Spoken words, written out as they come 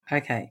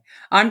Okay.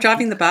 I'm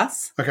driving the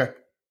bus. Okay.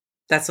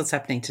 That's what's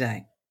happening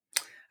today.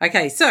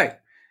 Okay, so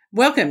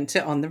welcome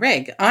to On the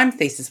Reg. I'm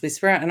Thesis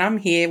Whisperer and I'm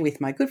here with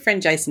my good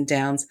friend Jason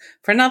Downs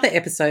for another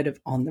episode of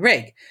On the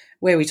Reg,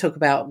 where we talk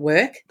about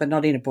work, but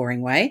not in a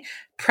boring way,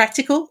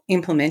 practical,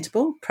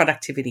 implementable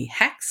productivity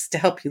hacks to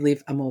help you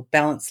live a more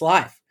balanced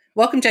life.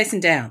 Welcome, Jason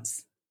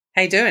Downs.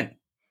 How you doing?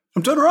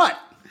 I'm doing all right.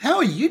 How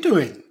are you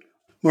doing,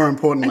 more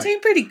importantly? I'm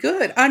doing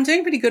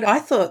pretty good. I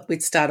thought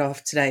we'd start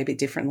off today a bit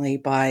differently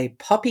by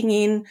popping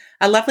in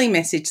a lovely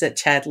message that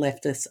Chad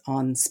left us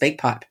on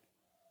SpeakPipe.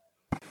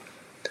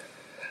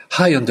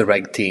 Hi on the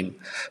Reg team.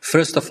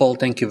 First of all,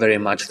 thank you very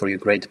much for your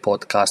great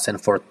podcast and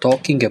for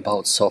talking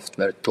about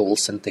software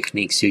tools and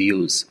techniques you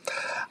use.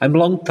 I'm a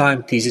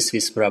long-time Thesis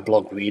Whisperer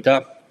blog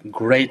reader,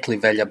 greatly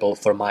valuable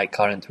for my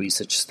current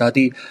research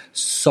study.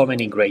 So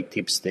many great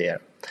tips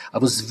there. I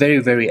was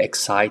very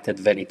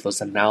excited when it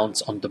was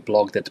announced on the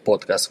blog that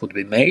podcast would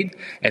be made,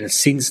 and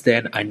since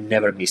then I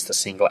never missed a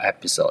single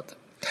episode.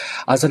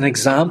 As an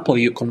example,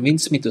 you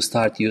convinced me to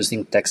start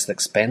using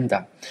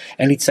TextExpander,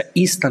 and it's an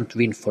instant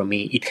win for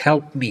me. It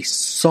helped me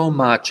so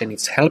much, and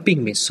it's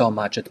helping me so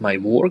much at my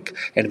work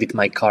and with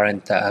my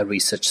current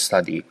research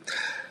study.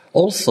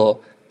 Also,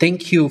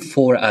 thank you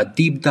for a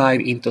deep dive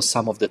into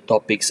some of the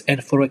topics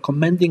and for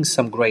recommending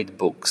some great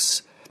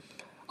books.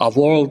 A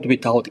World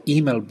Without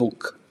Email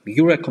book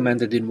you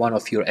recommended in one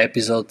of your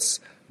episodes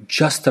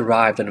just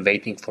arrived and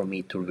waiting for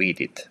me to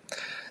read it.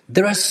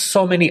 There are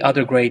so many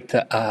other great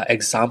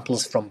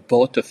examples from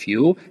both of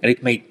you, and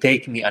it may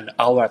take me an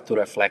hour to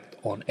reflect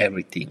on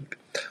everything.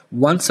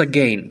 Once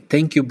again,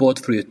 thank you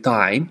both for your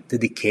time,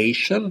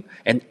 dedication,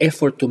 and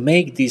effort to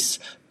make these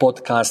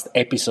podcast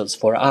episodes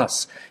for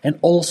us, and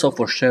also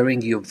for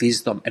sharing your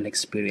wisdom and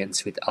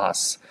experience with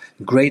us.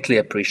 Greatly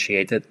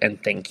appreciated,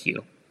 and thank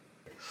you.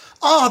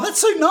 Oh, that's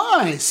so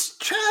nice.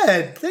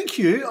 Chad, thank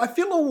you. I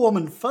feel all warm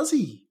and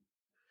fuzzy.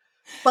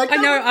 I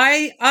know.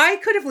 I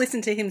could have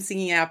listened to him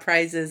singing our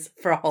praises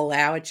for a whole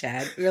hour,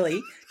 Chad.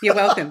 Really, you're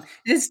welcome.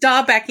 Just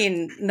dial back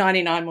in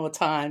 99 more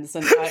times,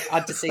 and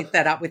I'd just eat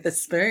that up with a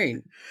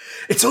spoon.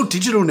 It's all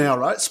digital now,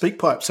 right?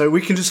 SpeakPipe, so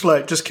we can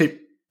just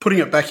keep putting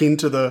it back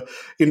into the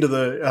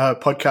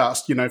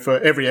podcast, for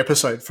every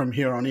episode from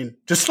here on in.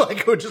 Just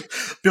like we'll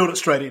just build it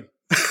straight in.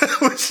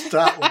 We'll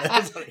start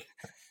with it.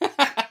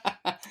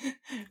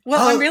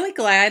 Well, I'm really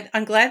glad.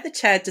 I'm glad that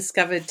Chad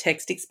discovered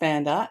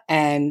TextExpander,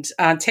 and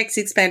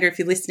TextExpander, if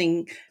you're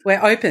listening,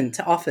 we're open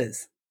to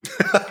offers.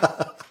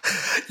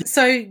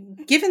 So,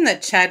 given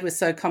that Chad was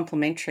so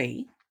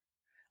complimentary,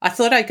 I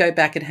thought I'd go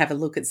back and have a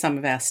look at some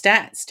of our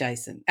stats,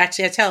 Jason.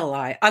 Actually, I tell a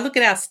lie. I look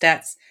at our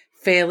stats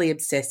fairly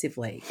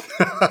obsessively.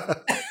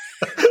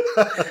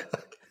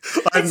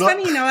 It's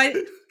funny,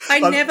 I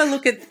never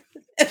look at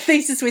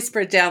Thesis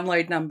Whisperer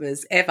download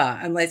numbers ever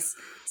unless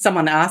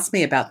someone asks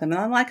me about them,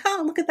 and I'm like,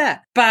 oh, look at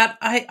that. But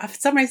for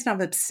some reason, I'm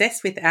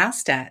obsessed with our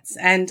stats,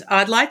 and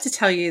I'd like to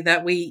tell you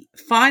that we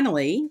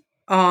finally,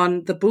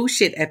 on the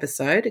bullshit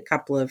episode a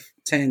couple of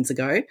turns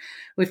ago,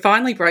 we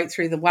finally broke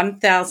through the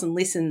 1,000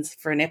 listens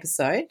for an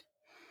episode.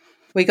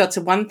 We got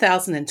to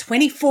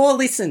 1,024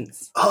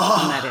 listens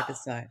on that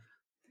episode.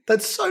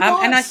 That's so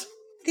nice. And I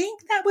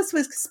think that was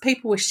because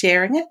people were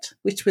sharing it,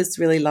 which was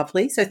really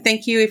lovely. So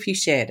thank you if you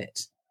shared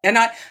it. And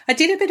I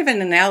did a bit of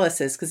an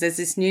analysis because there's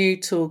this new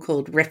tool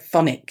called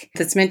Rephonic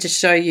that's meant to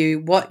show you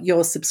what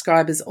your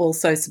subscribers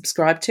also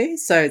subscribe to.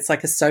 So it's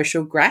like a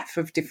social graph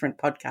of different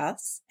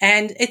podcasts.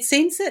 And it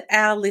seems that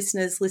our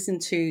listeners listen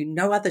to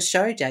no other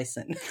show,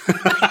 Jason.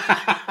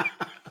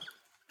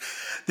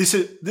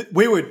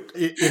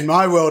 In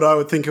my world, I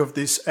would think of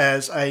this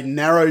as a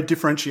narrow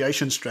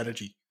differentiation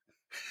strategy.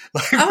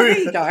 There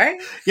you go.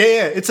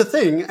 Yeah, it's a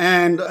thing.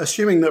 And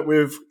assuming that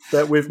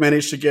we've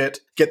managed to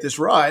get this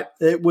right,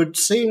 it would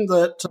seem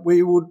that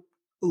we would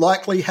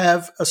likely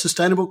have a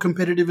sustainable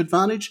competitive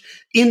advantage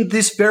in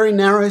this very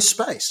narrow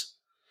space.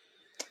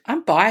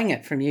 I'm buying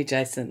it from you,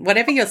 Jason.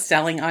 Whatever you're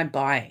selling, I'm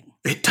buying.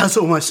 It does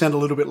almost sound a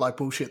little bit like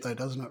bullshit, though,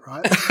 doesn't it?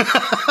 Right?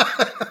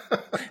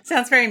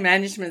 Sounds very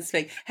management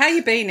speak. How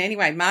you been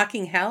anyway?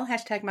 Marking hell?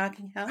 Hashtag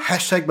marking hell?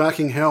 Hashtag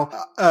marking hell.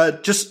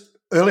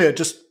 Earlier,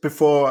 just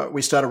before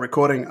we started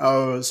recording, I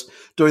was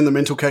doing the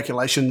mental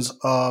calculations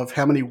of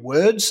how many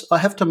words I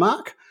have to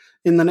mark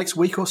in the next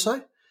week or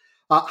so.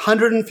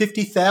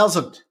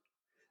 150,000.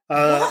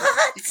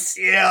 What?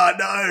 Yeah, I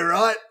know,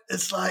 right?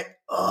 It's like,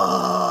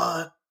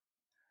 oh,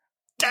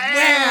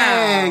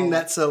 dang, wow.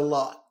 That's a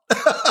lot.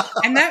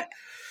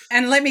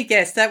 And let me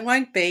guess, that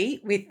won't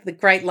be, with the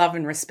great love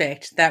and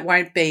respect, that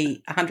won't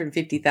be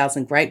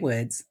 150,000 great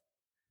words.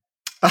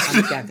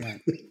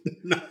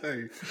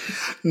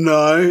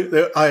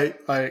 No. I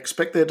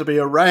expect there to be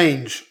a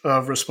range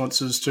of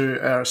responses to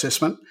our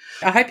assessment.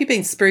 I hope you've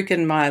been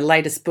spruiking my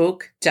latest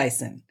book,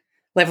 Jason.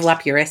 Level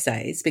Up Your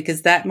Essays,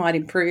 because that might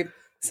improve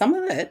some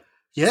of it.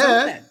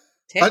 Yeah.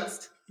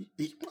 Text.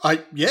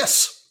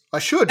 Yes. I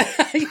should.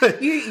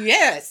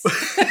 Yes.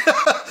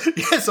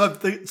 Yes,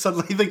 I'm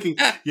suddenly thinking,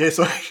 yes,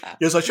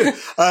 I should.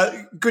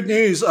 Good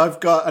news, I've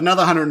got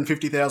another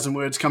 150,000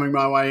 words coming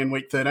my way in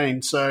week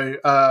 13. So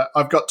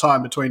I've got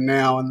time between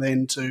now and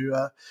then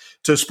to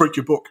spruik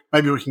your book.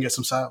 Maybe we can get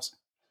some sales.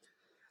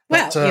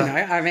 Well,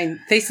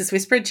 Thesis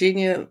Whisperer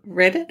Junior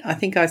read it. I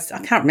think I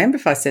can't remember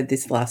if I said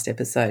this last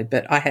episode,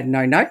 but I had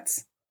no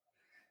notes.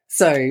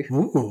 So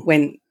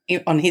when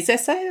on his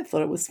essay, I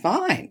thought it was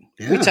fine,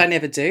 which I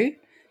never do.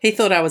 He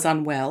thought I was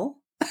unwell.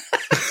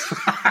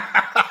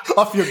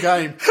 Off your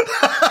game.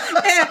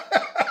 Yeah.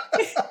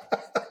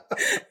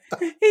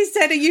 He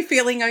said, "Are you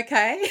feeling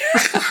okay?"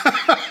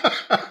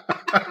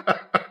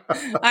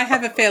 I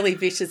have a fairly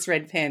vicious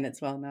red pen,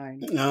 it's well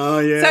known. Oh,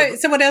 yeah.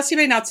 So what else have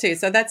you been up to?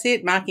 So that's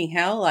it, marking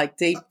hell, like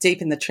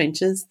deep in the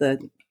trenches, the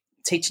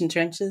teaching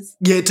trenches?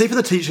 Yeah, deep in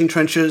the teaching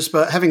trenches.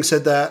 But having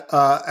said that,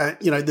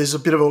 there's a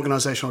bit of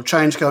organisational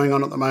change going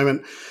on at the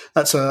moment.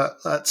 That's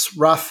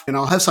rough, and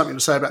I'll have something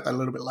to say about that a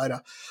little bit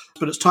later.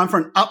 But it's time for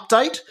an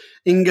update,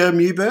 Inga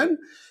Mewburn.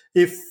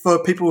 If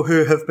for people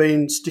who have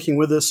been sticking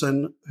with us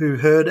and who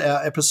heard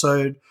our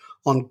episode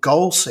on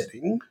goal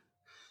setting,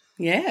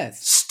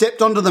 yes,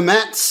 stepped onto the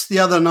mats the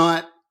other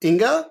night,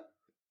 Inga,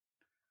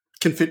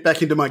 can fit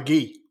back into my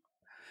gi.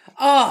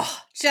 Oh,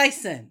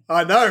 Jason.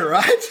 I know,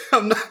 right?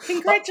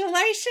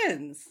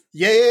 Congratulations.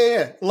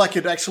 Yeah. Like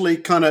it actually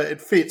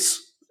it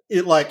fits.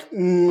 It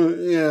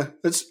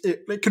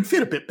it could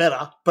fit a bit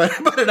better, but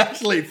it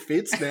actually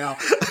fits now.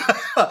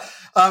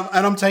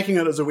 And I'm taking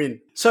it as a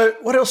win. So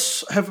what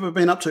else have I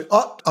been up to?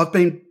 Oh, I've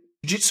been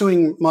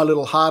jiu-jitsuing my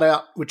little heart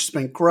out, which has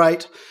been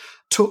great.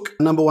 Took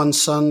number one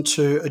son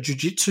to a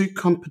jiu-jitsu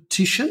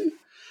competition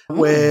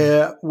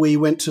where we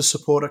went to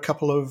support a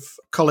couple of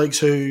colleagues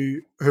who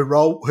we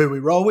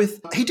roll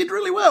with. He did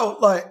really well.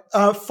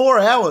 4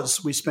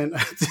 hours we spent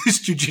at this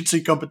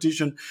jiu-jitsu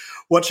competition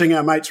watching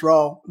our mates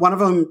roll. One of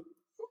them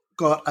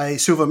got a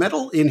silver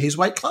medal in his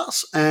weight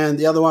class and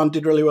the other one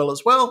did really well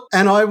as well.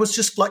 And I was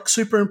just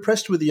super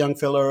impressed with the young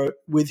fella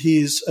with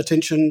his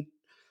attention.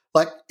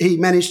 He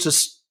managed to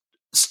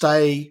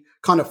stay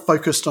kind of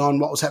focused on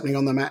what was happening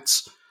on the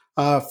mats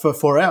for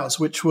 4 hours,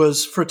 which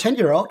was for a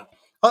 10-year-old.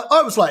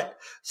 I was a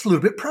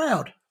little bit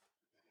proud.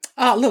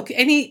 Oh, look,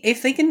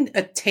 if they can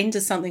attend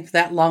to something for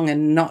that long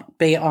and not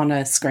be on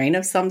a screen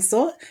of some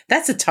sort,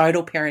 that's a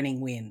total parenting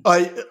win.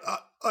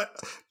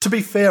 To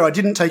be fair, I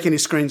didn't take any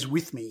screens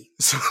with me,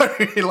 so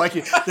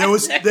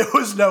there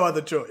was no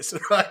other choice.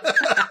 Right?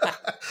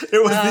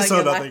 It was this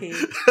or nothing.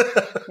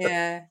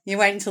 Yeah, you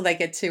wait until they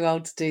get too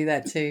old to do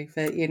that too,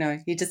 but you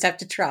just have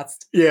to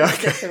trust. Yeah,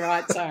 okay. Set the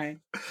right tone.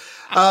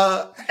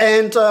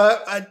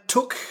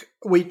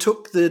 We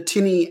took the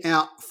tinny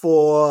out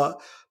for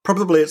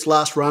probably its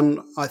last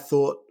run, I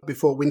thought,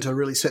 before winter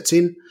really sets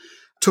in.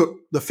 Took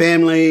the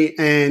family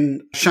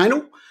and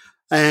Shanel,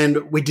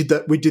 and we did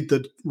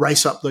the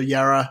race up the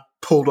Yarra,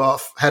 pulled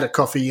off, had a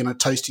coffee and a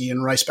toasty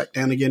and raced back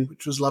down again,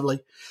 which was lovely.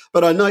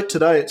 But I note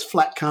today it's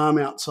flat calm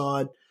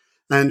outside,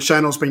 and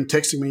Shanel's been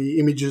texting me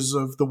images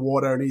of the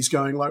water, and he's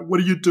going "What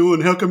are you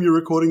doing? How come you're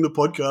recording the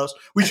podcast?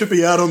 We should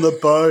be out on the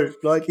boat."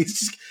 He's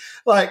just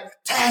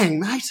 "Dang,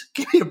 mate,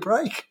 give me a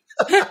break."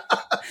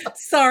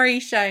 Sorry,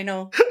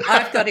 Shanel.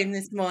 I've got him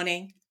this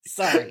morning.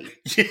 Sorry.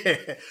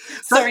 Yeah.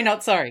 Sorry,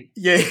 not sorry.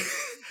 Yeah.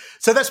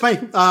 So that's me.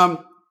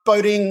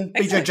 Boating,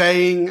 Excellent.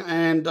 BJJing,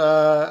 and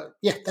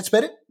that's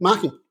about it.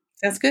 Marking.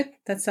 Sounds good.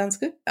 That sounds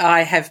good.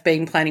 I have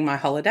been planning my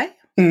holiday.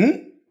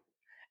 Mm-hmm.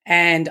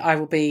 And I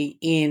will be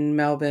in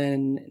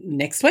Melbourne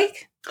next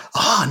week.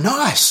 Oh,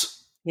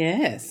 nice.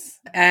 Yes.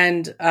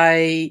 And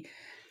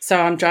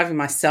I'm driving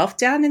myself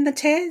down in the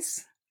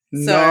Tears.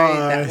 So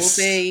that will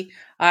be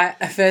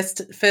a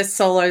first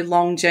solo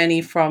long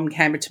journey from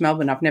Canberra to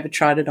Melbourne. I've never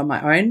tried it on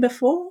my own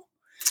before.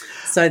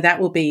 So that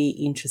will be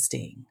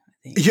interesting,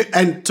 I think.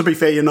 And to be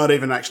fair, you're not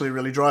even actually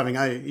really driving,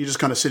 are you? You're just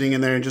kind of sitting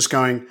in there and just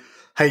going,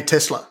 "Hey,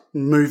 Tesla,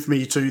 move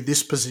me to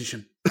this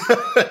position."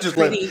 Just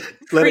pretty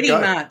let it go.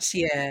 much,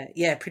 yeah.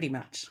 Yeah, pretty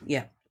much.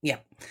 Yeah.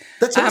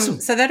 That's awesome.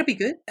 So that'll be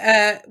good.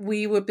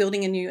 We were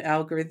building a new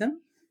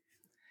algorithm,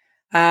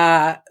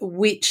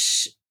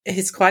 which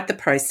is quite the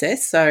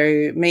process.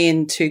 So me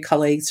and two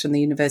colleagues from the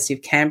University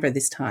of Canberra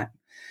this time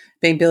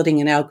been building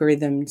an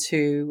algorithm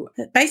to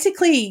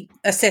basically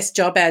assess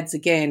job ads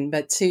again,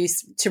 but to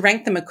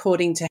rank them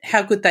according to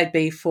how good they'd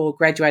be for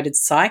graduated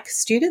psych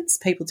students,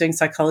 people doing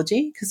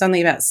psychology, because only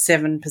about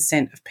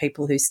 7% of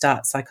people who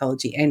start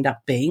psychology end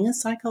up being a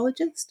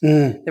psychologist.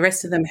 The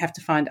rest of them have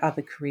to find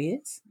other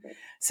careers.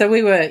 So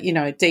we were,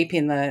 deep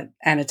in the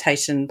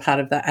annotation part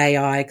of the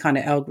AI kind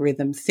of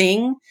algorithm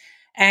thing.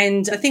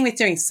 And the thing with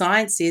doing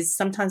science is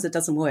sometimes it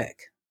doesn't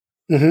work.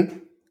 Mm-hmm.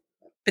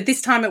 But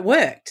this time it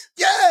worked.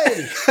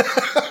 Yay!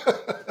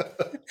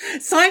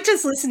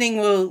 Scientists listening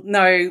will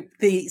know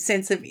the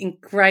sense of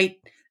great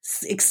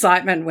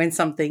excitement when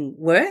something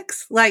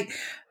works.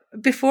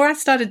 Before I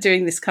started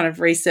doing this kind of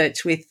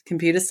research with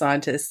computer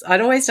scientists,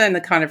 I'd always done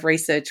the kind of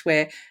research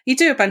where you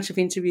do a bunch of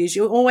interviews,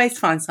 you always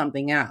find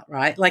something out,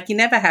 right? You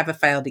never have a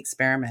failed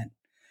experiment.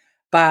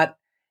 But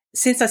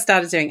since I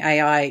started doing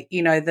AI,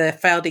 the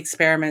failed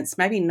experiments,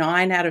 maybe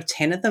 9 out of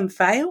 10 of them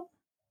fail.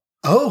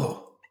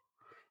 Oh.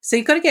 So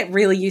you've got to get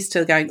really used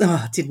to going,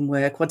 oh, it didn't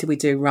work. What did we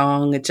do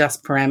wrong?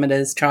 Adjust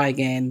parameters, try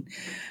again.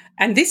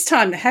 And this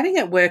time, having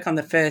it work on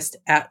the first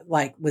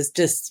was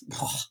just,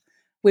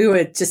 we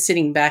were just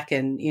sitting back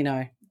and,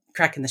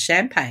 cracking the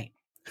champagne.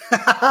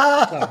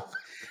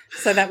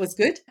 So that was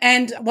good.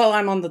 And while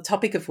I'm on the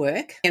topic of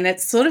work, and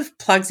it sort of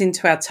plugs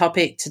into our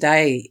topic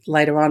today,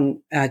 later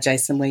on,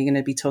 Jason, we're going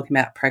to be talking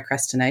about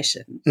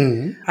procrastination.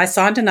 Mm-hmm. I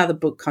signed another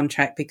book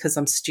contract because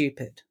I'm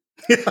stupid.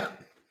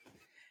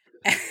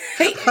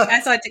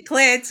 As I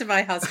declared to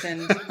my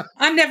husband,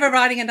 I'm never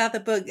writing another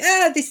book.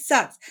 This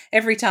sucks.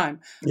 Every time.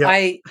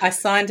 Yep. I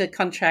signed a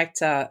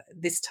contract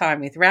this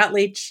time with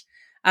Routledge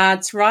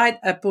to write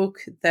a book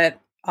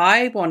that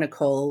I want to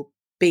call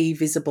Be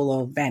Visible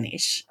or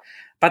Vanish.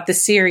 But the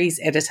series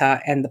editor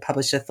and the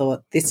publisher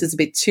thought this is a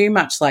bit too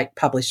much like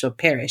Publish or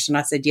Perish. And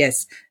I said,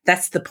 yes,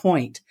 that's the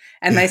point.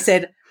 And they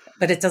said,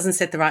 but it doesn't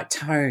set the right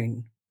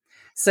tone.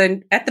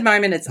 So at the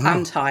moment, it's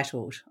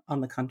untitled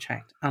on the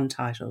contract,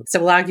 untitled. So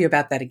we'll argue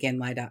about that again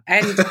later.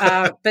 And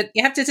but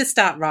you have to just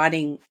start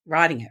writing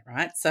it,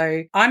 right?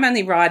 So I'm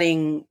only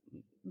writing,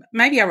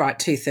 maybe I write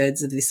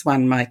 2/3 of this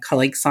one. My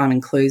colleague Simon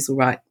Clues will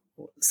write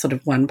sort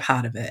of one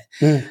part of it.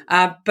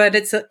 But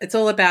it's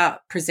all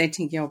about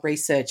presenting your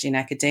research in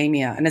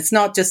academia, and it's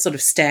not just sort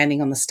of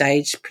standing on the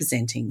stage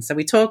presenting. So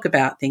we talk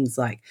about things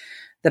like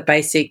the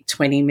basic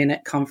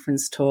 20-minute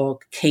conference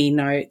talk,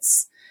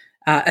 keynotes,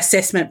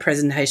 assessment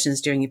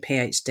presentations during your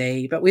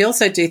PhD, but we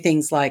also do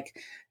things like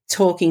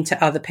talking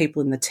to other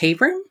people in the tea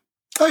room.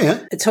 Oh,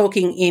 yeah.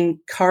 Talking in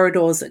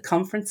corridors at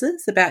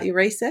conferences about your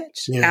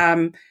research,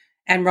 and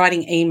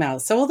writing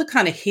emails. So all the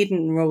kind of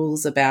hidden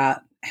rules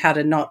about how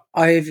to not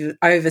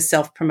over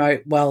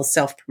self-promote while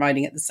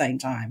self-promoting at the same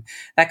time,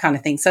 that kind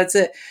of thing. So it's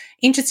an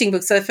interesting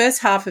book. So the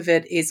first half of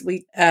it is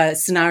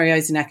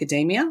scenarios in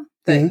academia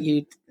that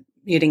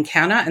you'd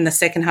encounter, and the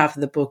second half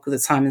of the book that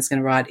Simon's going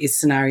to write is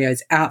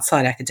scenarios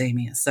outside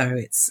academia. So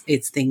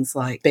it's things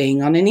like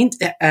being on an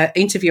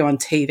interview on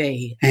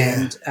TV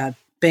and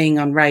being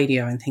on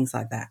radio and things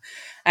like that.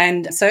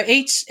 And so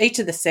each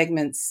of the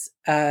segments,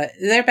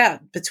 they're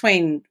about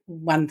between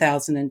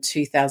 1,000 and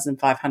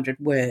 2,500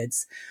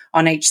 words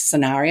on each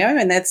scenario,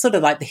 and that's sort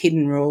of like the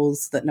hidden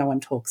rules that no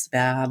one talks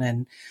about,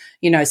 and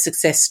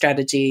success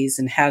strategies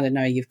and how to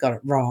know you've got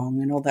it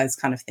wrong and all those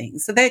kind of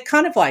things. So they're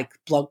kind of like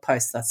blog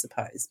posts, I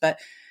suppose. But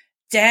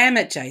damn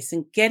it,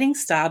 Jason, getting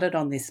started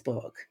on this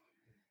book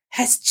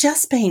has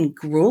just been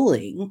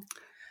grueling,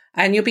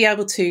 and you'll be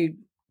able to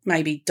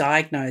maybe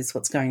diagnose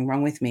what's going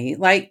wrong with me.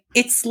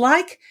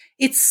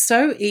 It's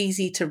so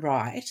easy to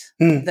write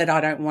that I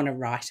don't want to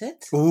write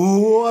it.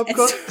 Oh,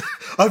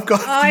 I've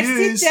got I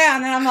views. sit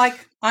down and I'm like,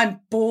 I'm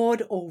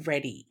bored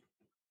already.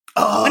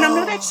 Oh. When I'm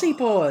not actually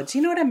bored. Do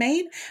you know what I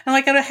mean? I'm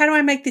like, how do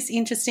I make this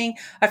interesting?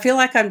 I feel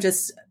like I'm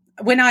just,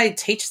 when I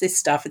teach this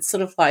stuff, it's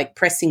sort of like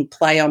pressing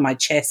play on my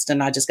chest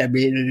and I just go,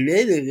 blah,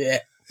 blah, blah, blah.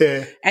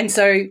 Yeah. And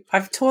so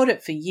I've taught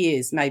it for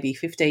years, maybe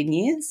 15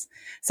 years.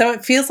 So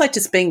it feels like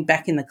just being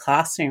back in the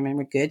classroom and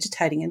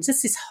regurgitating, and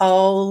just this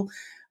whole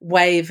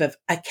wave of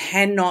I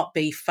cannot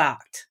be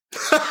fucked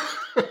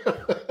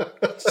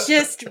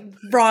just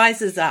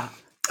rises up.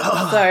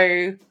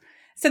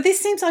 So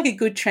this seems like a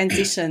good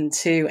transition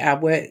to our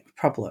work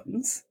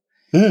problems,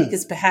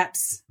 because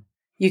perhaps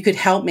you could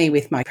help me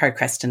with my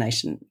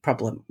procrastination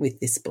problem with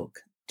this book,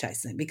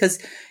 Jason, because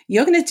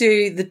you're going to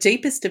do the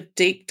deepest of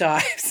deep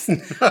dives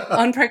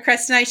on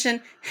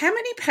procrastination. How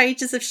many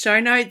pages of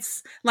show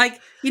notes? Like,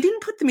 you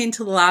didn't put them in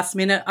till the last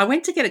minute. I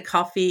went to get a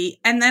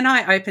coffee and then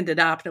I opened it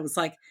up and it was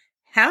like,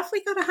 how have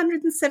we got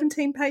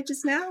 117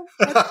 pages now?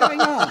 What's going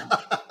on?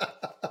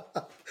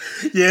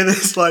 Yeah,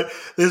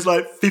 there's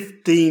like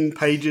 15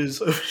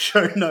 pages of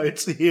show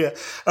notes here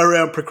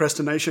around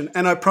procrastination,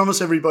 and I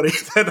promise everybody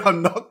that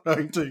I'm not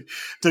going to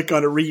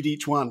kind of read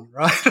each one,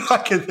 right?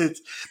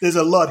 There's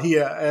a lot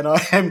here, and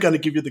I am going to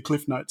give you the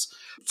cliff notes.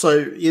 So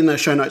in the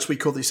show notes, we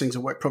call these things a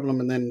work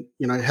problem, and then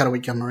how do we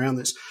come around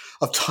this?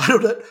 I've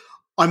titled it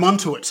 "I'm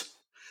Onto It,"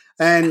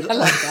 and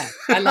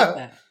I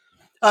love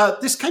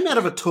that. This came out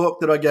of a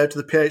talk that I gave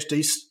to the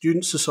PhD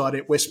Student Society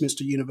at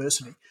Westminster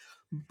University.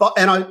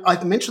 And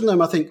I mentioned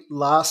them, I think,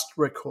 last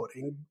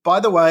recording. By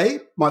the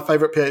way, my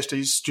favourite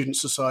PhD Student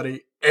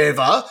Society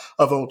ever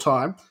of all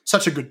time.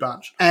 Such a good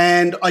bunch.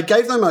 And I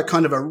gave them a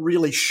kind of a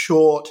really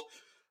short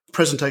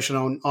presentation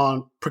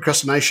on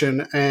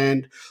procrastination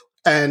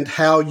and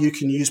how you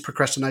can use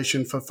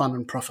procrastination for fun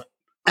and profit.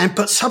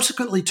 But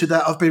subsequently to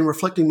that, I've been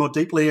reflecting more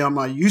deeply on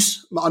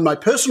my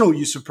personal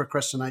use of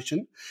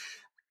procrastination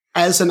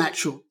as an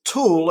actual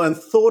tool, and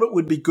thought it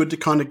would be good to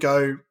kind of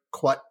go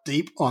quite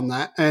deep on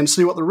that and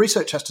see what the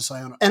research has to say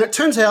on it. And it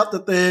turns out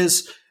that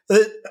there's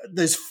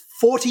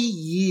 40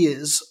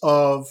 years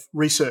of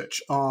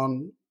research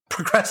on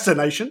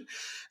procrastination.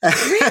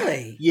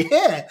 Really?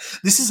 Yeah,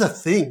 this is a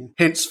thing.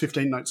 Hence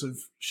 15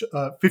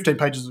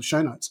 pages of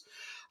show notes.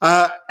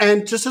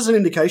 And just as an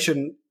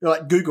indication,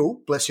 like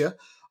Google, bless you,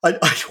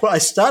 I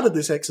started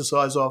this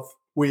exercise off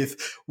with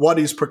what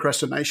is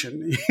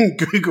procrastination in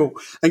Google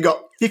and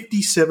got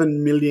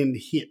 57 million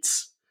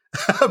hits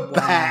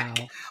back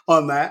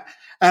on that.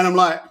 And I'm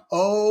like,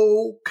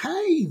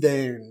 okay,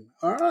 then.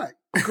 All right,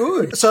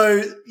 good.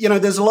 So,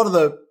 there's a lot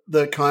of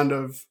the kind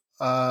of,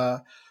 I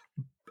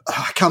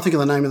can't think of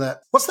the name of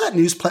that. What's that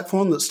news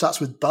platform that starts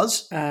with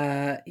Buzz?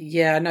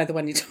 Yeah, I know the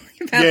one you're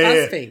talking about,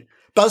 BuzzFeed. Yeah.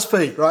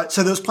 BuzzFeed, right?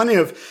 So there's plenty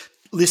of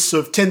lists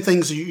of 10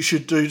 things that you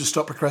should do to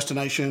stop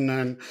procrastination.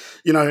 And,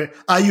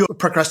 are you a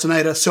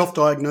procrastinator?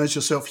 Self-diagnose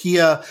yourself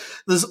here.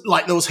 There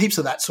was heaps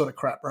of that sort of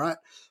crap, right?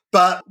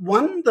 But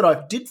one that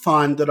I did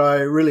find that I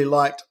really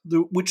liked,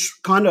 which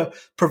kind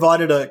of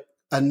provided a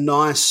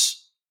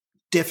nice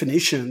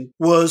definition,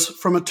 was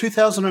from a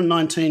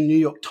 2019 New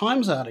York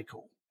Times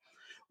article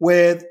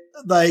where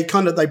they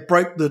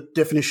broke the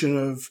definition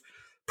of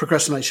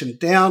procrastination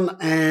down.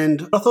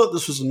 And I thought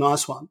this was a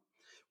nice one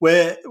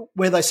where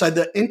they say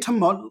that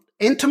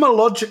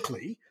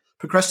etymologically,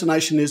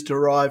 procrastination is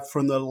derived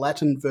from the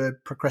Latin verb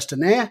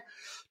procrastinare,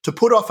 to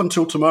put off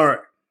until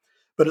tomorrow.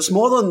 But it's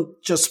more than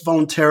just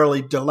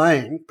voluntarily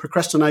delaying.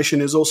 Procrastination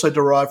is also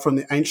derived from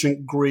the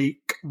ancient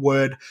Greek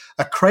word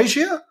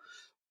akrasia,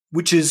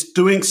 which is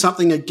doing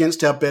something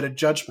against our better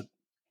judgment.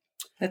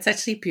 That's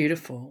actually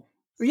beautiful.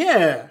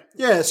 Yeah.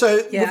 So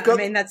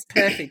that's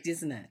perfect,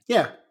 isn't it?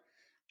 Yeah.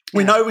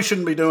 We know we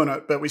shouldn't be doing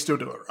it, but we still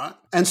do it, right?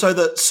 And so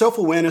that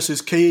self-awareness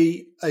is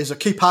a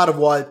key part of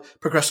why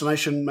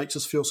procrastination makes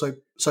us feel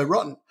so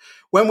rotten.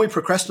 When we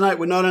procrastinate,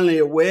 we're not only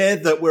aware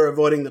that we're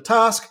avoiding the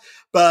task,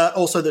 but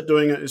also that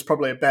doing it is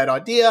probably a bad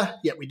idea,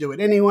 yet we do it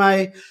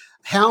anyway.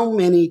 How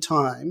many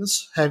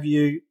times have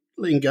you,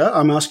 Inga,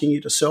 I'm asking you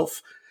to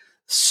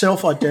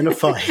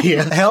self-identify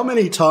here. How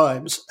many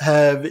times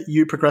have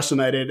you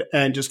procrastinated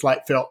and just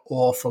felt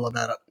awful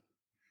about it?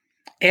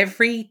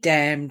 Every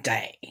damn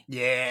day.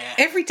 Yeah.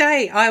 Every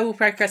day I will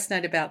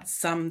procrastinate about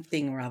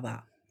something or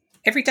other.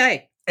 Every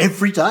day.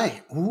 Every day.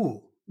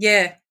 Ooh.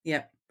 Yeah.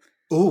 Yep.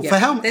 Ooh. Yep. For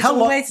how There's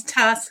long? Always a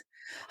task.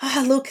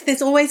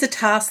 There's always a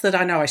task that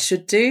I know I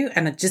should do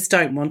and I just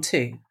don't want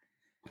to.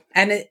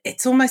 And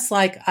it's almost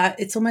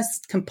it's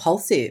almost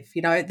compulsive.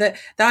 The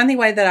only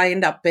way that I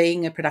end up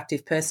being a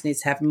productive person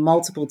is have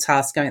multiple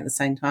tasks going at the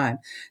same time.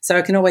 So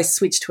I can always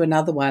switch to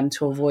another one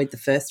to avoid the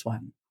first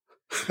one.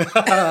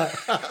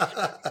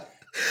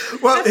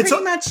 Well, it's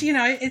pretty much,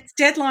 it's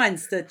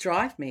deadlines that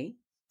drive me.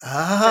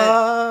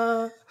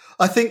 I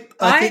think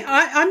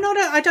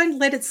I don't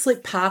let it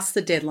slip past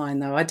the deadline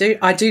though. I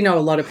do know a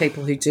lot of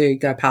people who do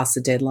go past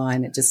the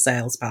deadline. It just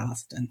sails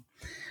past, and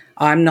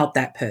I'm not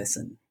that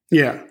person.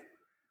 Yeah.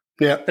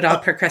 But I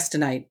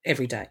procrastinate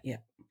every day. Yeah.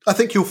 I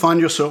think you'll find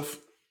yourself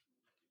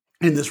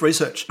in this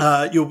research.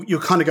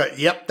 You'll kind of go,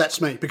 yep, that's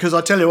me. Because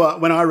I tell you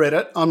what, when I read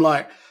it, I'm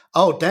like,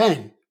 oh,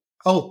 dang.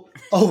 Oh,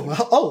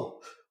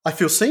 I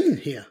feel seen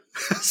here.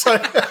 So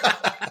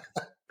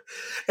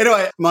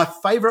anyway, my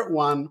favorite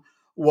one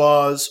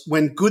was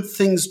When Good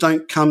Things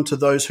Don't Come to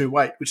Those Who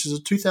Wait, which is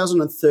a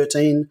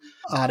 2013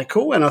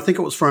 article, and I think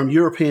it was from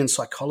European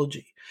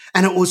Psychology.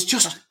 And it was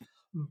just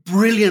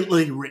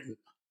brilliantly written.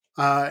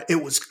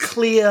 It was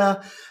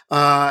clear.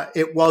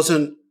 It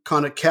wasn't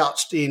kind of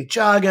couched in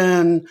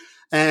jargon.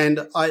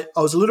 And I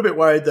was a little bit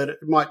worried that it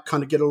might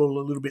kind of get a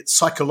little bit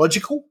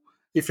psychological,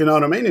 if you know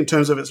what I mean, in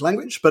terms of its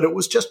language. But it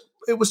was just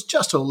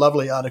a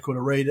lovely article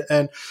to read.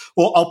 And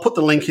we'll put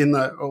the link in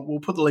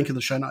the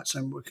show notes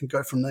and we can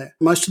go from there.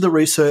 Most of the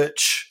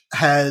research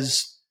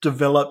has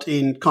developed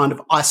in kind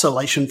of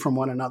isolation from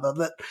one another,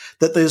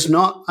 that there's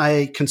not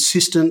a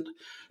consistent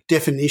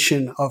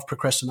definition of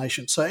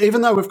procrastination. So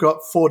even though we've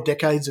got 4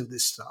 decades of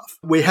this stuff,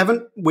 we grab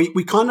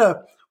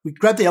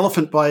the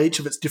elephant by each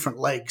of its different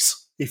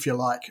legs, if you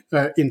like,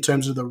 in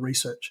terms of the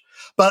research.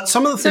 But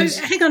some of the things.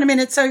 So hang on a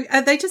minute. So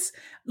are they just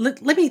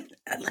let me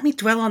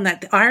dwell on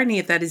that. The irony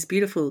of that is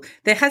beautiful.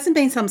 There hasn't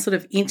been some sort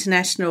of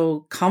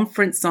international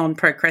conference on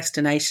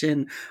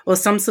procrastination or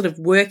some sort of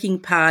working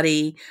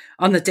party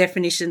on the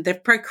definition.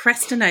 They've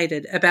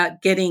procrastinated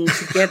about getting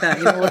together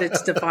in order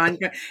to define.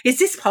 Is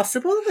this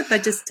possible that they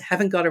just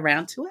haven't got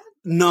around to it?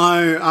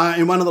 No.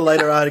 In one of the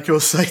later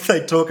articles,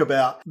 they talk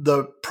about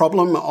the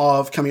problem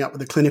of coming up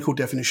with a clinical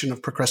definition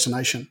of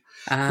procrastination,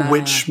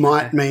 which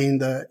might mean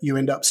that you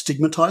end up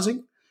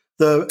stigmatizing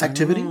the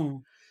activity.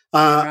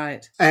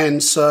 Right.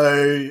 And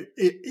so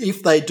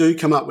if they do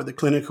come up with a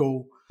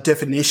clinical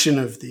definition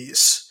of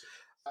this,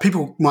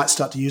 people might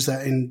start to use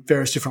that in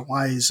various different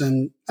ways.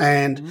 And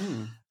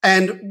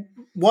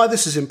why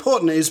this is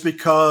important is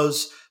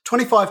because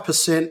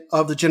 25%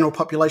 of the general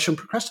population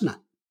procrastinate.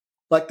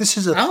 This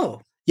is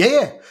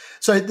yeah.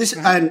 So this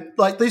and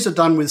these are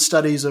done with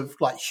studies of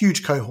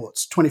huge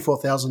cohorts,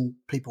 24,000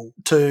 people.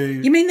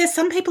 You mean there's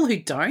some people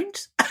who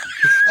don't?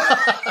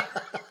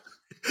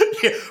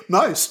 Yeah,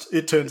 most,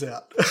 it turns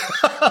out.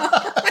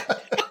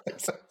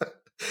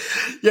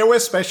 Yeah, we're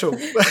special.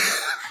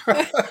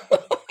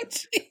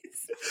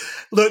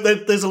 Look,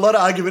 there's a lot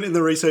of argument in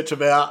the research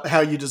about how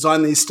you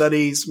design these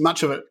studies.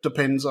 Much of it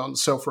depends on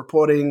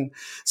self-reporting.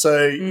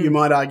 So you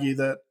might argue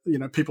that,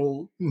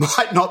 people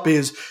might not be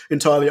as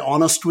entirely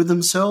honest with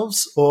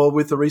themselves or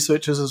with the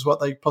researchers as what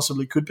they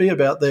possibly could be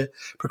about their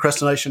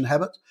procrastination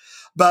habit.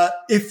 But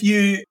if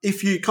you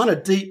kind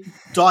of deep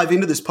dive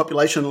into this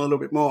population a little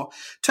bit more,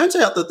 it turns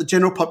out that the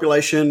general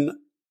population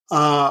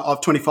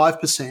of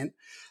 25%,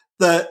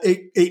 that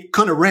it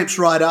kind of ramps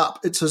right up.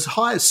 It's as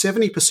high as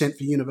 70%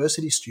 for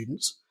university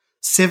students,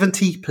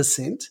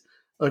 70%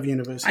 of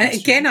university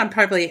students. Again,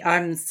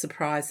 I'm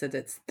surprised that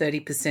it's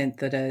 30%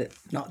 that are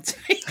not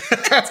doing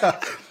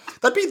that.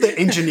 That'd be the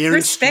engineering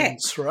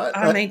respect. students, right?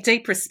 I mean,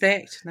 deep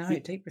respect. No,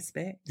 deep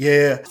respect.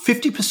 Yeah.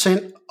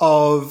 50%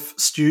 of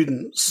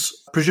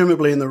students,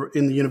 presumably in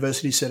the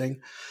university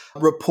setting,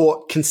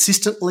 report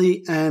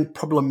consistently and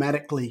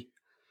problematically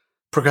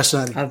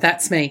procrastinating. Oh,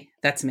 that's me.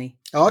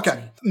 Oh,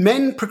 okay.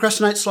 Men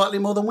procrastinate slightly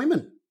more than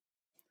women.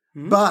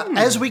 But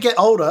as we get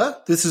older,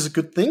 this is a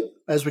good thing.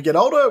 As we get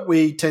older,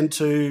 we tend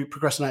to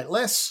procrastinate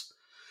less.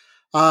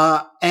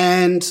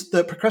 And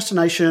the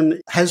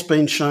procrastination has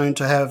been shown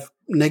to have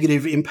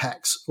negative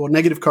impacts or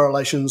negative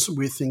correlations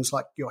with things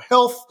like your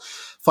health,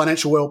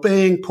 financial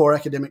well-being, poor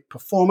academic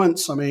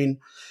performance. I mean,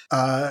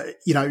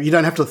 you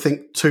don't have to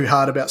think too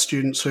hard about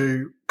students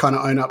who kind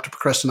of own up to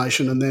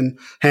procrastination and then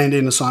hand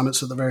in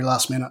assignments at the very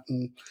last minute,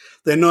 and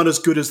they're not as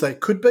good as they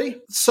could be.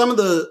 Some of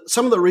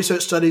the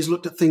research studies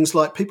looked at things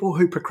like people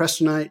who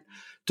procrastinate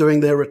doing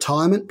their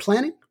retirement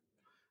planning.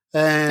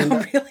 And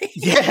oh, really?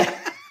 Yeah.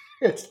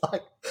 It's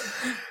like,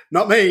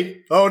 not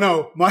me. Oh,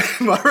 no, my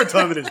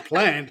retirement is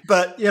planned.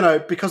 But,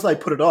 because they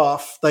put it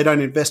off, they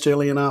don't invest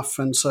early enough,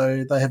 and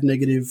so they have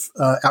negative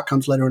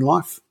outcomes later in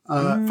life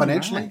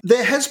financially. Right.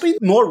 There has been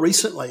more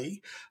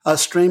recently a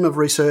stream of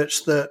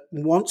research that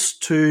wants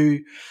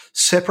to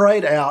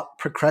separate out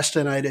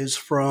procrastinators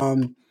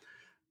from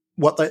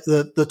what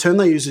the term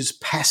they use is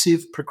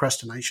passive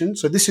procrastination.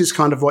 So this is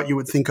kind of what you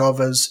would think of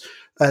as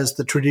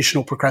the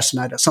traditional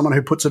procrastinator, someone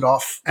who puts it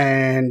off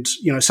and,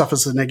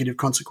 suffers the negative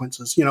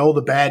consequences, all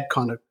the bad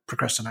kind of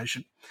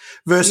procrastination,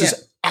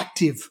 versus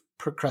active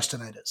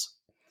procrastinators.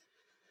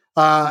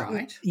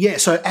 Right. Yeah,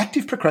 so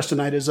active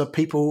procrastinators are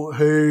people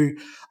who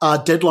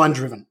are deadline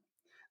driven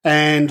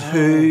and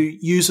who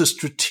use a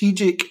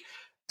strategic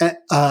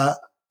kind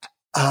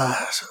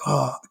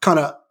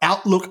of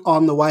outlook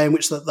on the way in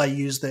which that they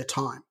use their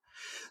time.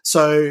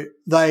 So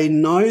they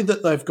know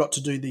that they've got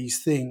to do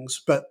these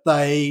things, but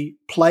they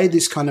play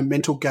this kind of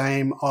mental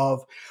game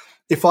of,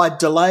 if I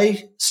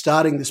delay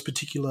starting this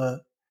particular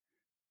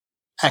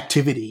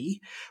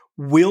activity,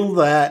 will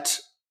that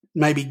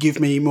maybe give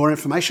me more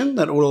information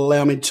that will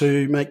allow me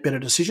to make better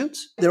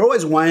decisions? They're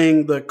always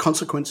weighing the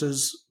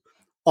consequences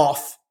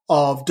off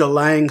of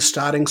delaying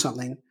starting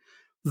something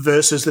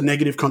versus the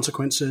negative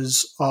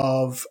consequences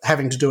of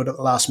having to do it at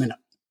the last minute.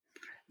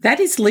 That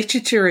is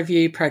literature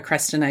review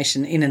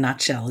procrastination in a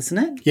nutshell, isn't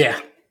it? Yeah.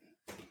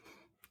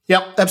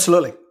 Yep,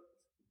 absolutely.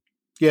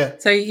 Yeah.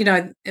 So,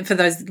 for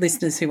those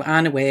listeners who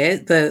aren't aware,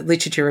 the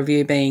literature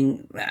review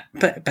being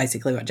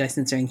basically what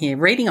Jason's doing here,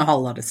 reading a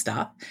whole lot of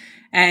stuff.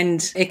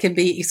 And it can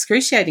be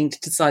excruciating to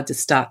decide to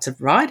start to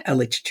write a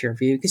literature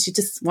review because you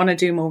just want to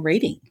do more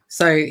reading.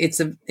 So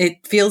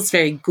it feels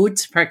very good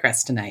to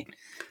procrastinate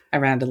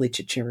around a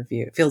literature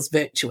review. It feels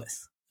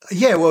virtuous.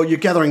 Yeah, well, you're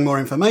gathering more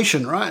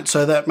information, right?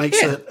 So that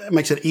makes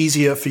it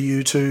easier for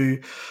you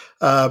to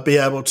be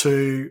able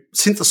to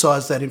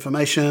synthesize that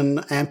information,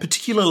 and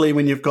particularly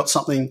when you've got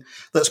something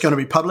that's going to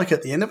be public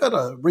at the end of it,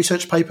 a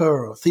research paper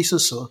or a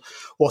thesis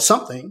or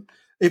something,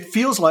 it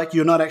feels like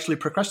you're not actually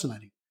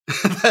procrastinating.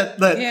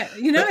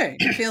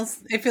 It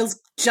feels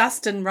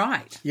just and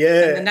right.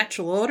 Yeah. And the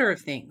natural order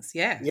of things,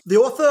 yeah. The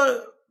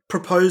author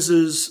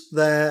proposes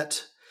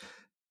that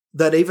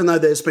even though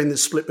there's been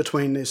this split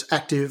between this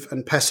active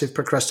and passive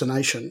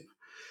procrastination,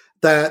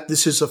 that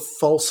this is a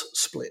false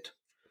split.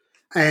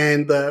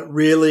 And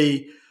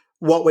really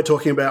what we're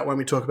talking about when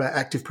we talk about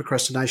active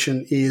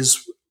procrastination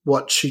is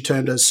what she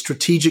termed as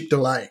strategic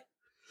delay.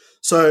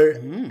 So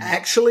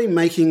actually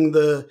making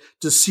the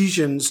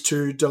decisions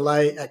to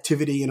delay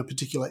activity in a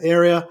particular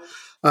area,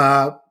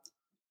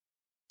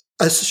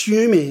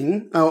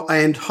 assuming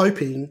and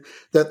hoping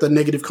that the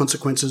negative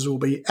consequences will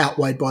be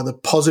outweighed by the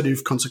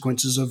positive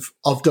consequences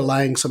of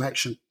delaying some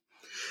action.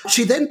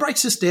 She then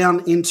breaks this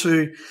down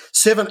into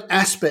 7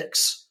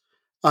 aspects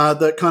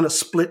that kind of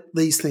split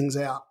these things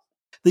out.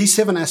 These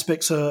 7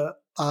 aspects are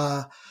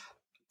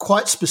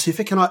quite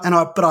specific,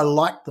 but I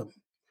like them.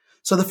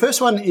 So the first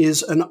one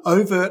is an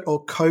overt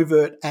or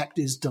covert act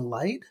is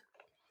delayed.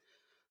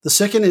 The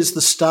second is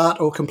the start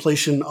or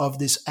completion of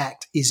this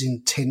act is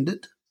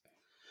intended.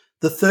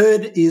 The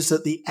third is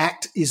that the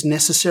act is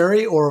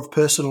necessary or of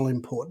personal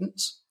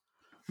importance.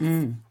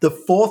 The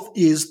fourth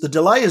is the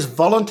delay is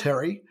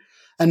voluntary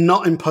and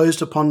not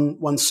imposed upon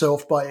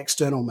oneself by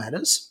external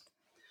matters.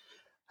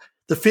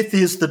 The fifth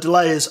is the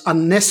delay is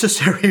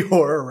unnecessary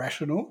or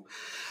irrational.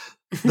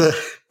 Where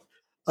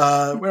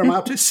am I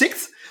up to?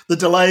 Sixth, The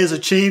delay is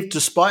achieved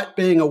despite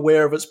being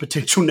aware of its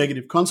potential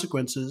negative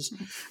consequences.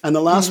 And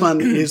the last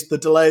one is the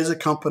delay is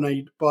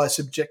accompanied by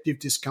subjective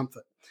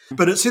discomfort.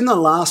 But it's in the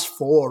last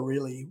four,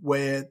 really,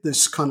 where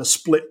this kind of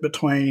split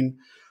between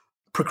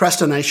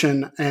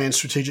procrastination and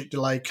strategic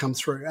delay come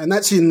through. And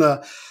that's in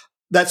the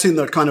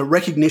kind of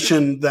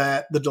recognition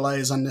that the delay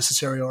is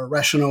unnecessary or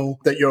irrational,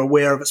 that you're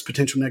aware of its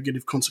potential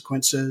negative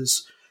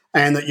consequences,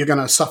 and that you're going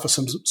to suffer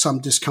some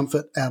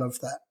discomfort out of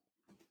that.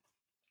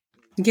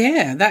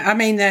 Yeah,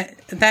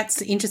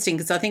 that's interesting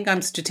because I think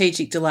I'm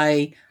strategic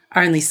delay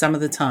only some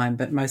of the time,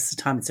 but most of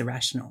the time it's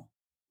irrational.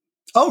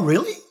 Oh,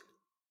 really?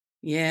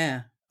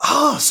 Yeah.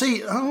 Oh,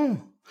 see,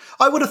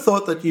 I would have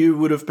thought that you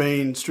would have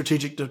been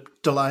strategic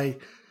delay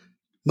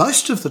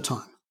most of the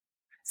time.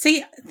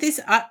 See,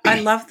 I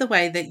love the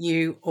way that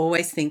you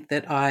always think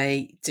that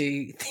I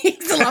do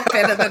things a lot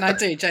better than I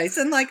do,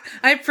 Jason. Like,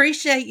 I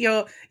appreciate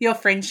your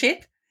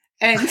friendship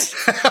and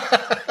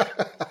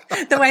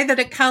the way that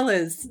it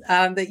colours,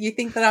 that you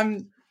think that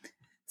I'm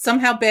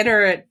somehow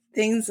better at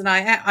things than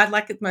I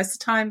like it most of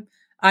the time.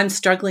 I'm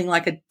struggling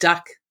like a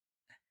duck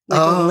with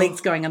all the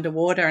legs going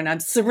underwater, and I'm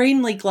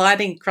serenely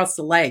gliding across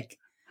the lake.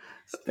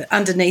 But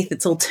underneath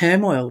it's all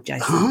turmoil,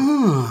 Jason.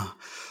 Oh.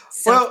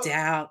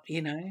 Self-doubt,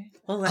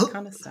 all that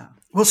kind of stuff.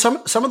 Well,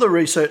 some of the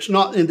research,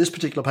 not in this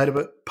particular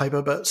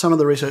paper, but some of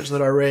the research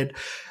that I read,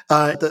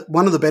 that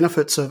one of the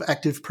benefits of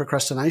active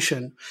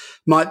procrastination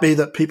might be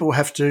that people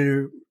have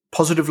to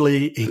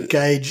positively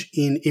engage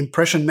in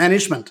impression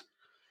management.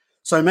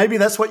 So maybe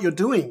that's what you're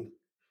doing.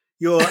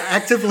 You're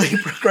actively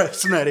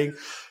procrastinating,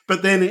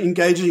 but then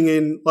engaging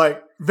in,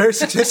 like, very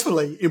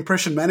successfully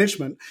impression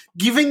management,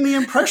 giving the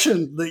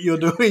impression that you're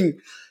doing.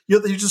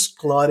 You're just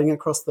gliding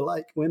across the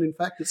lake when, in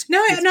fact, it's... No,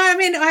 I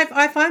mean,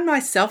 I find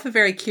myself a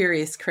very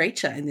curious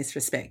creature in this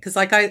respect because,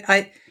 like,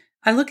 I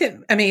look at...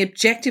 I mean,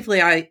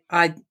 objectively, I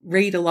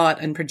read a lot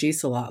and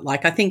produce a lot.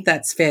 Like, I think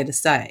that's fair to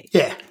say.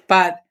 Yeah.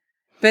 But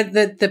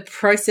the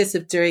process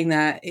of doing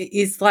that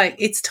is, like,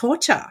 it's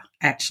torture,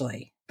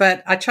 actually.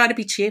 But I try to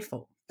be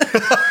cheerful.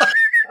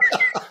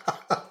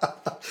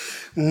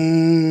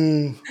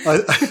 Did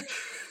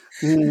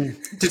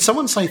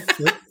someone say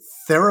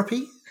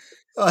therapy?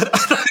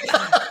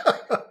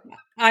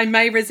 I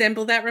may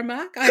resemble that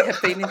remark. I have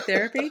been in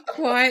therapy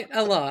quite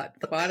a lot.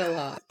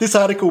 This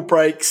article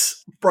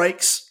breaks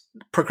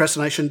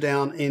procrastination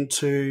down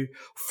into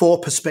 4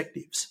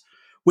 perspectives,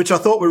 which I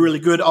thought were really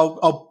good.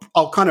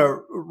 I'll kind of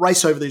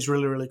race over these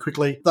really, really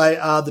quickly. They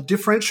are the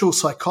differential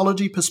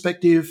psychology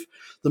perspective,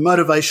 the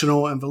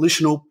motivational and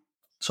volitional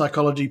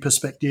psychology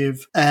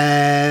perspective,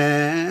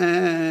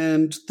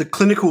 and the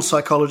clinical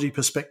psychology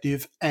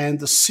perspective, and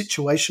the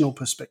situational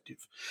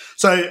perspective.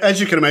 So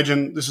as you can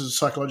imagine, this is a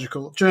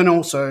psychological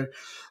journal, so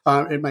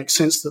it makes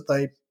sense that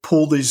they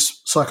pull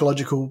these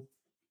psychological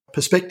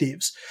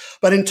perspectives.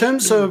 But in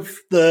terms of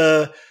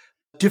the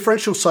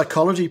differential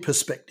psychology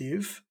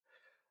perspective,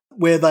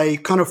 where they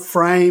kind of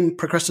frame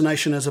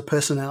procrastination as a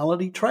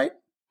personality trait,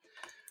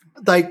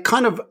 they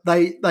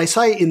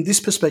say in this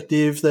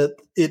perspective that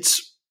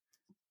it's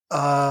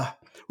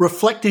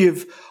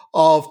reflective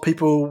of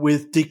people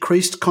with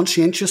decreased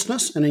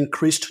conscientiousness and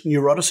increased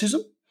neuroticism.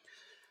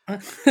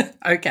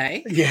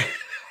 Okay. Yeah.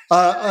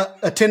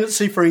 A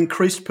tendency for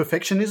increased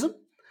perfectionism.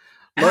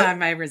 I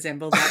may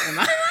resemble that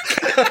remark.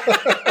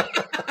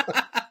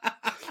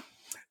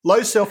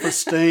 Low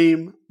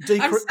self-esteem.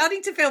 I'm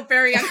starting to feel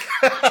very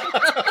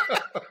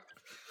uncomfortable.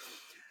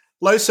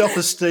 Low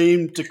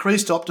self-esteem,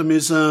 decreased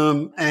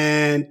optimism,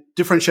 and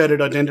differentiated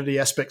identity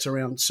aspects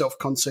around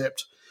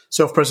self-concept,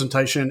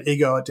 self-presentation,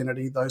 ego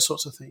identity, those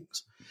sorts of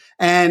things.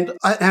 And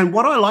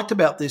what I liked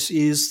about this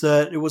is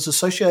that it was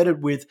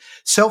associated with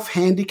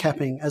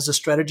self-handicapping as a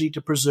strategy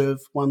to preserve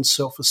one's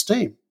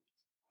self-esteem,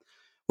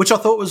 which I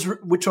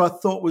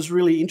thought was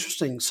really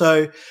interesting.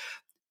 So,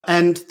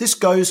 and this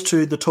goes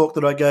to the talk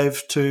that I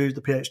gave to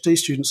the PhD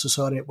Student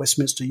Society at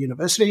Westminster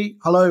University.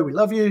 Hello, we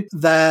love you.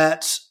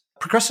 That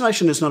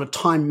procrastination is not a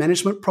time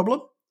management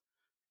problem;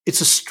 it's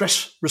a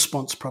stress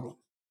response problem.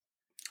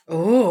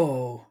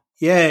 Oh,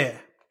 yeah.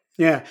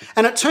 Yeah,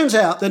 and it turns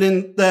out that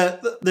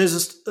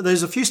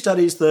there's a few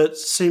studies that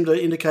seem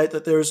to indicate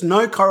that there is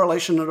no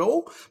correlation at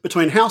all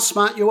between how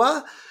smart you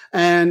are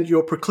and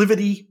your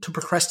proclivity to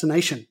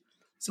procrastination.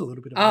 It's a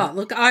little bit of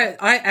look, I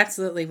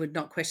absolutely would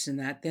not question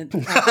that. The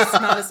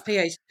smartest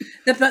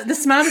the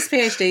smartest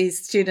PhD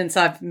students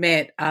I've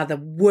met are the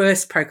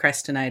worst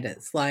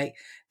procrastinators. Like,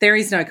 there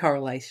is no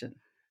correlation.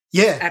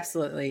 Yeah,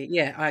 absolutely.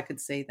 Yeah, I could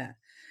see that.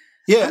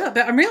 Yeah.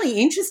 But I'm really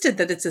interested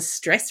that it's a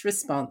stress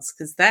response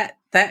because that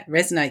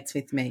resonates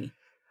with me.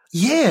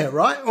 Yeah,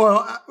 right.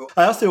 Well,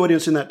 I asked the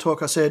audience in that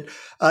talk, I said,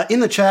 in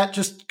the chat,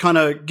 just kind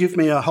of give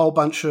me a whole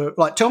bunch of,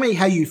 tell me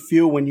how you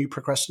feel when you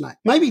procrastinate.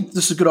 Maybe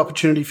this is a good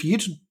opportunity for you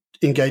to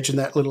engage in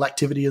that little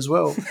activity as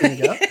well. There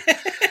you go.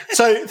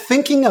 So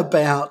thinking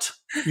about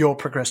your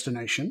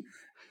procrastination.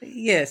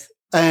 Yes.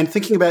 And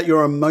thinking about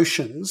your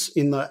emotions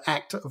in the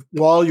act of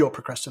while you're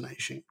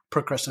procrastinating.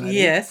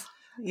 Yes.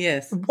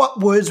 Yes. What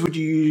words would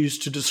you use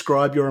to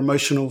describe your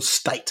emotional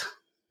state?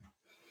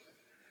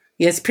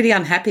 Yes, pretty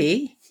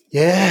unhappy.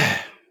 Yeah.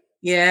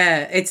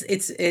 Yeah,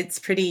 it's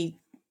pretty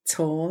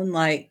torn.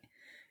 Like,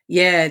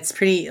 yeah, it's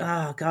pretty.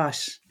 Oh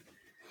gosh,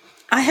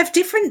 I have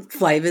different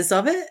flavors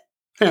of it.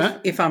 Yeah.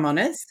 If I'm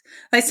honest,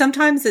 like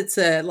sometimes it's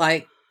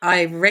like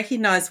I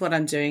recognize what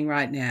I'm doing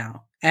right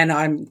now, and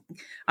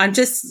I'm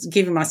just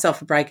giving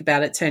myself a break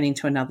about it turning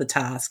to another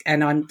task,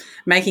 and I'm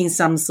making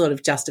some sort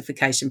of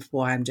justification for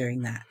why I'm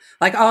doing that.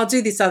 Like, I'll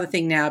do this other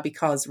thing now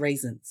because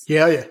reasons.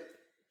 Yeah.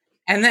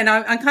 And then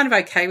I'm kind of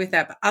okay with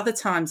that. But other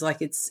times, like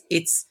it's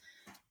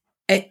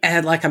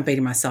like I'm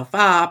beating myself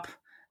up.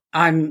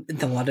 I'm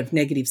a lot of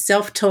negative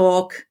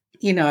self-talk,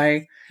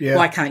 Yeah.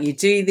 why can't you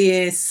do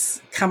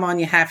this? Come on,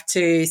 you have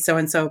to.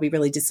 So-and-so will be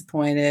really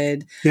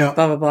disappointed, Yeah.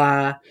 blah, blah,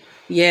 blah.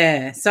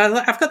 Yeah. So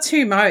I've got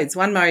two modes.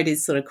 One mode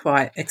is sort of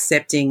quite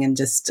accepting and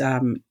just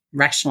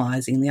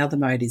rationalizing. The other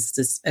mode is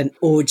just an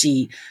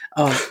orgy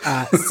of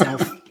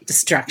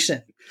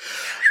self-destruction.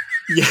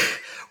 Yeah.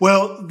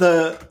 Well,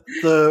 the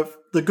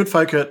good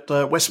folk at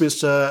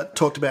Westminster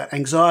talked about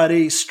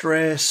anxiety,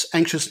 stress,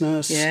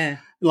 anxiousness. Yeah.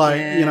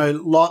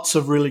 Lots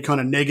of really kind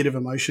of negative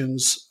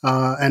emotions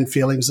and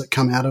feelings that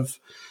come out of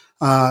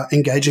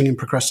engaging in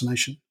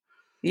procrastination.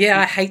 Yeah,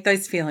 I hate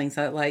those feelings.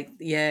 I hate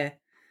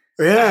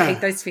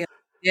those feelings.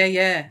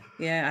 Yeah.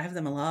 I have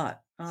them a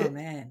lot. Oh,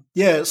 man.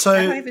 Yeah. So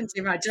I don't even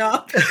do my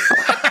job.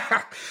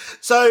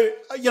 So,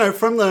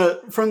 from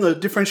the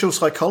differential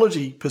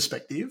psychology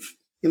perspective,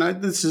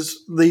 this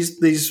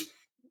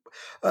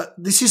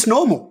is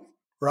normal,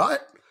 right?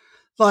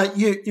 Like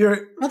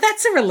you're. Well,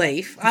 that's a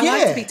relief. I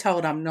like to be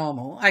told I'm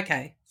normal.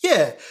 Okay.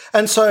 Yeah,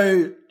 and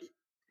so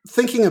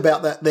thinking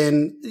about that,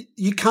 then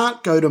you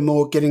can't go to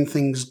more getting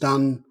things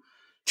done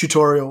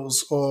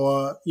tutorials,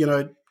 or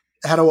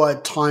how do I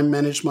time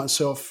manage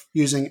myself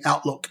using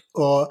Outlook,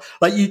 or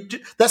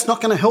that's not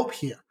going to help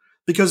here,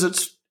 because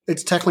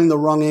it's tackling the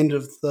wrong end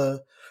of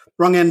the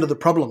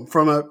problem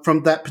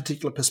from that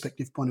particular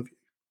perspective point of view.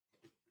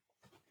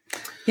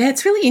 Yeah,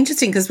 it's really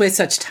interesting because we're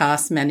such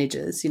task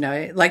managers,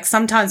 like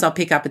sometimes I'll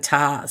pick up a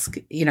task,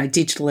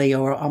 digitally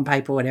or on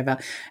paper or whatever,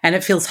 and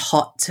it feels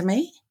hot to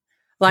me.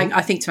 Like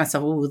I think to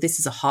myself, oh, this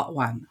is a hot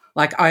one.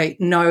 Like I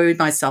know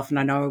myself and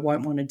I know I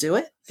won't want to do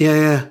it.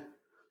 Yeah.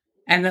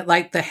 And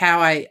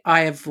how I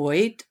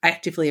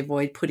actively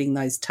avoid putting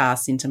those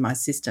tasks into my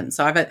system.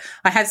 So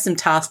I have some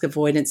task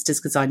avoidance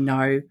just because I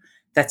know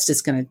that's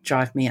just going to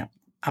drive me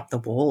up the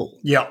wall.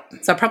 Yeah.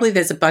 So probably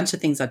there's a bunch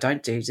of things I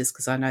don't do just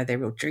because I know they're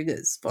real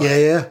triggers.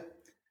 Yeah.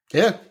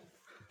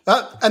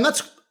 And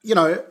that's,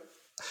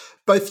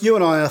 both you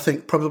and I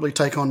think, probably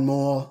take on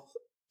more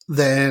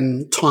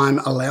than time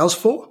allows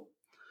for.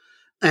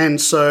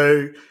 And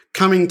so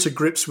coming to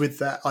grips with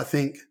that, I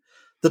think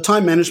the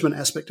time management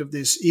aspect of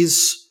this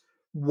is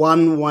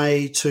one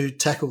way to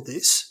tackle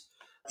this,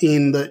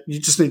 in that you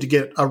just need to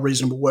get a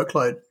reasonable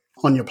workload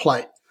on your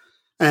plate.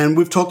 And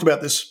we've talked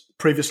about this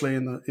previously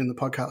in the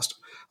podcast,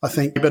 I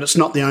think, but it's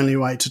not the only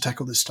way to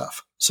tackle this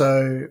stuff.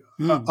 So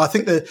I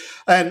think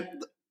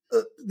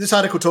this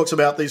article talks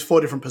about these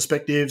 4 different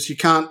perspectives. You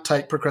can't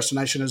take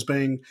procrastination as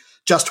being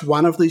just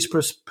one of these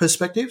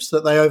perspectives,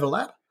 that they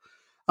overlap,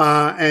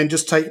 and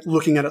just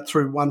looking at it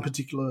through one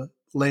particular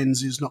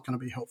lens is not going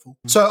to be helpful.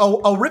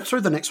 So I'll rip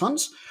through the next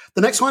ones.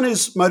 The next one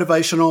is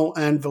motivational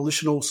and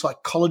volitional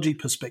psychology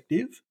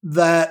perspective,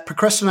 that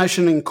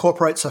procrastination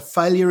incorporates a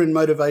failure in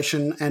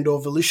motivation and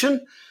or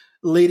volition,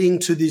 leading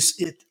to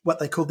what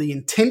they call the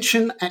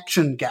intention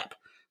action gap.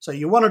 So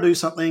you want to do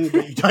something,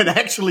 but you don't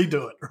actually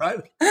do it,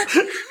 right?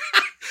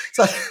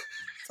 So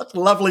such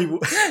lovely.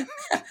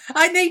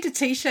 I need a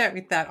T-shirt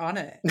with that on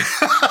it.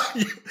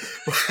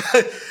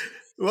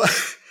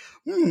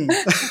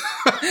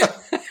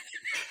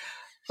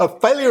 A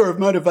failure of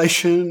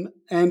motivation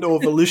and or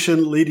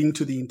volition leading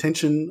to the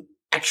intention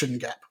action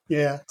gap.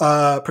 Yeah.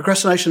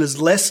 Procrastination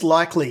is less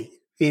likely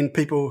in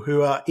people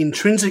who are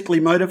intrinsically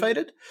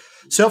motivated,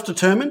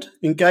 self-determined,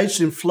 engaged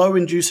in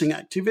flow-inducing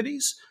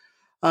activities,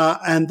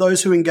 and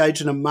those who engage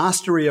in a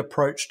mastery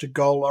approach to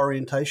goal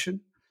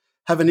orientation,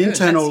 have an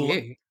internal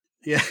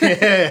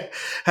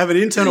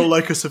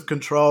locus of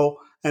control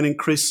and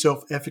increased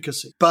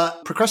self-efficacy.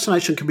 But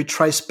procrastination can be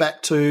traced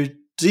back to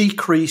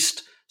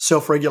decreased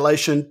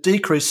self-regulation,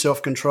 decreased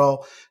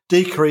self-control,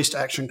 decreased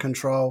action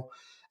control,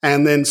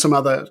 and then some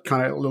other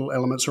kind of little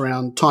elements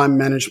around time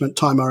management,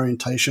 time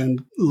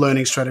orientation,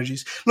 learning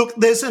strategies. Look,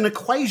 there's an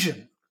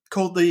equation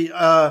called and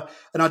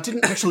I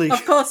didn't actually...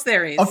 Of course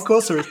there is. Of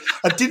course there is.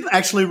 I didn't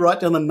actually write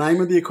down the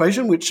name of the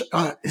equation, which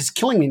is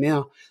killing me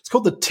now. It's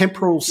called the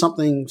temporal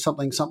something. I'll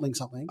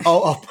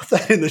put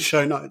that in the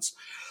show notes.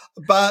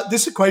 But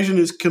this equation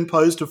is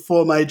composed of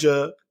 4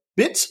 major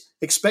bits: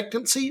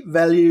 expectancy,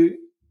 value,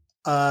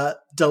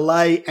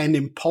 delay, and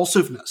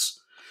impulsiveness.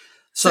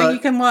 So you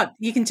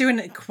can do an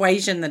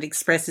equation that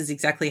expresses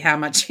exactly how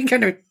much you're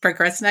going to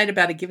procrastinate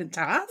about a given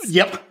task?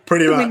 Yep,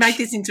 pretty much. Can we make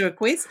this into a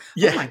quiz?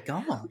 Yeah. Oh, my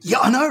God. Yeah,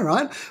 I know,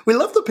 right? We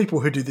love the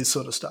people who do this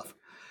sort of stuff.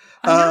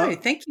 I know.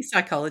 Thank you,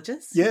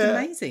 psychologists. Yeah. It's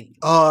amazing.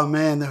 Oh,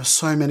 man, there are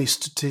so many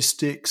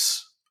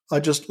statistics. I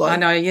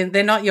know.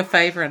 They're not your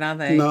favourite, are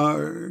they?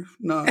 No.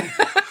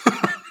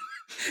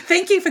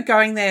 Thank you for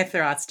going there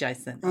for us,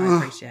 Jason. I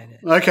appreciate it.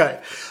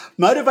 Okay.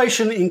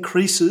 Motivation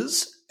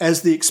increases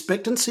as the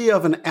expectancy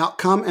of an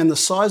outcome and the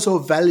size or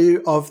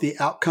value of the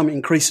outcome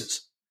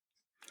increases.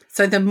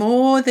 So the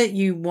more that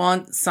you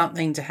want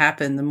something to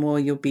happen, the more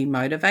you'll be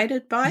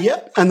motivated by it?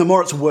 Yep. And the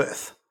more it's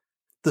worth,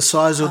 the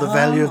size or the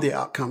value of the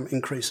outcome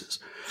increases.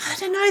 I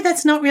don't know.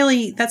 That's not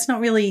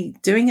really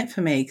doing it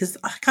for me, because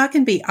I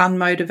can be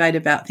unmotivated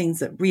about things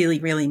that really,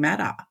 really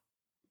matter,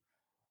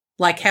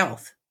 like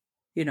health,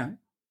 you know.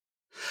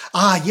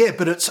 Yeah,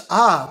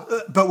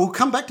 but we'll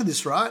come back to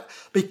this, right?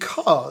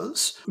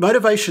 Because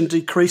motivation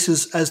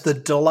decreases as the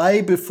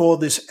delay before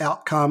this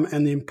outcome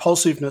and the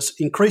impulsiveness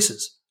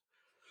increases.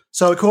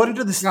 So according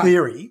to this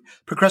theory,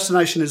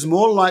 procrastination is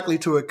more likely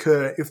to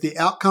occur if the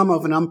outcome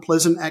of an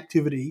unpleasant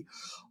activity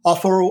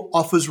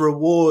offers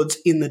rewards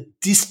in the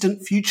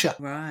distant future.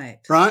 Right.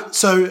 Right?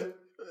 So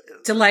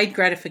delayed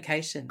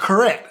gratification.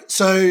 Correct.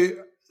 So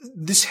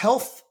this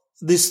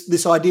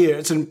idea,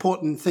 it's an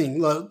important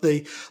thing, like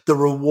the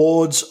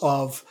rewards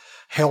of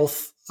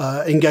health,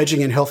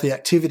 engaging in healthy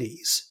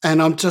activities.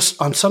 And I'm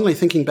suddenly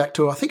thinking back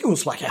to, I think it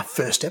was like our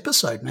first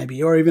episode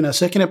maybe, or even our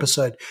second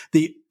episode,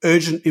 the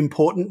urgent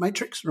important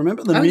matrix.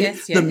 Remember? The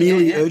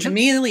merely urgent? The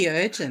merely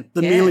urgent.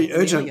 The merely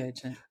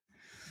urgent.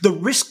 The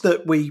risk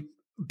that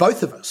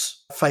both of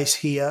us face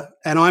here,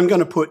 and I'm going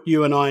to put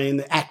you and I in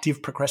the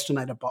active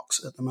procrastinator box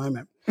at the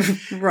moment,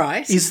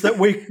 right, is that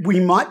we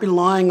might be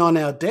lying on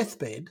our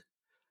deathbed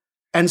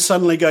and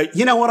suddenly go,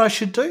 you know what I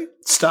should do?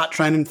 Start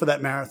training for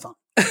that marathon.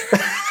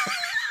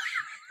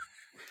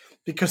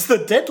 Because the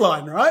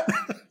deadline, right?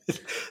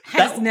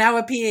 has now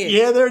appeared.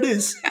 Yeah, there it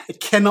is. It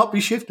cannot be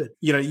shifted.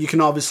 You know, you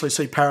can obviously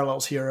see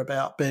parallels here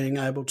about being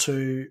able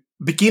to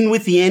begin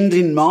with the end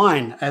in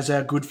mind, as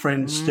our good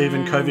friend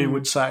Stephen Covey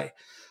would say.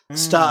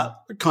 Start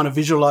kind of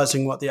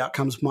visualizing what the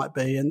outcomes might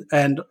be.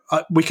 And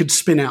we could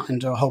spin out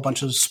into a whole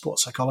bunch of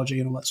sports psychology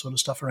and all that sort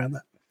of stuff around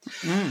that.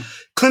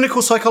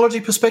 Clinical psychology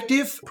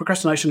perspective,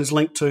 procrastination is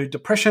linked to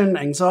depression,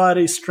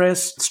 anxiety,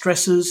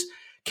 stresses,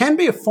 can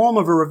be a form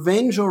of a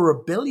revenge or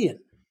rebellion.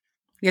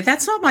 Yeah,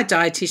 that's what my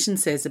dietitian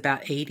says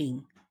about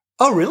eating.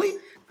 Oh, really?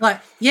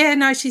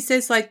 She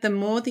says the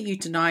more that you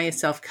deny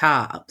yourself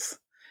carbs,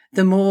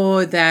 the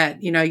more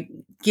that, you know,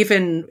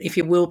 given if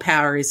your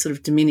willpower is sort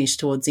of diminished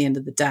towards the end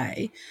of the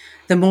day,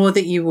 the more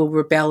that you will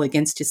rebel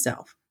against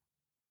yourself.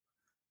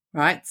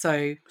 Right?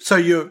 So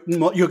you're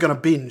going to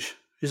binge.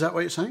 Is that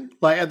what you're saying?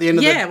 Like at the end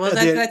of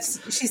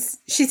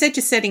she said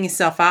you're setting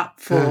yourself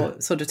up for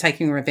sort of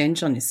taking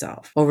revenge on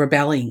yourself or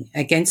rebelling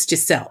against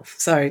yourself.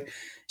 So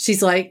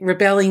she's like,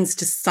 rebelling's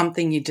just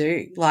something you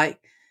do. Like,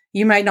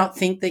 you may not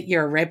think that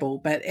you're a rebel,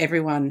 but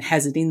everyone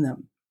has it in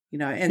them, you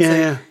know.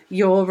 And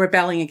you're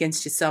rebelling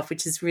against yourself,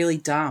 which is really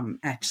dumb,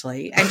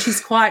 actually. And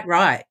she's quite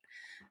right.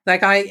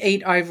 Like, I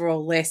eat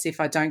overall less if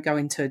I don't go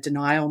into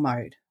denial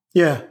mode.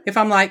 Yeah. If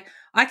I'm like,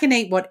 I can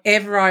eat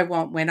whatever I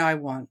want when I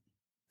want.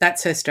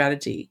 That's her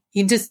strategy.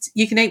 You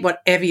can eat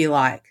whatever you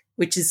like,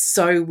 which is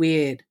so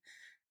weird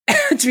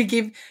to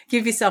give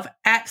yourself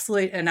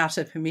absolute and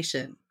utter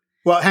permission.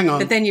 Well, hang on.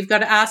 But then you've got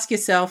to ask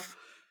yourself,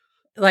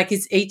 like,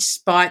 is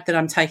each bite that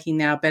I'm taking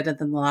now better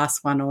than the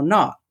last one or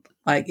not?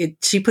 Like,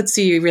 she puts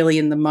you really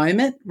in the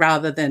moment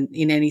rather than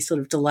in any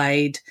sort of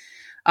delayed,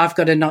 I've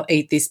got to not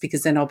eat this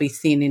because then I'll be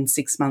thin in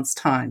 6 months'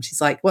 time.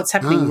 She's like, what's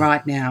happening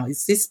right now?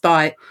 Is this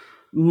bite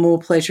more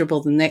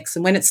pleasurable than next?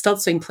 And when it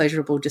stops being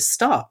pleasurable, just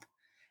stop.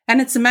 And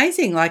it's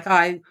amazing.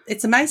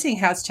 It's amazing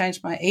how it's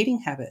changed my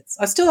eating habits.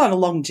 I'm still on a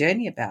long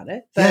journey about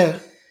it.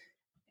 But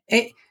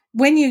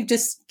when you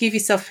just give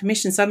yourself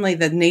permission, suddenly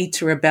the need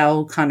to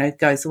rebel kind of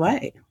goes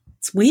away.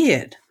 It's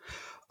weird.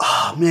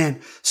 Oh, man.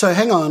 So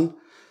hang on.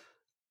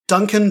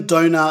 Dunkin'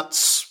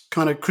 Donuts,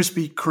 kind of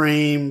Krispy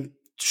Kreme,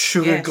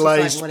 sugar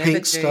glazed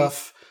pink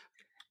stuff,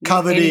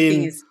 covered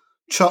in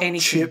chopped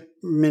chip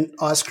mint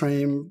ice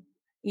cream.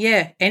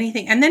 Yeah,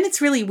 anything. And then it's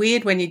really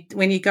weird when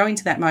you go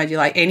into that mode, you're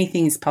like,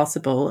 anything is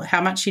possible,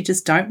 how much you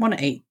just don't want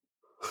to eat.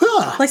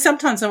 Huh. Like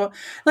sometimes I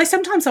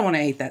want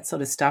to eat that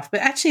sort of stuff, but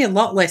actually a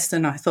lot less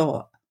than I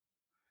thought.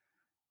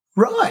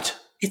 Right.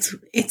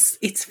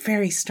 It's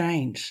very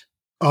strange.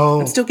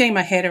 Oh. I'm still getting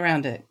my head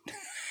around it.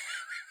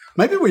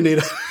 Maybe we need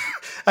an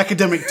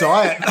academic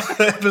diet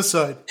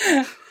episode.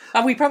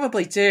 We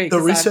probably do.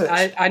 The research.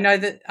 I know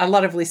that a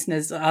lot of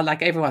listeners are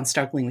like, everyone's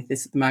struggling with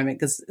this at the moment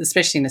because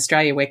especially in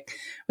Australia,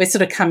 we're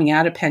sort of coming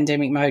out of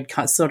pandemic mode,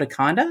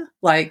 kind of.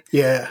 Like,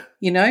 yeah,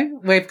 you know,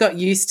 we've got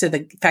used to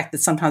the fact that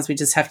sometimes we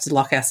just have to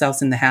lock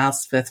ourselves in the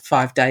house for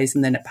 5 days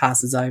and then it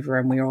passes over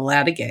and we're all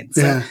out again.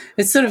 So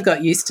it's sort of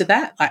got used to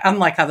that, like,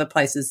 unlike other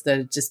places that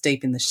are just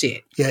deep in the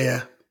shit.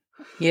 Yeah.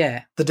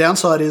 Yeah. The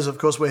downside is, of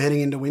course, we're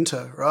heading into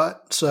winter, right?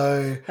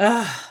 So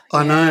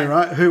I know,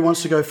 right? Who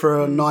wants to go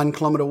for a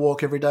 9-kilometre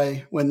walk every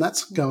day when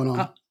that's going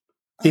on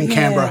in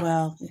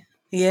Canberra?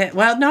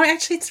 Well, no,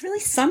 actually, it's really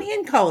sunny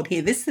and cold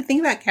here. This is the thing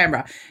about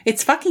Canberra.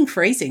 It's fucking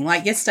freezing.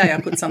 Like yesterday I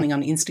put something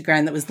on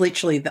Instagram that was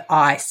literally the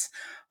ice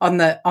on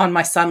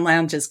my Sun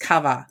Lounge's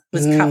cover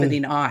was covered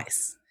in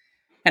ice.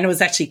 And it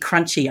was actually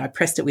crunchy. I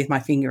pressed it with my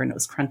finger and it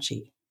was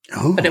crunchy.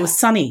 Oh. But it was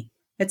sunny.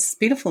 It's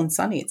beautiful and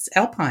sunny. It's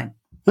alpine.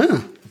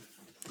 Yeah.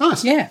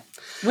 Nice. Yeah.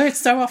 We're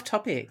so off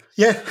topic.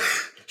 Yeah.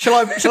 Shall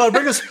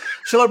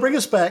I bring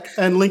us back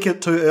and link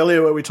it to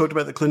earlier where we talked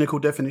about the clinical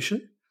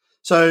definition?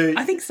 So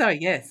I think so,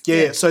 yes.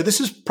 Yeah, so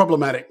this is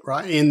problematic,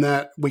 right, in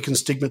that we can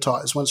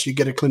stigmatise once you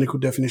get a clinical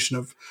definition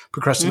of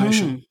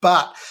procrastination.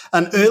 But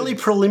an early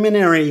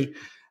preliminary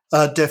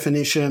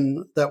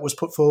definition that was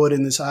put forward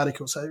in this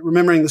article, so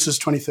remembering this is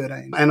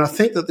 2013, and I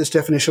think that this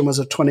definition was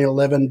a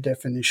 2011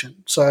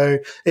 definition. So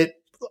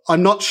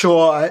I'm not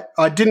sure,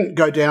 I didn't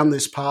go down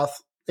this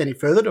path any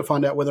further to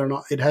find out whether or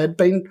not it had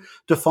been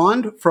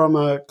defined from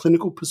a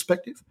clinical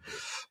perspective,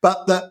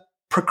 but that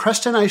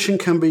procrastination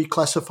can be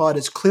classified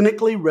as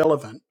clinically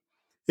relevant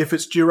if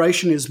its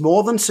duration is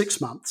more than 6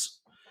 months,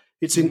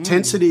 its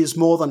intensity is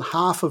more than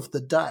half of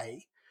the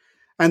day,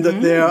 and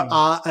that there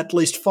are at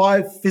least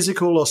 5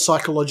 physical or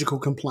psychological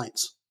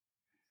complaints.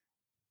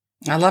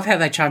 I love how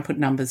they try and put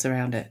numbers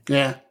around it.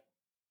 Yeah.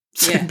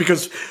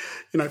 Because,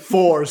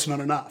 4 is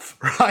not enough,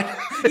 right?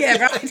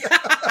 Yeah, right.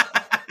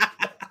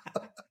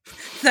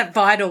 That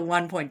vital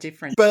 1 point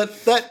difference.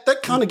 But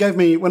that kind of gave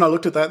me, when I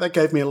looked at that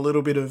gave me a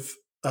little bit of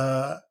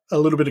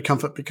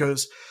comfort,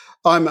 because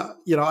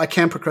I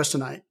can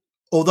procrastinate.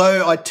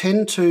 Although I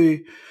tend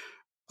to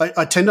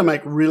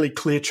make really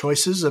clear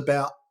choices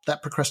about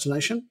that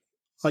procrastination.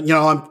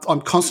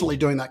 I'm constantly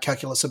doing that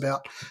calculus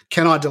about,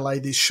 can I delay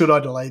this? Should I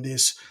delay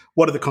this?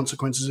 What are the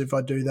consequences if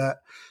I do that?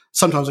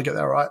 Sometimes I get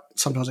that right.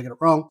 Sometimes I get it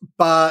wrong.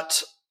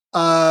 But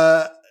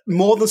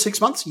more than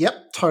 6 months?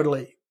 Yep,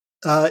 totally.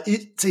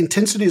 Its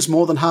intensity is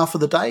more than half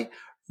of the day?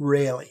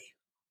 Rarely.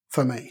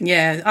 For me.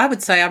 Yeah, I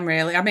would say I'm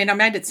rarely. I mean, I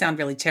made it sound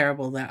really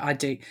terrible that I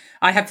do.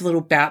 I have little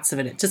bouts of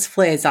it. It just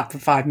flares up for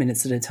 5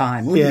 minutes at a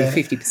time. It wouldn't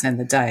be 50% of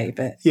the day,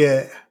 but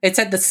it's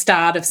at the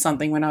start of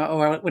something when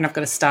I've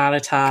got to start a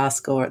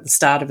task, or at the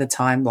start of a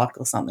time block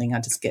or something. I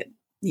just get,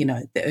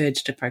 the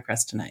urge to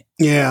procrastinate.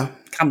 Yeah,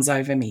 comes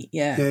over me.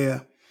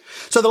 Yeah.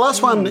 So the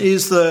last one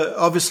is not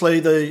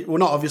obviously,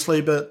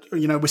 but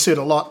we see it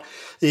a lot.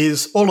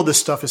 Is all of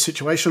this stuff is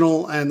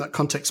situational, and that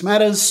context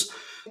matters.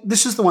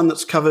 This is the one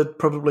that's covered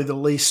probably the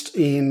least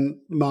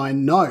in my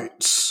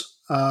notes,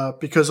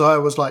 because I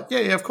was like,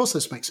 yeah, of course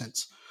this makes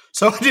sense.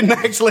 So I didn't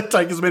actually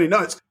take as many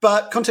notes.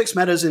 But context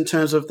matters in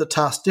terms of the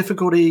task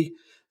difficulty.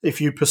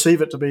 If you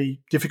perceive it to be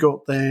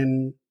difficult,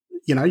 then,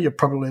 you're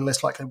probably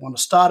less likely to want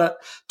to start it.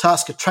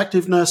 Task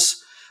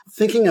attractiveness,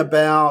 thinking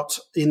about,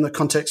 in the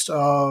context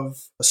of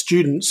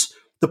students,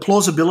 the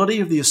plausibility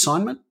of the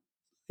assignment.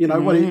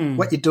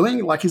 What you're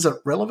doing, like, is it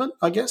relevant,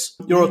 I guess?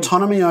 Your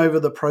autonomy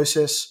over the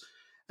process,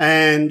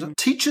 and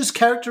teachers'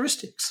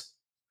 characteristics.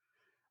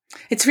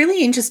 It's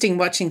really interesting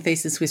watching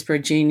Thesis Whisperer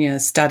Junior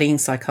studying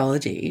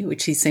psychology,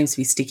 which he seems to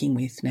be sticking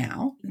with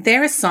now.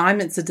 Their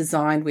assignments are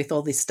designed with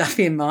all this stuff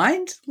in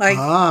mind.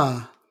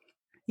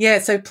 Yeah,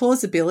 so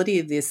plausibility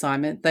of the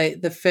assignment.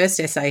 The first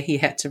essay he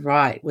had to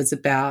write was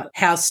about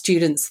how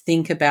students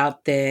think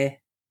about their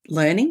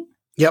learning.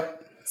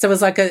 Yep. So it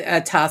was like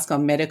a task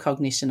on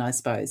metacognition, I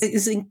suppose. It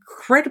was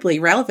incredibly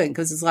relevant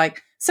because it's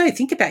like, so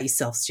think about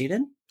yourself,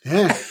 student.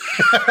 Yeah.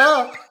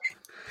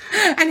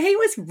 And he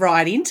was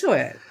right into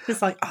it.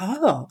 It's like,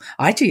 oh,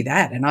 I do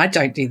that and I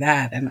don't do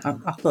that. And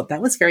I thought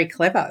that was very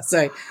clever.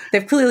 So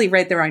they've clearly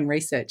read their own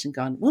research and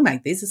gone, we'll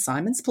make these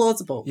assignments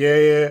plausible.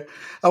 Yeah.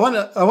 I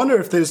wonder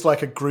if there's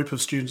like a group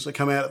of students that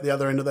come out at the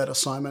other end of that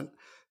assignment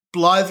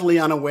blithely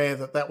unaware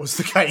that was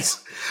the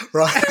case,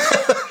 right?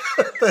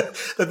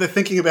 that they're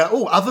thinking about,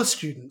 other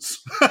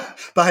students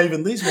behave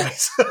in these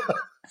ways.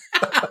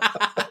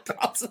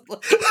 Possibly.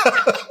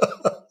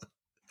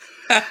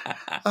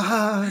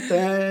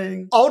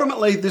 Dang.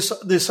 Ultimately,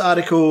 this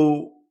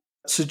article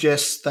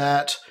suggests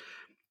that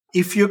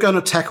if you're going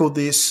to tackle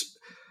this,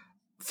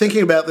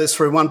 thinking about this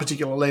through one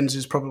particular lens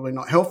is probably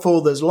not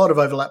helpful. There's a lot of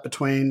overlap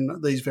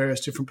between these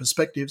various different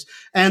perspectives.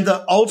 And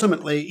that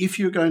ultimately, if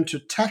you're going to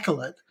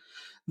tackle it,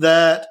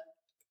 that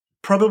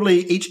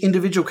probably each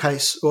individual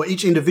case or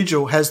each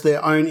individual has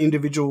their own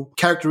individual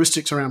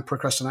characteristics around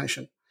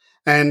procrastination.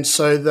 And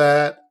so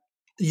that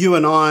you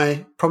and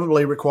I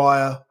probably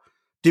require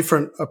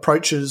different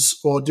approaches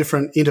or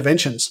different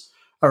interventions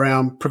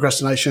around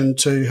procrastination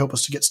to help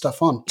us to get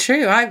stuff on.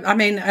 True. I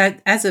mean,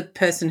 as a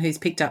person who's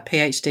picked up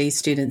PhD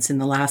students in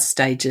the last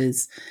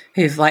stages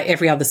who've, like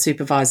every other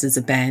supervisor's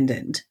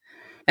abandoned,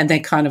 and they're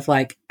kind of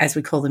like, as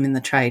we call them in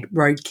the trade,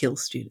 roadkill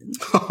students.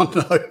 Oh,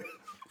 no.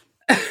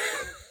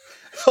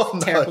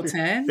 Terrible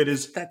term. It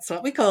is. That's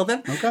what we call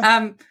them.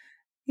 Okay.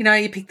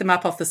 You pick them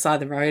up off the side of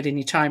the road and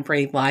you try and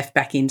breathe life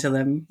back into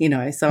them,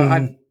 So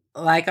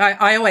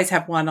I always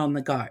have one on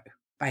the go,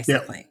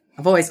 basically. Yep.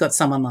 I've always got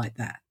someone like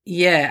that.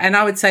 Yeah, and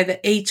I would say that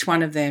each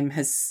one of them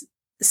has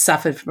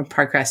suffered from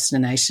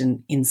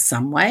procrastination in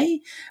some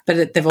way,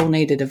 but they've all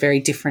needed a very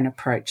different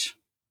approach.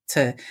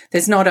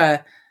 There's not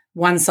a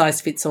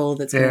one-size-fits-all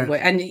that's going to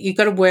work. And you've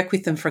got to work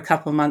with them for a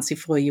couple of months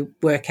before you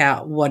work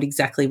out what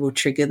exactly will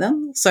trigger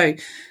them. So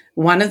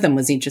one of them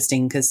was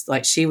interesting because,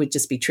 she would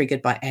just be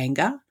triggered by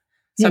anger.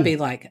 So I'd be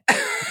like,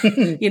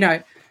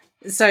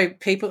 so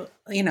people,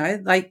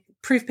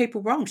 prove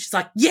people wrong. She's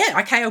like, yeah,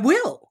 okay, I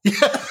will.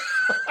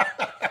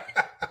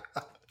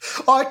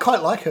 I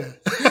quite like her.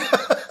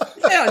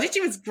 Yeah,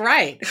 she was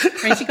great.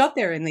 I mean, she got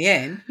there in the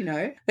end,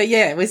 But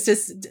yeah, it was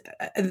just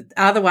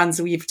other ones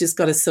where you've just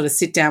got to sort of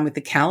sit down with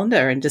the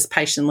calendar and just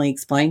patiently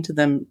explain to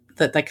them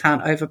that they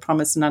can't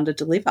overpromise and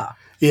underdeliver.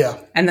 Yeah.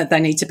 And that they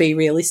need to be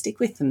realistic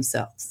with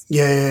themselves.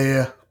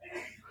 Yeah.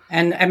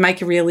 And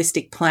make a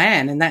realistic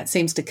plan, and that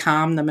seems to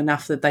calm them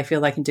enough that they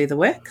feel they can do the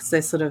work, because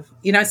they're sort of,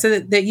 so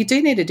that you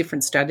do need a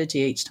different strategy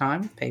each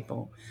time with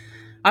people.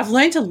 I've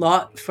learned a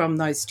lot from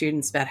those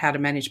students about how to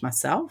manage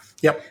myself.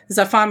 Yep. Because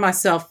I find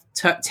myself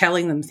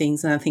telling them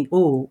things and I think,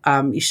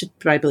 you should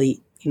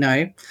probably,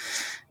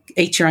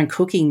 eat your own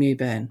cooking,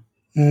 Mewburn.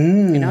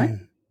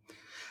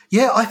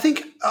 Yeah, I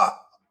think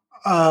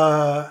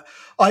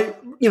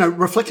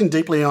reflecting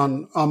deeply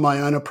on my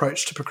own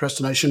approach to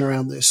procrastination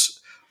around this,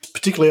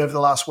 particularly over the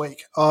last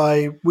week,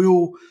 I've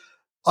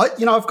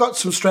got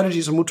some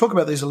strategies, and we'll talk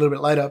about these a little bit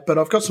later, but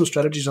I've got some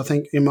strategies, I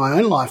think, in my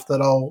own life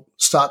that I'll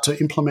start to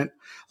implement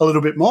a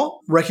little bit more,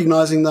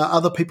 recognizing that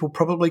other people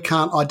probably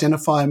can't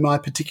identify my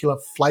particular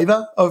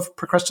flavor of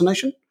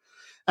procrastination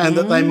and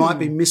that they might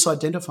be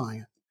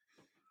misidentifying it.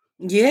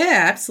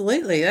 Yeah,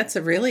 absolutely. That's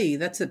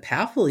a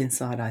powerful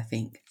insight, I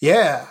think.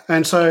 Yeah.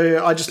 And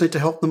so I just need to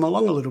help them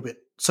along a little bit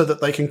so that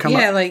they can come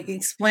up. Yeah, like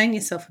explain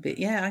yourself a bit.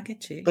 Yeah, I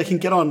get you. They can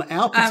get on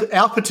our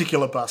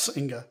particular bus,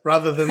 Inga,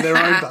 rather than their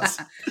own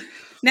bus.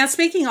 Now,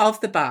 speaking of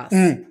the bus,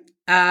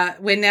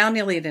 we're now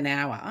nearly at an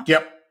hour.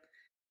 Yep.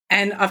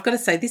 And I've got to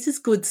say, this is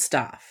good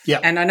stuff. Yeah.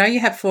 And I know you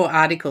have 4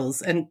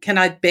 articles. And can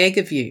I beg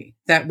of you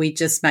that we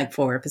just make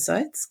 4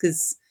 episodes?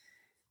 Because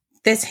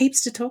there's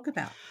heaps to talk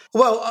about.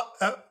 Well,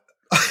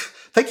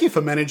 thank you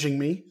for managing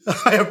me.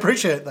 I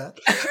appreciate that.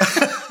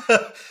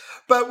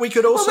 But we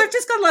could also... Well, we've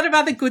just got a lot of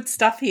other good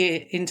stuff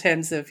here in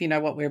terms of,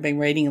 what we've been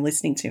reading and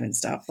listening to and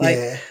stuff.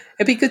 It'd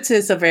be good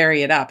to sort of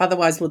vary it up.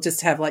 Otherwise, we'll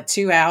just have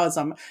 2 hours.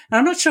 And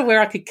I'm not sure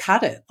where I could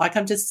cut it.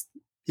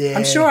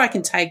 I'm sure I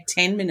can take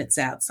 10 minutes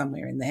out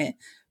somewhere in there.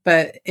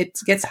 But it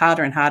gets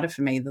harder and harder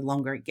for me the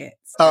longer it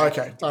gets. Oh,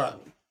 okay. All right.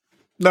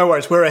 No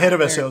worries. We're ahead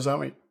of ourselves, aren't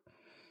we?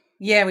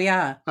 Yeah, we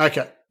are.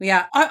 Okay. We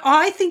are.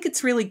 I think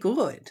it's really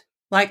good.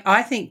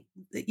 I think,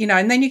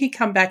 and then you can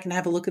come back and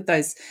have a look at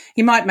those.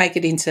 You might make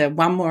it into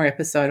 1 more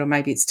episode, or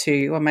maybe it's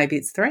 2, or maybe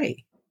it's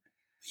 3.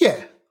 Yeah.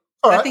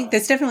 All right. I think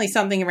there's definitely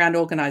something around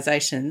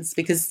organisations,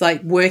 because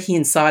working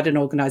inside an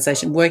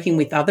organisation, working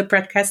with other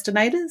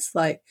procrastinators,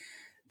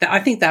 I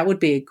think that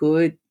would be a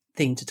good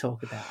thing to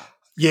talk about.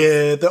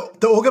 Yeah, the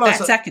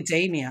organisation. That's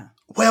academia.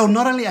 Well,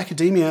 not only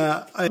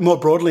academia, more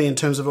broadly in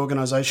terms of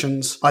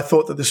organisations, I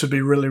thought that this would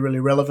be really, really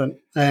relevant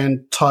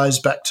and ties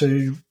back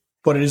to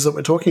what it is that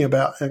we're talking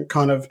about and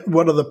kind of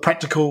what are the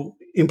practical,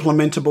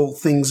 implementable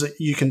things that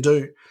you can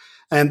do.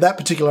 And that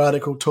particular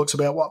article talks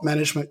about what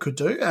management could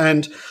do.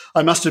 And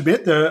I must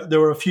admit, there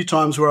were a few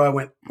times where I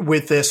went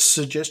with their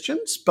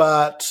suggestions,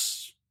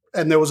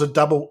 and there was a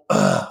double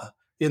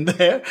in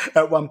there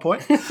at one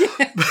point.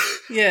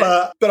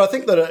 Yeah. But I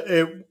think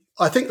that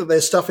I think that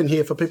there's stuff in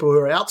here for people who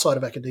are outside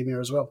of academia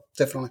as well,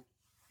 definitely.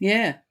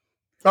 Yeah.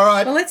 All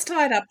right. Well, let's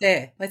tie it up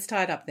there.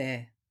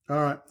 All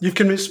right. You've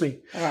convinced me.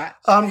 All right.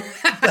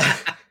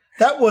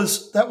 That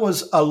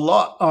was a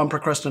lot on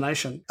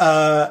procrastination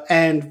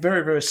and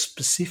very, very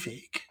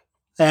specific.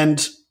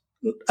 And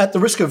at the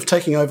risk of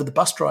taking over the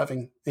bus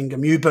driving, Inga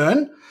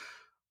Mewburn,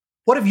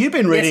 what have you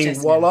been reading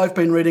while I've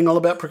been reading all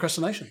about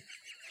procrastination?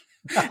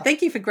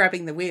 Thank you for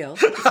grabbing the wheel.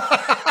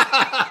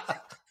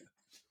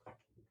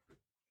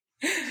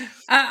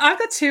 I've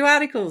got 2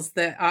 articles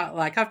that are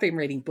I've been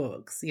reading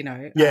books,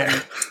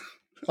 Yeah.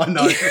 I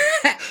know.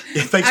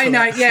 Yeah, thanks I for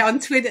know. that. Yeah, on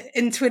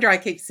Twitter I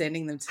keep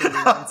sending them to you.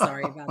 I'm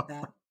sorry about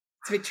that.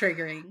 It's a bit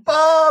triggering.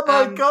 Oh,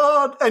 my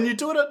God. And you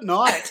do it at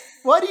night.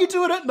 Why do you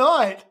do it at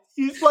night?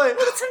 Well,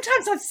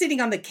 sometimes I'm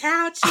sitting on the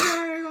couch,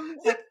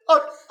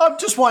 I'm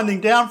just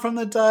winding down from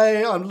the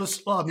day. I'm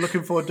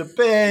looking forward to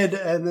bed,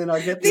 and then I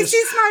get this. This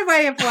is my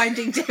way of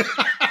winding down.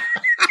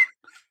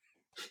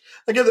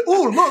 I get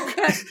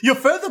look, you're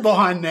further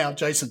behind now,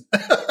 Jason.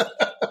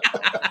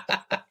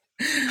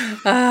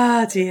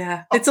 Oh,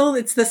 dear.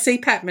 It's the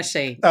CPAP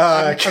machine.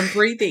 Okay. I'm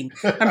breathing.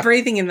 I'm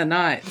breathing in the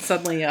night.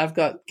 Suddenly I've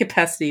got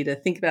capacity to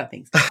think about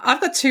things.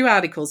 I've got 2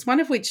 articles, one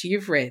of which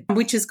you've read,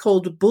 which is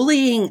called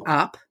Bullying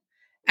Up,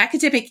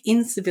 Academic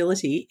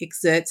Incivility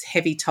Exerts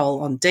Heavy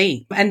Toll on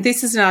Dean. And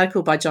this is an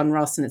article by John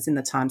Ross, and it's in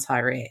the Times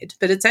Higher Ed.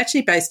 But it's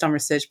actually based on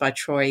research by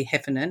Troy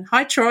Heffernan.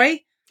 Hi,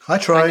 Troy. Hi,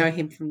 Troy. I know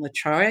him from La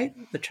Troy,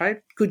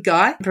 good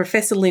guy.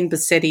 Professor Lynn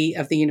Bassetti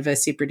of the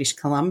University of British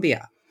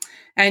Columbia.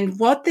 And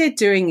what they're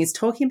doing is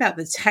talking about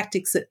the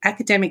tactics that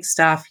academic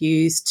staff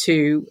use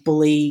to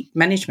bully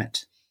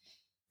management.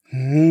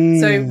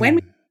 So when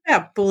we talk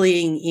about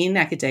bullying in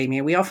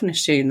academia, we often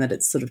assume that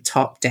it's sort of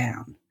top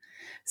down.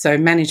 So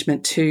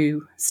management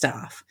to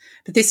staff.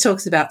 But this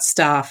talks about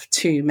staff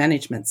to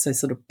management, so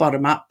sort of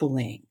bottom up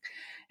bullying.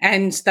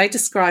 And they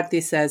describe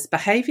this as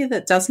behaviour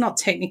that does not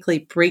technically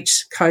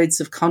breach codes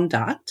of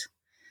conduct,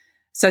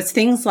 So it's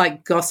things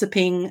like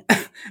gossiping,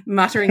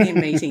 muttering in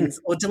meetings,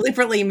 or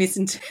deliberately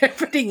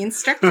misinterpreting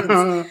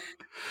instructions.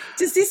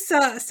 Does this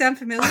sound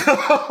familiar?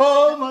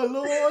 Oh, my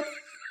Lord.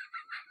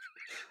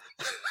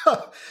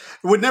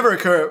 It would never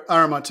occur at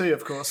RMIT,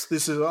 of course.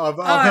 This is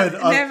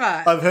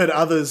I've heard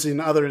others in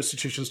other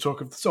institutions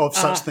talk of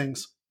such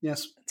things.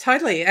 Yes,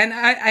 totally. And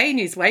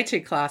ANU is way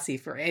too classy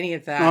for any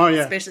of that,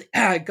 especially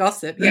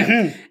gossip.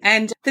 Yeah,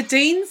 and the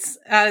deans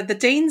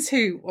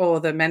or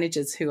the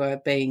managers who are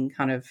being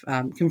kind of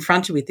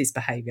confronted with this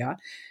behaviour,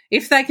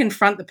 if they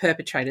confront the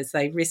perpetrators,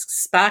 they risk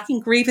sparking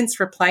grievance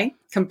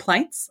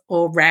complaints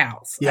or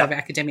rows of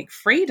academic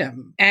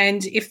freedom.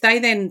 And if they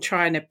then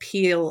try and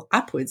appeal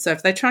upwards, so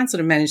if they try and sort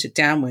of manage it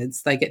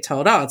downwards, they get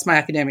told, oh, it's my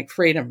academic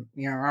freedom.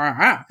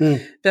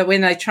 But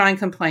when they try and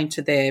complain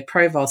to their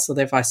provosts or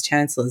their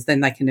vice-chancellors, then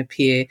they can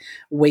appear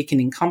weak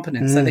and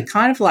incompetent. So they're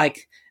kind of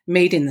like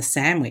meat in the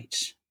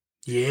sandwich.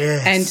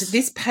 Yes. And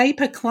this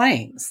paper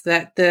claims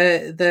that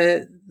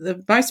the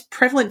most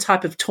prevalent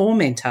type of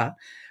tormentor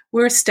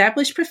were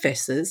established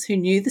professors who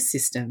knew the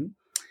system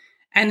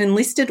and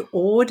enlisted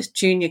awed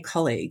junior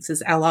colleagues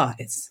as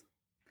allies.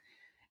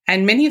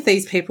 And many of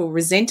these people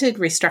resented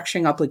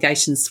restructuring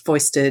obligations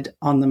foisted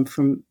on them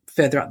from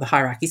further up the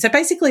hierarchy. So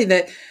basically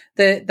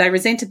they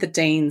resented the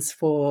deans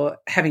for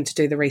having to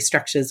do the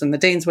restructures, and the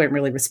deans weren't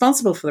really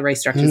responsible for the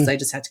restructures. They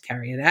just had to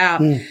carry it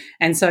out.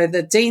 And so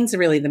the deans are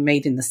really the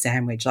meat in the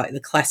sandwich, like the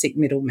classic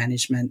middle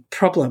management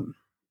problem.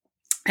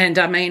 And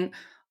I mean,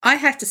 I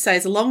have to say,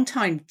 as a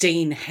long-time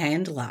dean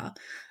handler,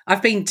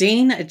 I've been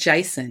dean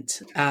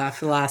adjacent for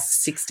the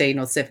last 16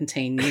 or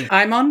 17 years.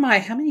 I'm on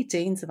how many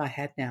deans have I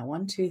had now?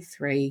 1, 2,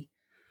 3,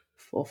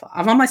 4, 5.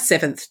 I'm on my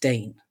 7th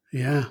dean.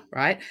 Yeah.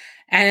 Right.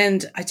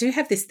 And I do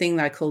have this thing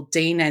that I call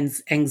dean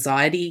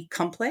anxiety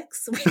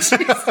complex, which is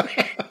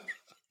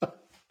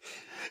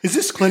Is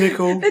this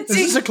clinical? Is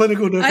this a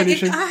clinical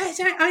definition?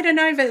 I don't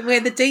know, but where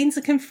the deans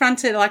are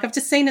confronted, like I've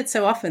just seen it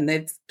so often,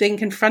 they've been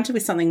confronted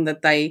with something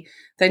that they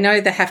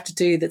know they have to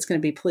do that's going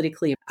to be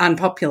politically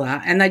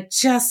unpopular, and they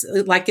just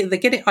like they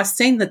get it. I've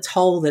seen the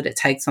toll that it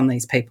takes on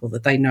these people,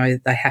 that they know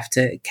they have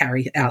to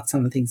carry out some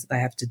of the things that they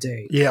have to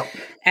do. Yeah,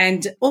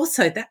 and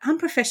also that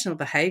unprofessional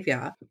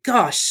behaviour.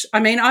 Gosh, I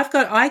mean,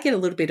 I get a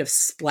little bit of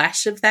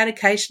splash of that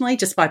occasionally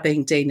just by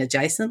being dean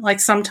adjacent.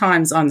 Like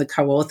sometimes I'm the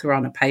co-author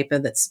on a paper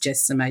that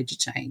suggests a major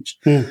change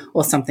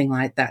or something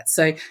like that.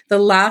 So the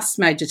last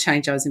major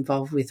change I was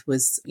involved with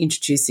was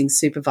introducing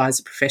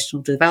supervisor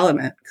professional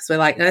development, because we're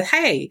like,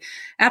 hey,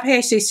 our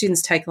PhD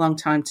students take a long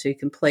time to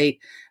complete.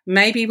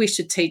 Maybe we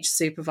should teach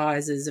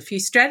supervisors a few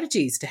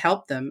strategies to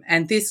help them.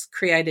 And this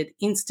created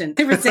instant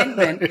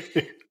resentment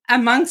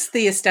amongst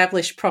the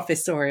established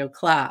professorial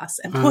class.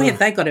 And boy, have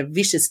they got a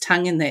vicious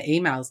tongue in their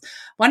emails.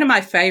 One of my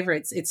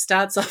favourites, it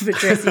starts off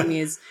addressing me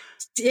as,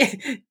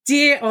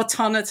 Dear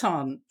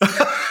Automaton.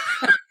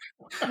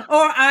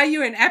 Or are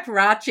you an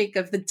apparatchik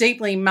of the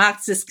deeply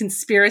Marxist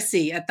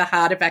conspiracy at the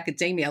heart of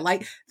academia?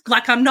 Like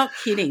I'm not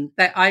kidding.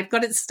 That I've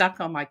got it stuck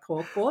on my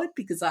corkboard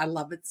because I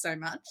love it so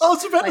much. I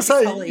was about to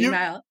say,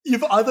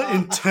 you've either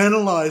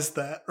internalized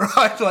that,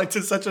 right, like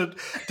to such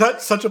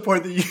a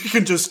point that you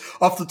can just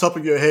off the top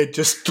of your head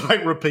just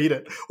like repeat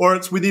it, or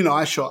it's within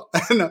eyeshot.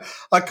 And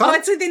I can't. Oh,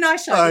 it's within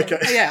eyeshot. Okay.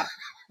 Yeah.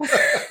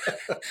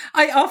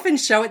 I often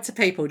show it to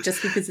people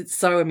just because it's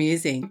so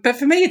amusing. But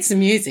for me, it's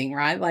amusing,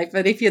 right? Like,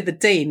 but if you're the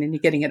dean and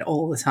you're getting it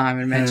all the time,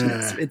 I imagine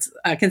it's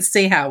I can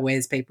see how it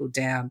wears people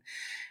down.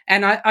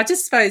 And I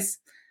just suppose,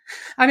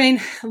 I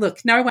mean,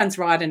 look, no one's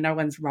right and no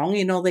one's wrong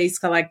in all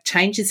these. Like,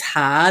 change is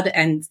hard,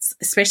 and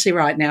especially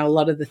right now, a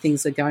lot of the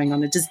things that are going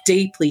on are just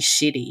deeply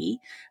shitty.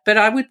 But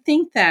I would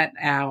think that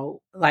our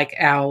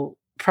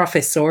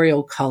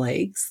professorial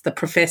colleagues, the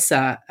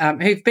professor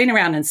who've been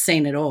around and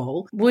seen it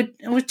all, would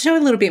show a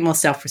little bit more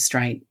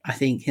self-restraint, I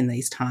think, in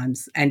these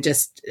times, and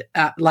just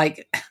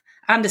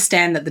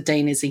understand that the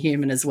dean is a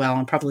human as well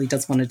and probably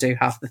does want to do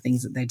half the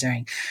things that they're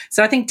doing.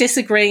 So I think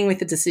disagreeing with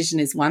the decision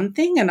is one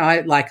thing, and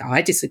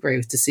I disagree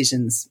with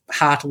decisions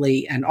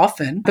heartily and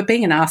often, but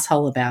being an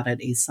asshole about it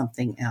is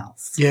something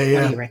else. Yeah.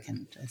 What do you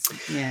reckon?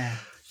 Yeah.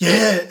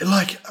 Yeah,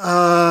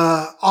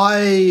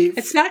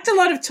 It sparked a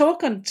lot of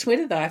talk on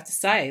Twitter, though, I have to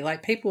say.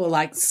 Like, people were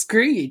like,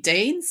 screw you,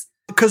 deans.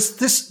 Because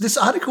this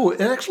article,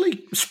 it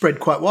actually spread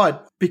quite wide,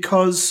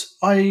 because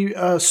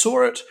I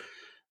saw it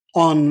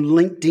on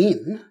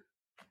LinkedIn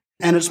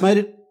and it's made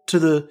it to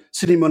the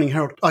Sydney Morning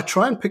Herald. I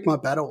try and pick my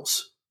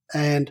battles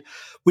and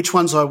which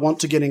ones I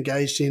want to get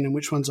engaged in and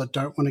which ones I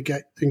don't want to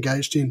get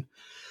engaged in.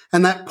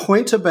 And that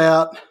point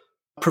about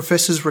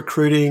professors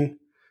recruiting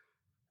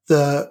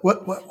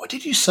what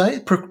did you say?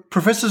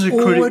 Professors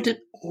recruiting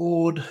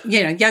awed.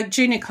 Yeah,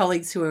 junior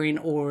colleagues who are in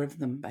awe of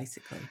them,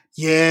 basically.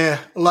 Yeah,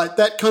 like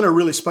that kind of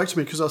really spoke to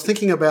me, because I was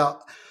thinking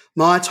about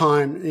my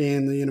time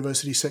in the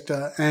university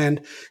sector,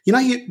 and you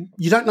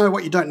don't know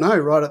what you don't know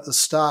right at the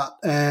start,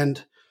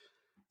 and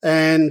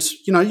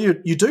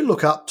you do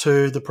look up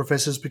to the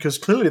professors because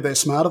clearly they're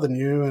smarter than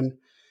you,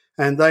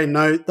 and they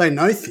know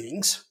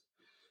things.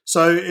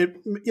 So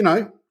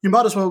you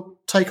might as well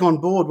take on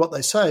board what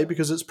they say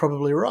because it's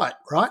probably right?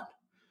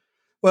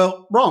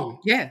 Well, wrong.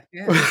 Yeah.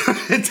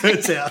 It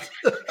turns out.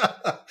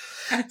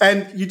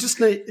 And you just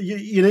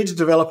you need to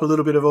develop a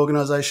little bit of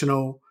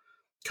organisational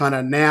kind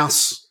of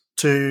nous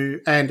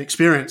and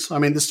experience. I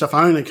mean, this stuff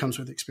only comes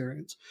with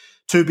experience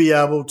to be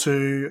able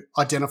to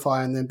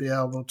identify and then be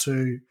able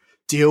to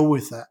deal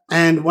with that.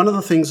 And one of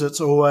the things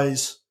that's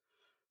always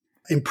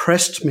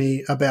impressed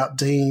me about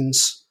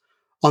deans,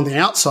 on the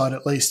outside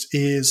at least,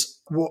 is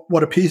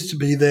what appears to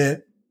be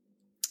their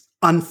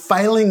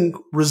unfailing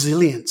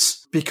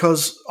resilience,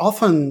 because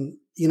often,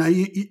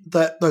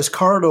 those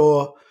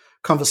corridor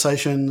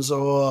conversations,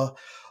 or,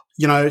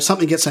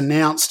 something gets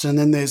announced and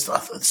then there's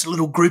this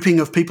little grouping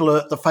of people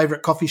at the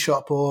favorite coffee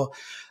shop, or,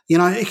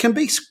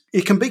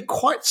 it can be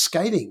quite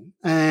scathing.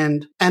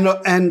 And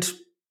I've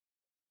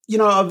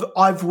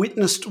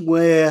witnessed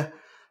where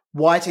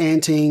white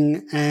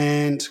anting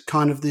and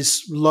kind of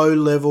this low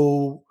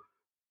level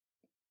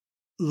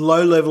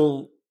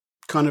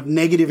kind of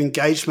negative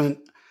engagement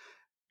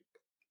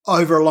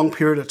over a long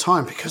period of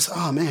time, because,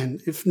 oh man,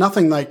 if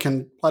nothing, they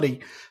can bloody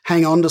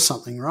hang on to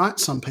something, right?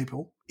 Some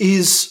people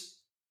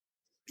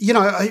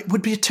it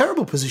would be a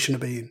terrible position to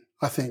be in,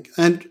 I think.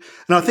 And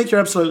I think you're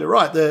absolutely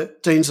right. The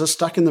deans are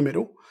stuck in the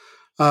middle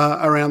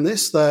around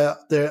this.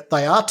 They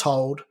are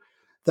told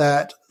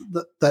that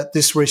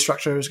this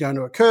restructure is going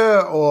to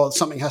occur, or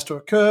something has to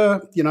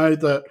occur,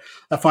 that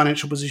a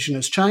financial position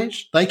has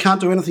changed. They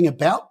can't do anything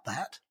about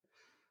that.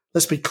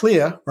 Let's be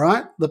clear,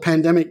 right? The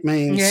pandemic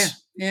means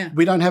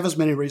we don't have as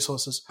many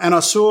resources. And I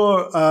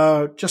saw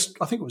I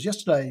think it was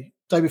yesterday,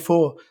 day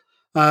before,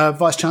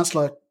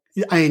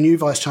 ANU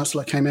Vice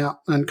Chancellor came out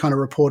and kind of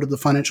reported the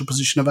financial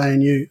position of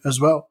ANU as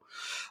well.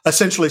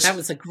 Essentially, that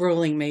was a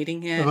grueling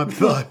meeting. Yeah,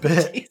 I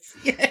bet.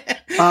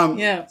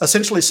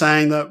 Essentially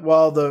saying that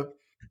while the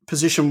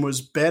position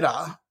was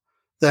better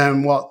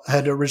than what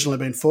had originally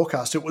been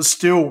forecast, it was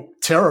still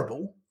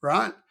terrible,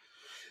 right?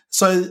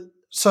 So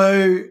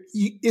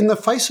in the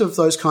face of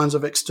those kinds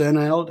of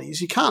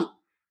externalities,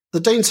 the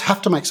deans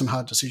have to make some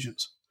hard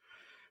decisions,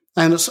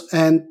 and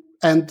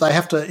they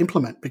have to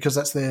implement, because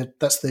that's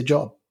their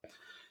job.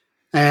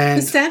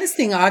 And the saddest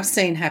thing I've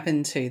seen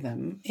happen to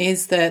them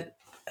is that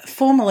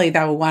formerly they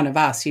were one of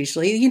us.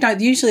 Usually,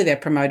 usually they're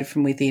promoted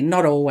from within,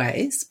 not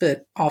always,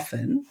 but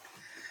often.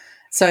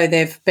 So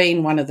they've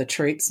been one of the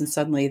troops, and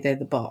suddenly they're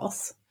the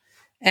boss,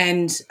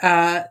 and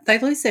they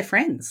lose their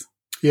friends.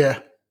 Yeah.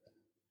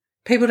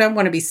 People don't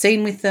want to be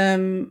seen with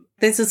them.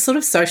 There's a sort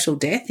of social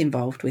death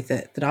involved with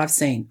it that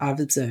I've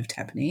observed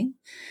happening.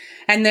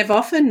 And they've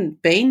often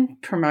been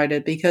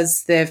promoted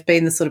because they've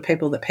been the sort of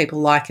people that people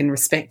like and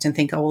respect and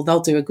think, oh, well,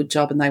 they'll do a good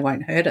job and they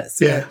won't hurt us.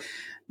 Yeah.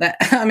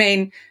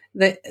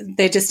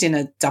 They're just in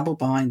a double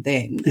bind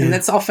then. Yeah. And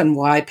that's often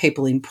why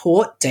people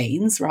import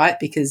deans, right,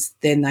 because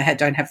then they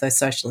don't have those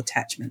social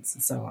attachments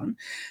and so on.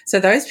 So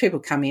those people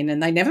come in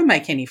and they never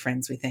make any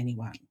friends with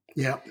anyone.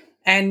 Yeah.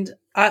 And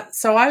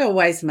so I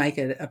always make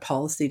it a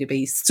policy to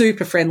be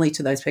super friendly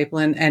to those people,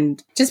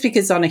 and just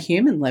because on a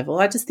human level,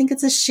 I just think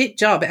it's a shit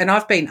job. And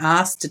I've been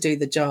asked to do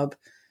the job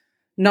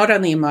not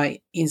only in my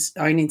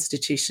own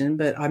institution,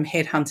 but I'm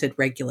headhunted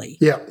regularly.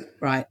 Yeah.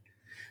 Right.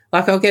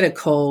 Like I'll get a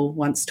call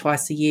once,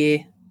 twice a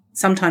year,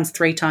 sometimes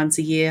 3 times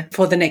a year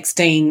for the next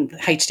dean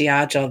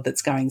HDR job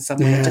that's going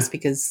somewhere, just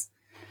because,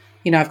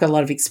 I've got a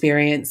lot of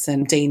experience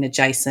and dean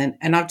adjacent,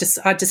 and I just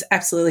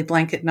absolutely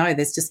blanket no.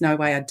 There's just no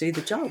way I'd do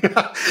the job.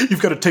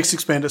 You've got a text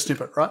expander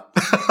snippet, right?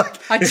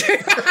 I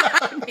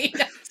do. Need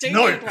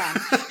one.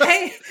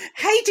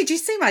 Hey, did you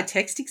see my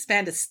text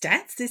expander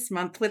stats this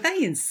month? Were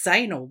they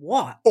insane or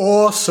what?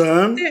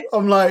 Awesome.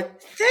 I'm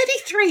like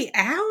 33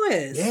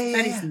 hours. Yeah.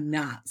 That is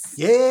nuts.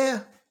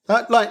 Yeah.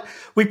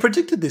 We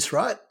predicted this,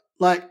 right?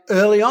 Like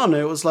early on,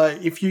 it was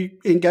like, if you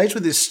engage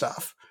with this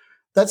stuff,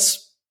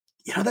 that's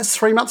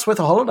 3 months worth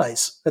of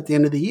holidays at the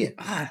end of the year.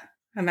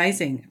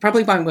 Amazing.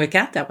 Probably won't work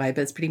out that way,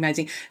 but it's pretty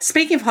amazing.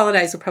 Speaking of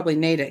holidays, we'll probably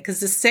need it, because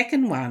the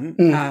second one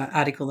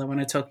article I want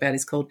to talk about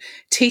is called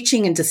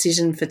Teaching and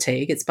Decision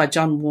Fatigue. It's by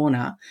John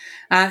Warner.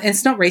 And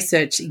it's not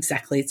research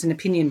exactly. It's an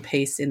opinion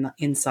piece in the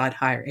Inside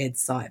Higher Ed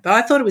site. But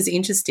I thought it was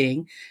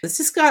interesting. It's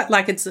just got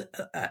it's an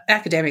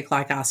academic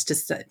like us,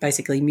 just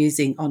basically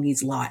musing on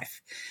his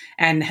life,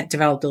 and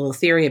developed a little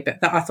theory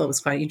about that. I thought was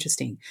quite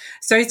interesting.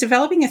 So he's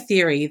developing a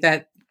theory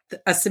that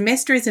a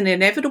semester is an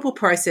inevitable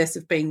process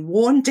of being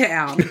worn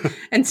down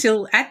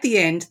until at the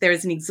end there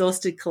is an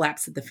exhausted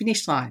collapse at the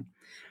finish line.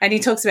 And he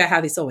talks about how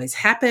this always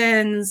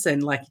happens,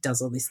 and he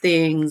does all these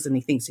things and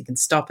he thinks he can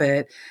stop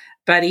it,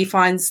 but he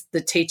finds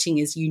that teaching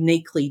is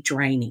uniquely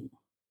draining.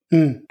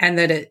 And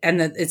that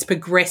it's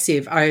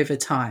progressive over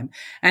time.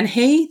 And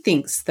he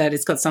thinks that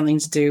it's got something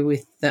to do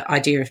with the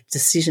idea of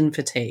decision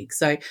fatigue.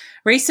 So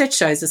research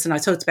shows us, and I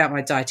talked about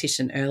my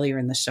dietitian earlier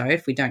in the show,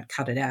 if we don't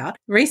cut it out,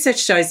 research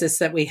shows us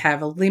that we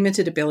have a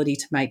limited ability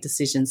to make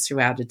decisions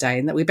throughout a day,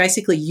 and that we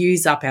basically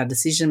use up our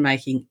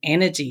decision-making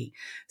energy.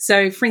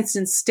 So, for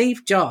instance,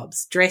 Steve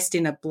Jobs dressed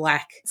in a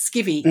black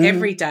skivvy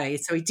every day,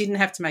 so he didn't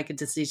have to make a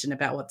decision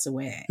about what to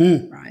wear,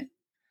 right?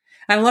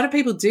 And a lot of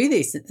people do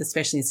this,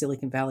 especially in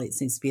Silicon Valley. It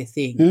seems to be a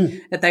thing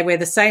that they wear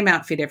the same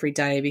outfit every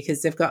day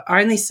because they've got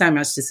only so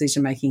much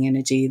decision-making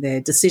energy.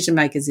 They're decision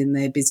makers in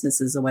their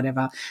businesses or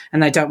whatever,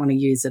 and they don't want to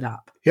use it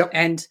up. Yep.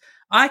 And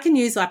I can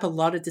use up a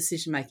lot of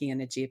decision-making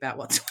energy about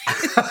what to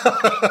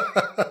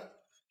wear.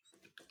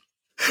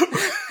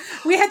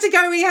 We had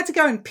to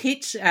go and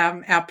pitch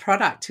our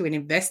product to an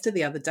investor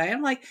the other day.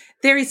 I'm like,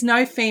 there is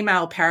no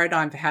female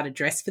paradigm for how to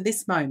dress for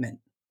this moment.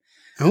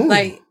 Ooh.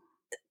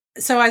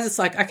 So I was just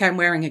like, okay, I'm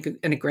wearing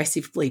an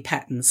aggressively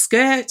patterned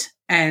skirt,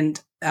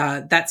 and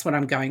that's what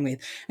I'm going with.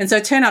 And so I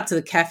turn up to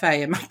the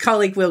cafe, and my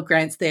colleague Will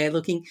Grant's there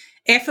looking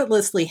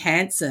effortlessly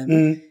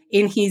handsome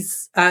in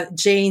his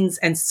jeans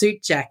and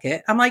suit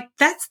jacket. I'm like,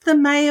 that's the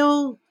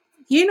male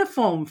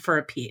uniform for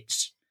a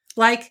pitch.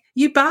 Like,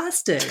 you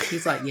bastard.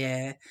 He's like,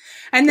 yeah.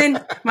 And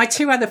then my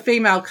two other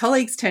female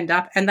colleagues turned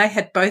up and they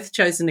had both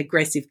chosen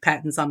aggressive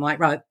patterns. I'm like,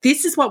 right,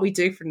 this is what we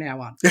do from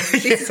now on.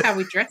 This is how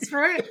we dress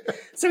for it.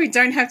 So we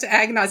don't have to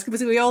agonize,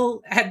 because we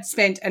all had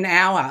spent an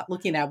hour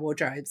looking at our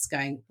wardrobes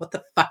going, what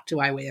the fuck do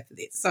I wear for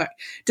this? So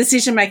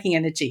decision-making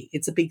energy,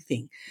 it's a big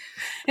thing.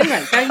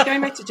 Anyway,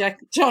 going back to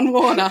John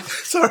Warner.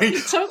 Sorry,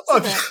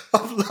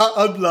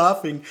 I'm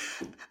laughing.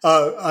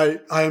 I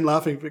am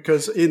laughing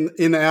because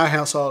in our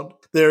household,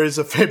 there is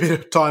a fair bit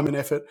of time and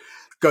effort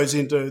goes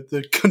into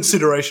the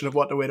consideration of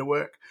what to wear to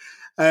work.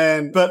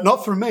 But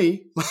not for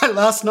me.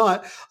 Last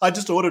night, I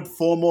just ordered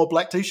 4 more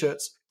black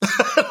T-shirts.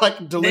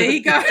 Delivered. There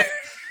you go.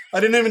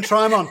 I didn't even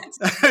try them on.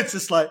 It's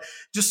just like,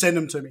 just send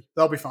them to me.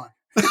 They'll be fine.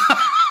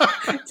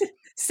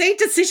 See,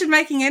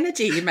 decision-making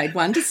energy. You made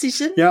one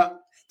decision. Yeah.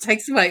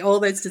 Takes away all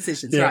those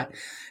decisions, yeah. Right?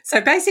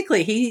 So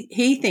basically,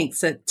 he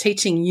thinks that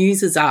teaching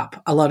uses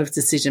up a lot of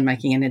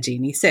decision-making energy.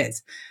 And he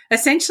says,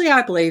 essentially,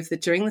 I believe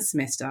that during the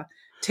semester,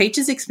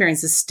 teachers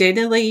experience a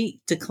steadily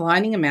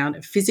declining amount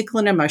of physical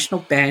and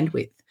emotional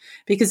bandwidth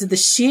because of the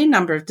sheer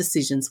number of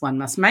decisions one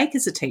must make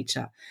as a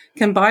teacher,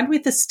 combined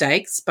with the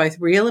stakes, both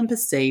real and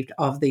perceived,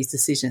 of these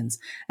decisions,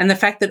 and the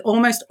fact that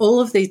almost all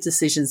of these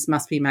decisions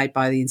must be made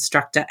by the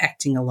instructor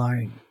acting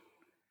alone.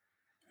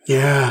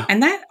 Yeah.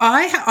 And that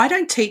I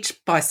don't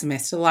teach by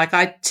semester. Like,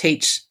 I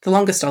teach, the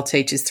longest I'll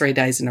teach is 3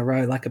 days in a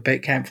row, like a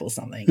boot camp or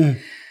something.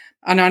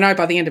 And I know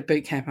by the end of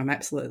boot camp, I'm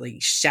absolutely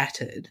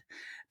shattered.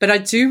 But I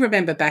do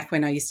remember back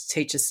when I used to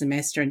teach a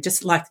semester and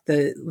just like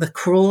the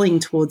crawling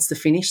towards the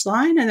finish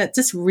line. And it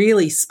just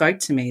really spoke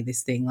to me,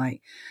 this thing.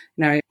 Like,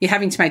 you know, you're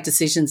having to make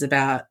decisions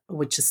about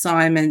which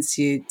assignments,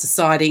 you're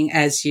deciding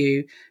as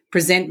you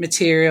present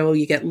material,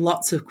 you get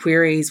lots of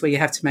queries where you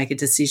have to make a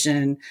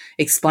decision,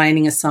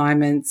 explaining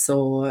assignments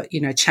or,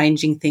 you know,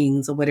 changing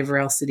things or whatever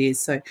else it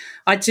is. So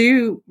I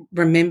do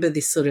remember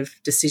this sort of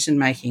decision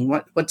making.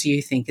 What do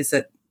you think? Does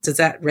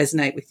that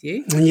resonate with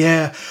you?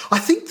 Yeah. I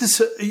think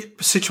this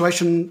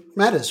situation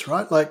matters,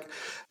 right? Like,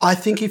 I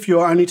think if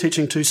you're only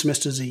teaching 2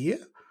 semesters a year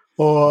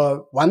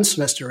or 1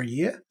 semester a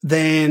year,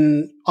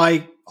 then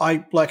I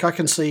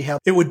can see how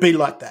it would be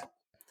like that.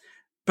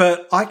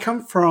 But I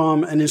come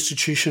from an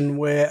institution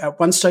where at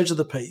one stage of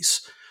the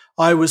piece,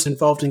 I was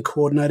involved in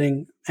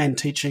coordinating and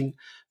teaching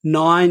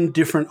 9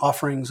 different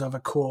offerings of a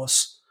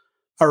course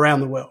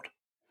around the world.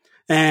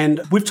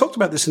 And we've talked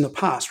about this in the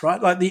past,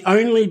 right? Like, the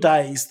only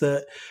days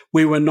that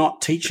we were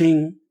not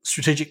teaching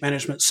strategic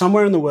management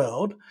somewhere in the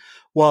world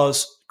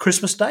was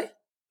Christmas Day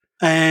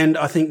and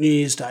I think New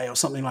Year's Day or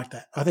something like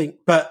that, I think.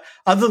 But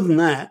other than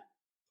that,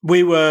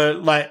 we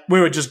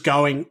were just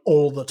going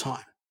all the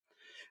time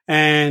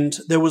and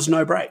there was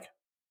no break.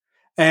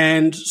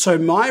 And so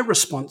my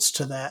response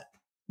to that,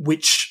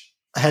 which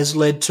has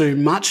led to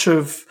much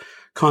of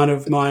kind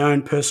of my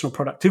own personal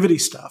productivity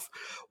stuff,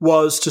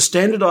 was to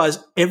standardize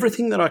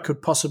everything that I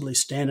could possibly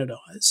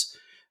standardize.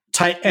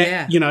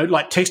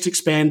 Like Text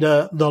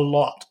Expander, the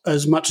lot,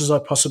 as much as I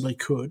possibly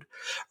could.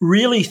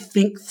 Really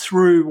think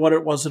through what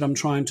it was that I'm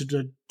trying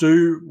to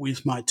do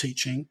with my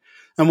teaching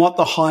and what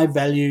the high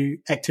value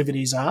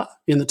activities are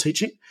in the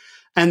teaching.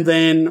 And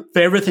then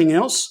for everything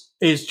else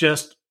is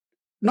just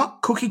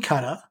not cookie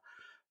cutter,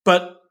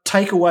 but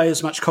take away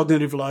as much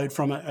cognitive load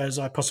from it as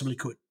I possibly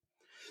could.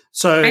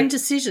 So, and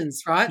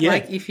decisions, right? Yeah.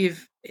 Like, if you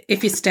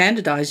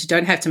standardise, you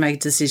don't have to make a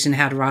decision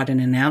how to write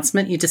an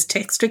announcement. You just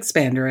Text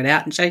Expander it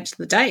out and change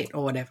the date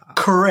or whatever.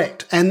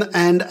 Correct. And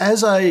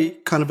as a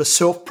kind of a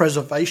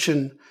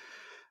self-preservation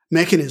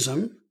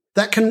mechanism,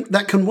 that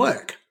can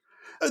work.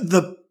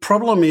 The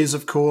problem is,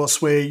 of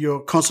course, where you're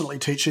constantly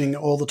teaching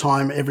all the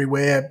time,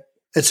 everywhere,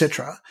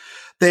 etc.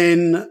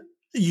 Then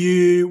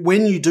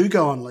when you do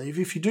go on leave,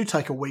 if you do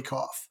take a week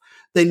off,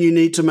 then you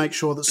need to make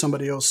sure that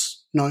somebody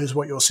else knows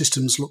what your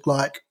systems look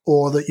like,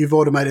 or that you've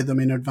automated them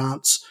in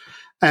advance,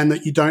 and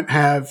that you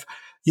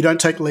don't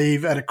take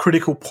leave at a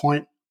critical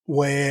point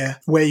where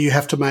you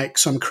have to make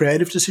some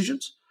creative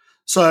decisions.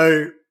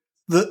 So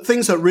the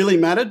things that really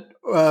mattered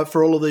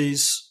for all of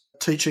these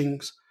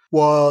teachings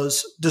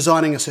was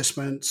designing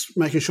assessments,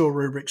 making sure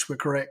rubrics were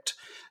correct,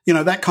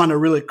 that kind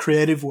of really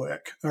creative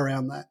work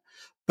around that.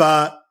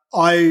 But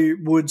I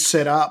would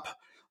set up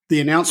the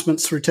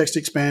announcements through Text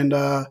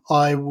Expander.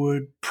 I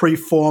would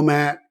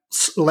pre-format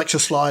lecture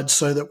slides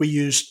so that we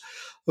used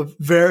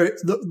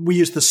we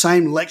use the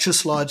same lecture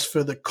slides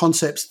for the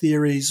concepts,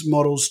 theories,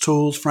 models,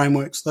 tools,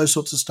 frameworks, those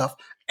sorts of stuff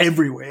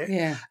everywhere.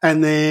 Yeah.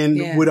 And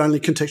then would only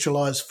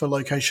contextualize for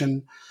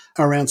location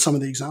around some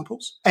of the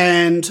examples.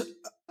 And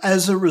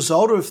as a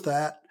result of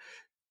that,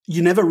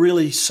 you never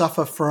really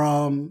suffer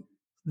from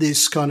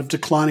this kind of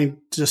declining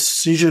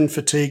decision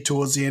fatigue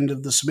towards the end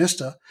of the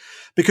semester,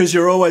 because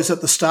you're always at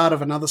the start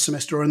of another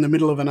semester or in the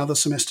middle of another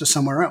semester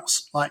somewhere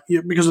else,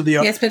 because of the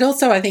yes. But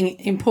also, I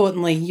think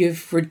importantly,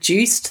 you've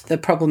reduced the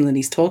problem that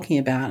he's talking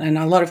about, and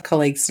a lot of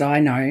colleagues that I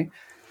know,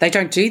 they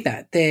don't do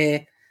that.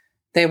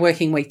 They're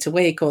working week to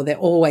week, or they're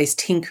always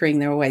tinkering.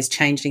 They're always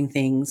changing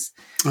things.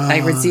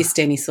 They resist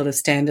any sort of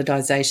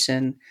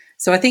standardization.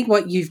 So I think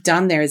what you've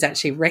done there is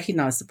actually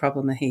recognise the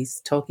problem that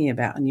he's talking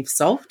about, and you've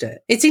solved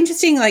it. It's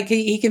interesting, like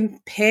he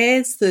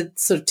compares the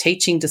sort of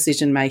teaching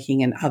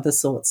decision-making and other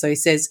sorts. So he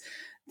says,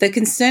 the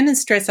concern and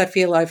stress I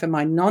feel over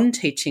my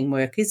non-teaching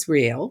work is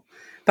real,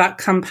 but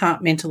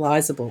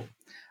compartmentalisable.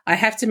 I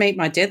have to meet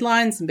my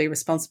deadlines and be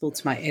responsible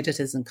to my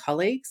editors and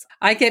colleagues.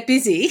 I get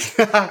busy,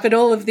 but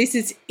all of this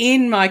is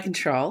in my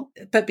control.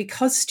 But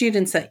because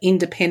students are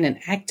independent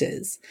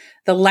actors,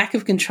 the lack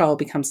of control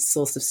becomes a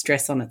source of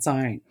stress on its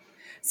own.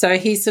 So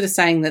he's sort of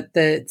saying that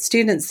the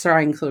students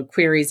throwing sort of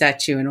queries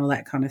at you and all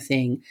that kind of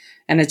thing,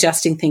 and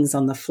adjusting things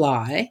on the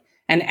fly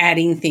and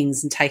adding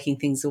things and taking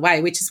things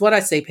away, which is what I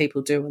see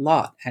people do a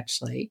lot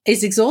actually,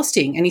 is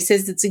exhausting. And he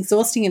says it's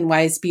exhausting in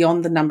ways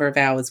beyond the number of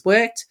hours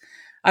worked.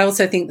 I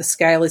also think the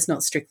scale is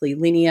not strictly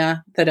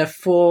linear, that a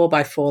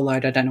 4x4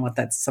 load, I don't know what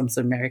that's, some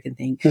sort of American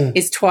thing,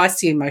 is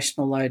twice the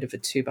emotional load of a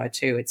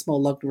 2x2. It's more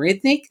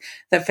logarithmic,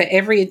 that for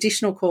every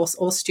additional course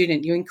or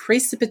student, you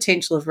increase the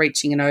potential of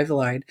reaching an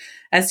overload.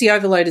 As the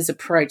overloaders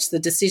approach, the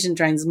decision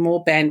drains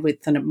more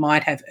bandwidth than it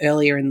might have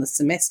earlier in the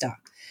semester.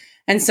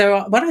 And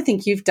so what I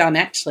think you've done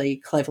actually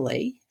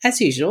cleverly,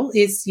 as usual,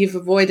 is you've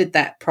avoided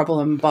that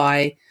problem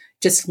by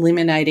just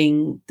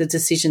eliminating the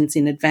decisions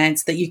in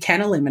advance that you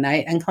can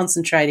eliminate and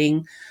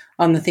concentrating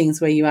on the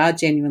things where you are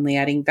genuinely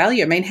adding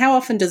value. I mean, how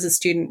often does a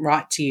student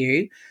write to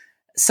you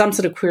some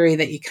sort of query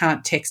that you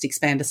can't text,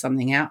 expand or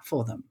something out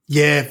for them?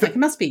 Yeah. Like, it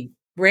must be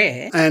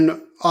rare.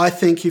 And I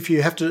think if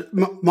you have to,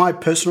 my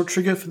personal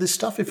trigger for this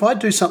stuff, if I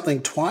do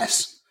something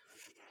twice,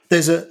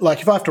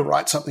 if I have to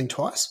write something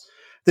twice,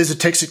 there's a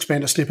text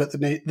expander snippet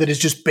that is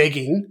just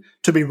begging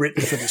to be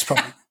written for this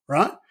problem,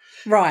 right?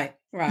 Right.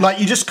 Like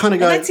you just kind of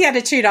go. And that's the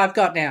attitude I've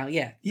got now.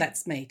 Yeah,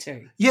 that's me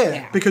too.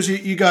 Yeah, because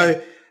you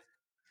go,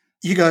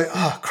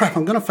 oh crap,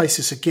 I'm going to face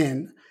this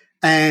again,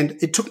 and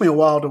it took me a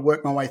while to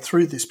work my way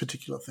through this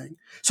particular thing.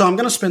 So I'm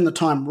going to spend the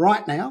time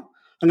right now.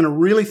 I'm going to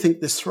really think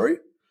this through,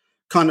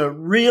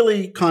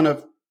 really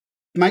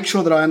make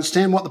sure that I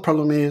understand what the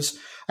problem is,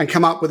 and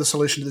come up with a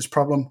solution to this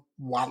problem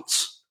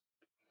once.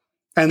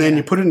 And then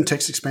you put it in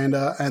text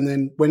expander, and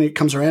then when it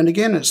comes around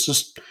again, it's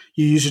just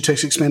you use your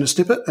text expander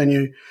snippet and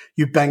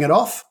you bang it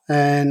off,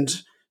 and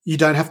you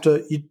don't have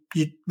to.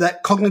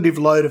 That cognitive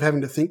load of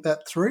having to think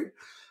that through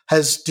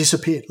has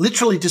disappeared,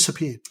 literally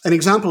disappeared. An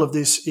example of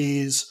this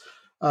is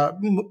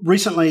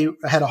recently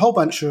I had a whole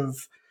bunch of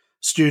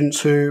students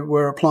who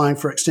were applying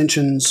for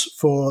extensions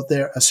for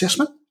their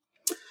assessment,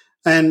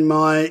 and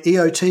my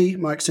EOT,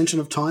 my extension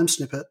of time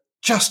snippet,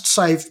 just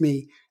saved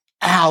me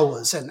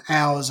hours and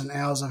hours and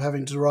hours of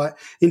having to write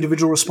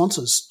individual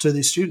responses to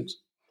these students.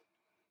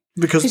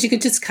 Because you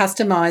could just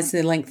customise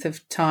the length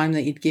of time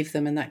that you'd give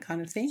them and that kind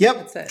of thing?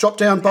 Yep, drop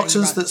down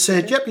boxes that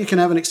said, yep, you can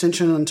have an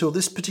extension until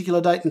this particular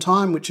date and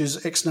time, which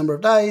is X number of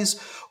days,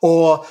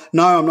 or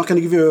no, I'm not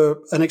going to give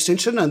you an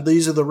extension and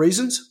these are the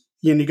reasons.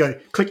 And you go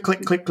click,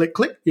 click, click, click,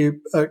 click. You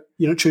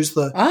choose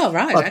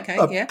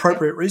the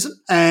appropriate reason.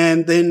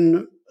 And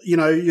then,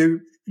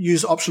 you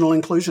use optional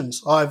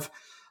inclusions. I've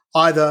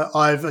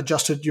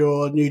adjusted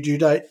your new due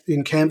date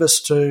in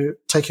Canvas to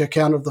take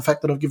account of the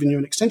fact that I've given you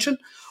an extension,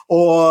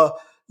 or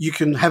you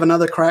can have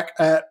another crack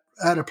at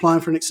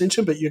applying for an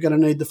extension, but you're going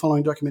to need the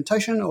following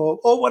documentation or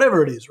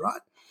whatever it is, right?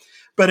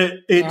 But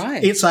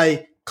it's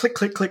a click,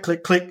 click, click,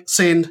 click, click,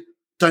 send,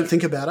 don't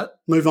think about it,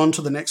 move on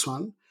to the next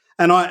one.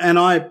 And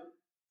I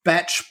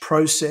batch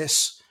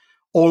process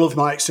all of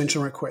my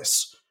extension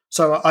requests.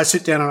 So I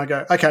sit down and I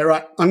go, okay,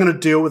 right, I'm going to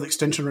deal with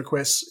extension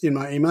requests in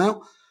my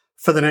email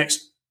for the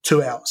next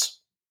 2 hours.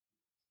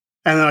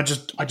 And then I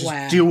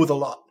just deal with a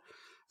lot.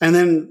 And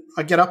then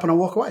I get up and I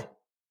walk away.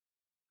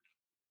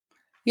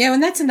 Yeah,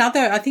 and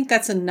I think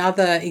that's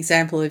another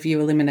example of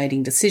you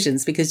eliminating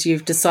decisions, because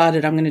you've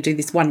decided I'm going to do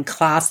this one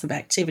class of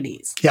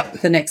activities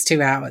the next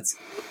 2 hours,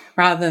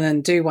 rather than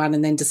do one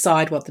and then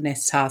decide what the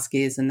next task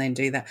is and then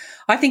do that.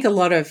 I think a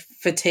lot of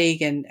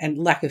fatigue and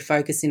lack of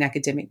focus in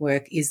academic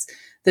work is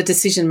the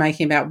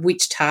decision-making about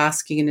which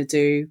task you're going to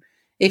do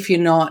if you're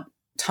not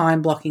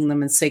time blocking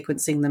them and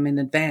sequencing them in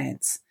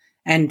advance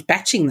and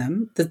batching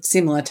them, the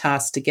similar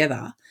tasks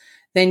together.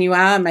 Then you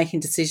are making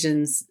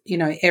decisions,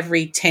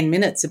 every 10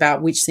 minutes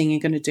about which thing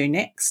you're going to do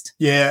next.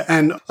 Yeah,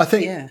 and I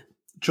think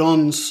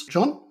John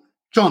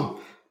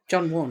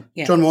Warner.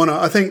 Yeah. John Warner,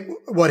 I think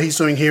what he's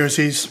doing here is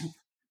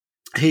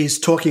he's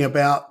talking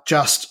about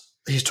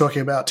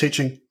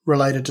teaching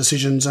related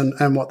decisions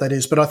and what that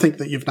is. But I think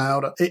that you've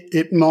nailed it.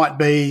 It might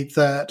be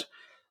that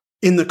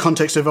in the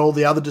context of all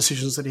the other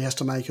decisions that he has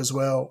to make as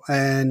well,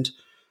 and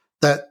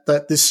that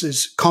this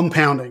is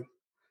compounding.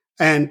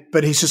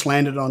 But he's just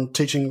landed on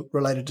teaching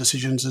related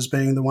decisions as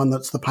being the one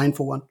that's the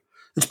painful one.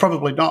 It's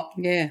probably not.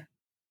 Yeah.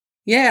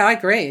 Yeah, I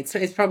agree.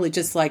 It's probably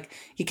just like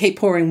you keep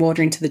pouring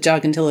water into the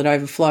jug until it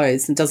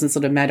overflows, and it doesn't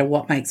sort of matter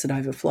what makes it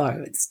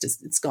overflow.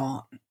 It's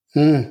gone.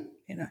 You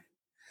know.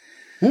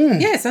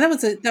 Yeah, so that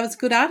was a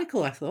good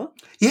article, I thought.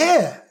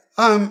 Yeah.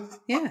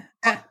 Yeah.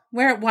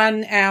 We're at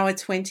 1 hour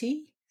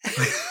 20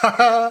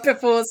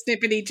 before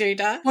Snippety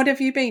Judah. What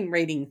have you been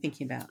reading,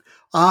 thinking about?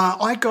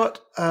 I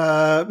got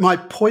my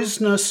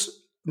poisonous.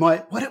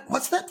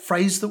 What's that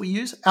phrase that we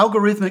use?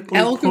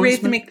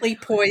 Algorithmically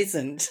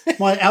poisoned.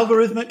 My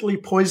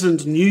algorithmically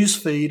poisoned news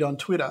feed on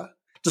Twitter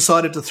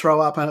decided to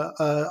throw up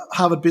a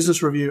Harvard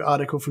Business Review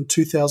article from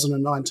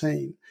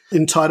 2019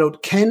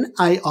 entitled "Can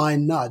AI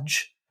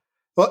Nudge?"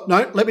 Well,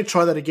 no, let me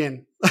try that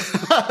again.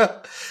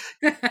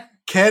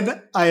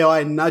 Can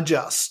AI nudge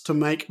us to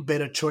make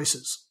better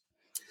choices?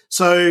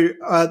 So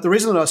the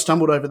reason that I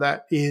stumbled over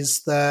that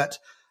is that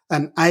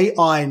an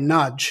AI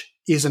nudge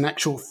is an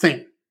actual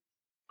thing.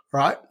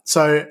 Right?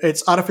 So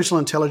it's artificial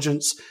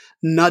intelligence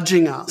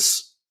nudging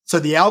us. So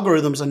the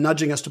algorithms are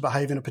nudging us to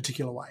behave in a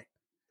particular way.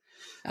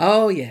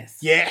 Oh, yes.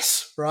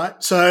 Yes,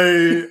 right?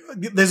 So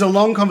there's a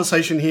long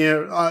conversation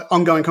here,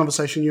 ongoing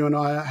conversation you and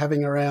I are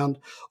having around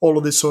all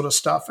of this sort of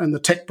stuff and the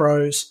tech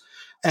bros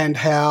and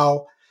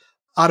how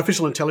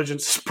artificial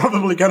intelligence is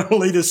probably going to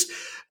lead us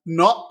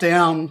not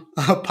down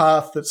a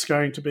path that's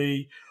going to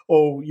be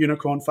all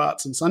unicorn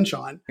farts and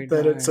sunshine,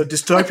 that it's a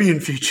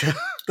dystopian future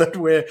that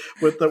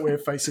we're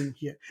facing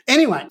here.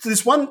 Anyway, so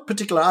this one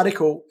particular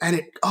article, and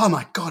it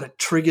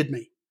triggered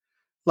me.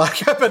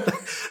 Like, but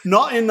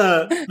not in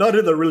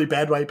the really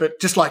bad way, but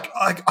just like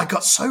I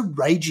got so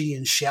ragey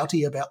and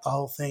shouty about the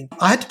whole thing.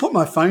 I had to put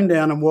my phone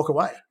down and walk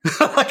away.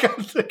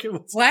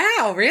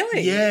 Wow,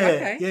 really?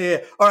 Yeah, okay. Yeah.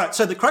 All right.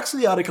 So the crux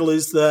of the article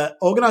is that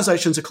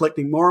organizations are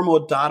collecting more and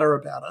more data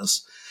about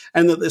us,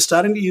 and that they're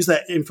starting to use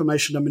that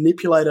information to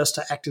manipulate us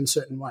to act in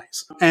certain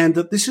ways. And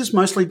that this is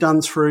mostly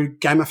done through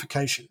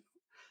gamification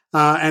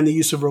and the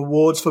use of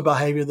rewards for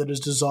behavior that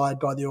is desired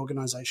by the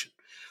organization.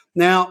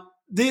 Now,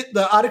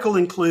 the article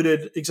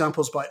included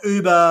examples by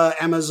Uber,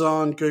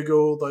 Amazon,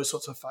 Google, those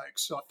sorts of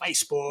folks, like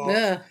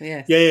Facebook.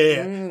 Yeah.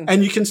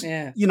 And you can,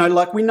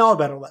 like we know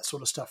about all that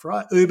sort of stuff,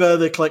 right? Uber,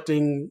 they're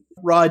collecting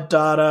ride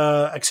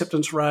data,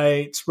 acceptance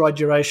rates, ride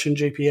duration,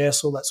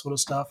 GPS, all that sort of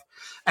stuff.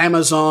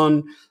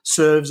 Amazon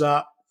serves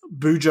up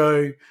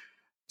Bujo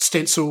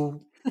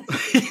stencil,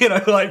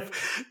 like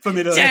for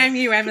me to... Damn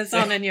you,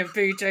 Amazon, and your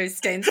Bujo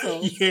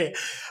stencil. Yeah.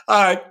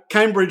 All right,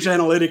 Cambridge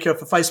Analytica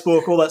for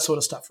Facebook, all that sort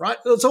of stuff, right?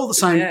 It's all the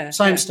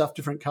same stuff,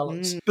 different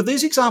colours. But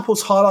these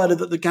examples highlighted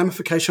that the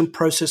gamification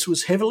process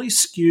was heavily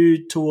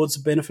skewed towards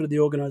the benefit of the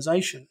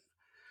organisation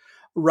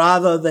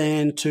rather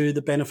than to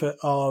the benefit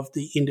of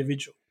the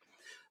individual.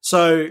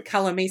 So...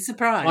 Colour me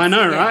surprised. I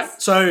know, yes. Right?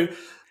 So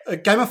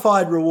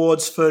gamified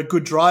rewards for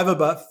good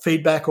driver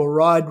feedback or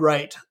ride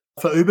rate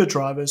for Uber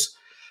drivers.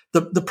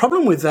 The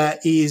problem with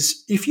that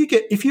is if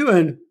you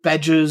earn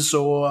badges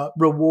or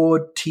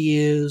reward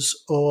tiers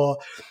or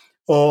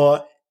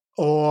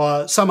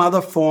some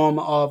other form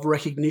of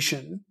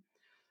recognition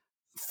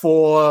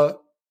for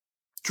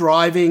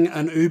driving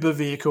an Uber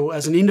vehicle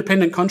as an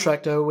independent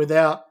contractor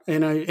without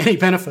any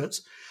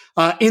benefits,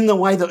 in the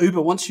way that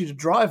Uber wants you to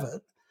drive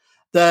it,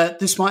 that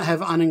this might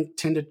have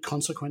unintended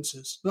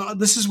consequences.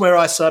 This is where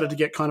I started to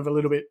get kind of a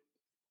little bit,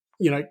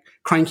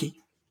 cranky.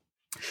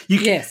 You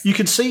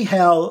can see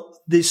how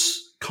this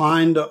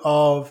kind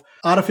of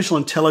artificial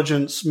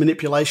intelligence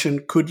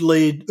manipulation could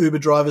lead Uber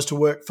drivers to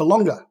work for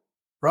longer,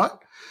 right?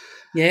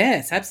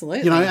 Yes,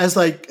 absolutely. As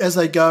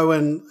they go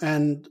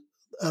and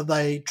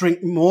they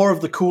drink more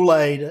of the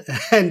Kool-Aid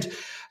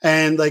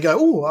and they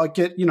go,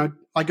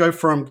 I go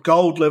from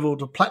gold level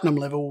to platinum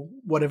level,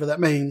 whatever that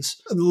means.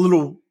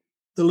 The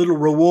little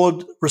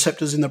reward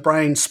receptors in the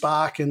brain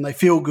spark and they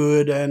feel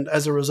good, and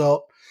as a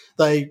result,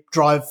 they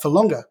drive for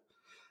longer.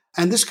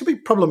 And this could be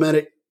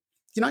problematic.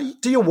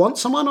 Do you want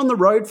someone on the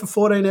road for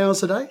 14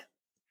 hours a day?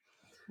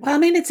 Well, I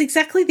mean, it's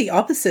exactly the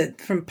opposite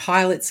from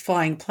pilots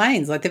flying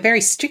planes. Like, they're very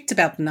strict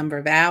about the number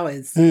of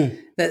hours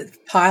that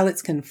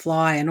pilots can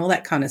fly and all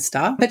that kind of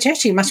stuff. But you're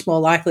actually much more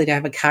likely to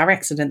have a car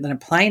accident than a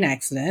plane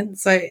accident.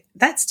 So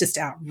that's just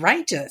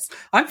outrageous.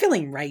 I'm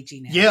feeling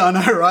ragey now. Yeah, I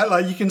know, right?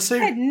 Like, you can see.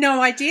 I had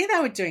no idea they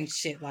were doing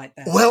shit like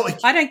that. Well,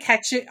 I don't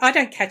catch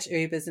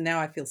Ubers, and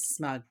now I feel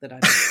smug that I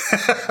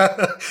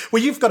don't.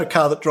 Well, you've got a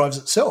car that drives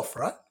itself,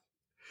 right?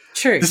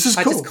 True. This is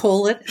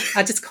cool.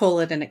 I just call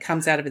it and it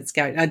comes out of its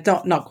gate.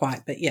 Not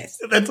quite, but yes.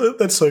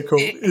 That's so cool.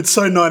 It's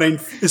so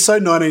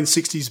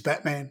 1960s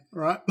Batman,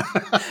 right?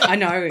 I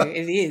know,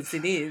 it is.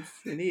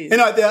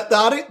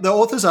 The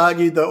authors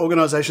argued that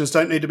organisations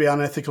don't need to be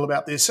unethical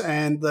about this,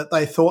 and that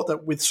they thought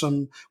that with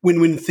some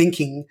win-win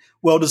thinking,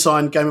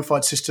 well-designed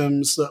gamified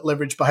systems that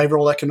leverage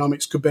behavioural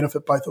economics could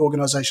benefit both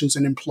organisations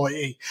and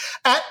employee.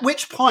 At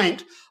which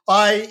point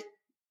I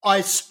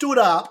I stood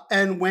up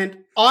and went,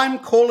 I'm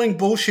calling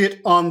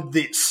bullshit on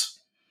this.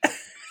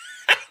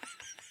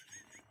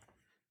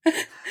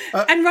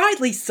 And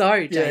rightly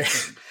so,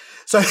 Jason. Yeah.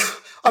 So,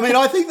 I mean,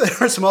 I think there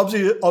are some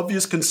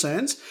obvious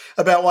concerns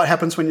about what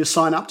happens when you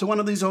sign up to one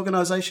of these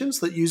organizations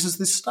that uses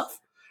this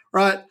stuff,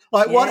 right?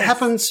 Like what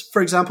happens,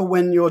 for example,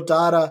 when your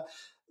data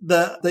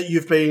that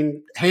you've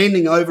been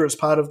handing over as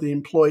part of the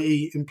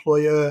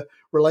employee-employer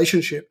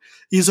relationship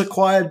is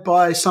acquired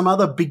by some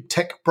other big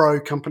tech bro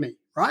company,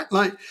 right?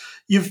 Like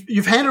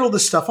you've handed all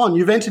this stuff on.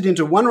 You've entered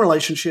into one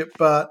relationship,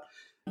 but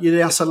you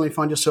now suddenly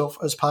find yourself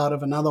as part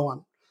of another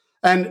one.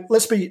 And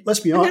let's be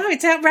honest. No,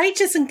 it's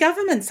outrageous, and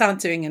governments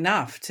aren't doing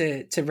enough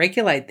to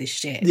regulate this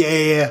shit.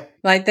 Yeah.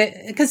 Like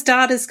because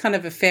data's kind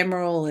of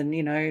ephemeral, and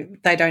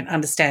they don't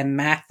understand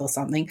math or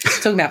something.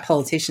 Talking about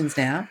politicians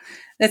now,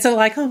 it's all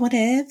like, oh,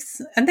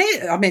 whatevs, and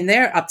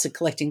they're up to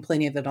collecting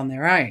plenty of it on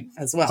their own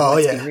as well. Oh,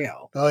 let's be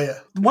real. Oh yeah.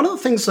 One of the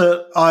things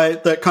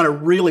that kind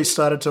of really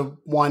started to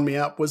wind me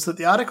up was that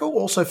the article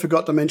also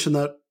forgot to mention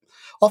that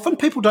often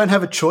people don't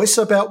have a choice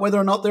about whether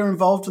or not they're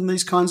involved in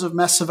these kinds of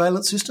mass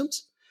surveillance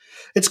systems.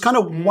 It's kind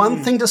of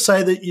one thing to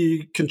say that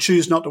you can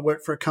choose not to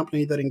work for a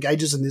company that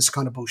engages in this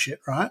kind of bullshit,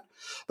 right?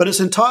 But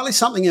it's entirely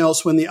something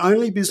else when the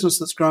only business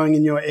that's growing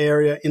in your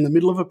area in the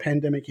middle of a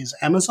pandemic is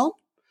Amazon,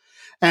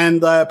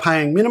 and they're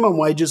paying minimum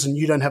wages and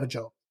you don't have a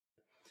job.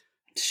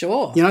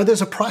 Sure.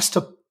 There's a price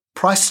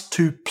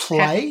to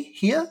play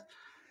here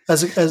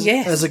as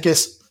a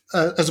guest,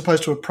 as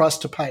opposed to a price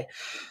to pay.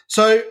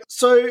 So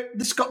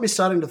this got me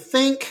starting to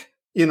think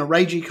in a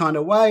ragey kind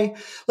of way.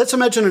 Let's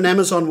imagine an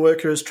Amazon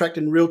worker is tracked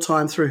in real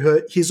time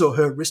through his or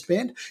her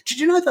wristband.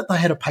 Did you know that they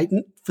had a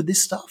patent for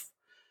this stuff?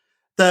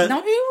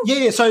 No?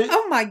 Yeah. So,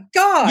 oh my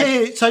God.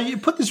 Yeah. So you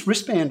put this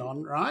wristband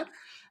on, right?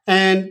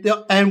 And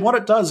what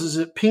it does is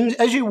it pings,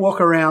 as you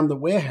walk around the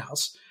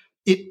warehouse,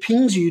 it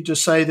pings you to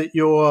say that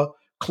you're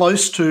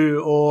close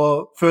to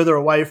or further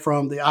away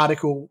from the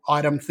article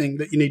item thing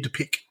that you need to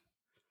pick.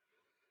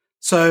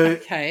 So,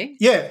 okay.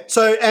 Yeah.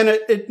 So, and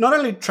it not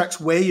only tracks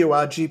where you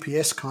are,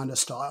 GPS kind of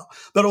style,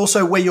 but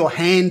also where your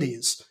hand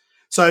is.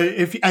 So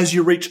as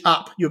you reach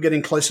up, you're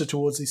getting closer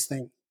towards this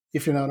thing,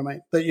 if you know what I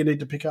mean, that you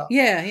need to pick up.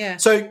 Yeah.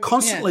 So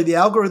constantly the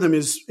algorithm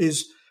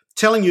is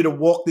telling you to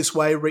walk this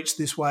way, reach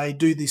this way,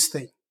 do this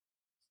thing.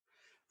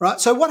 Right?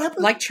 So what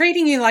happens? Like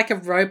treating you like a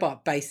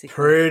robot, basically.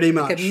 Pretty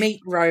much. Like a meat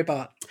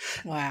robot.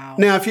 Wow.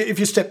 Now, if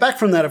you step back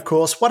from that, of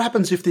course, what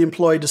happens if the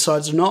employee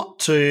decides not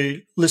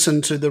to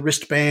listen to the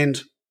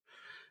wristband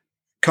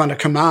kind of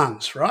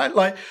commands, right?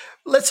 Like,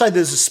 let's say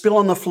there's a spill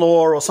on the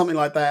floor or something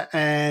like that,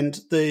 and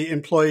the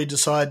employee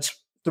decides,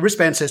 the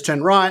wristband says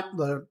turn right,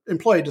 the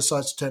employee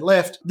decides to turn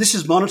left. This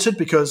is monitored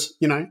because,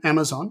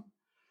 Amazon,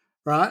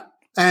 right?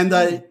 And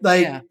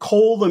they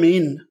call them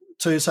in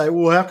to say,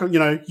 well, how come,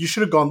 you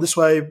should have gone this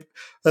way.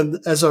 And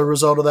as a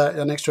result of that,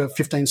 an extra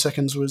 15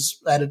 seconds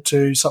was added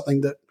to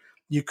something that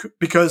you could,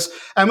 because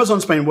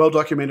Amazon's been well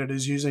documented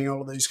as using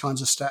all of these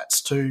kinds of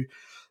stats to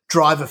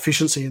drive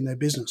efficiency in their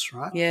business,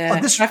 right? Yeah.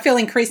 I feel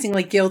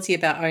increasingly guilty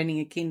about owning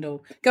a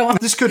Kindle. Go on.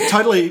 This could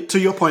totally, to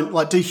your point,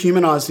 like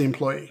dehumanize the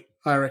employee,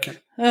 I reckon.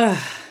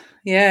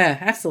 Yeah,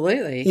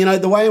 absolutely.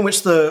 The way in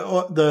which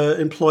the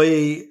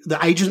employee,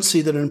 the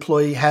agency that an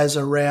employee has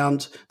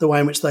around the way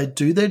in which they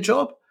do their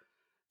job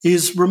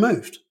is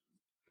removed.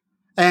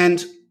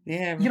 And,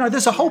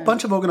 there's a whole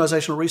bunch of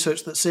organizational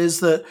research that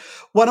says that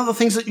one of the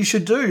things that you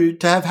should do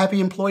to have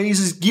happy employees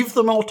is give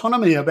them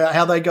autonomy about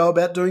how they go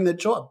about doing their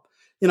job.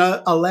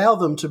 Allow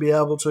them to be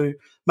able to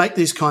make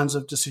these kinds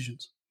of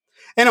decisions.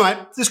 Anyway,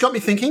 this got me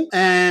thinking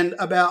and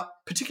about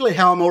particularly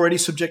how I'm already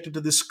subjected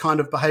to this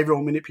kind of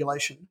behavioral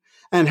manipulation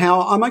and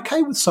how I'm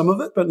okay with some of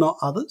it, but not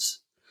others.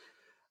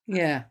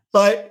 Yeah.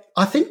 Like,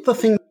 I think the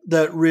thing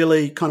that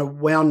really kind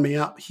of wound me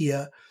up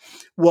here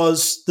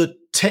was the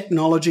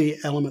technology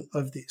element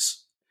of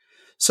this.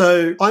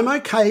 So I'm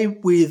okay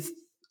with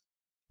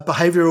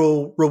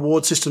behavioral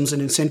reward systems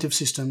and incentive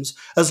systems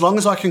as long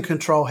as I can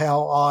control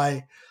how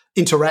I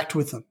interact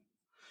with them.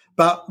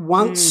 But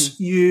once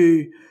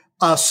you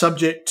are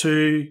subject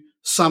to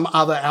some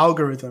other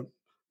algorithm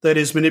that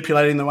is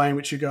manipulating the way in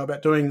which you go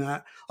about doing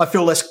that, I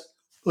feel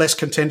less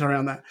content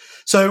around that.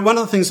 So one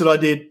of the things that I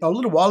did a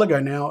little while ago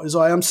now is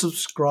I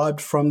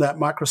unsubscribed from that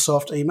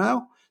Microsoft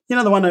email.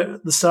 The one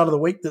at the start of the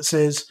week that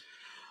says,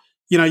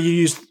 you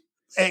use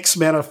X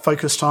amount of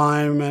focus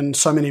time and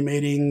so many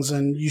meetings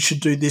and you should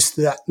do this,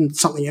 that, and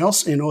something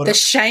else in order. The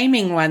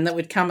shaming one that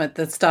would come at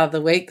the start of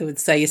the week that would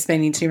say you're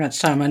spending too much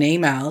time on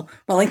email.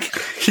 Well, you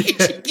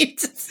should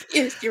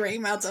use your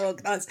email to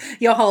organise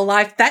your whole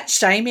life. That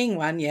shaming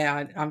one,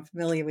 I'm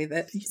familiar with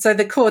it. So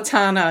the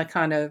Cortana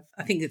kind of,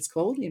 I think it's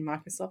called in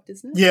Microsoft,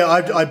 isn't it? Yeah,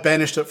 I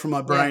banished it from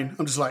my brain. Yeah.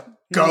 I'm just like,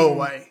 go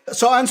away.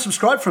 So I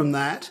unsubscribed from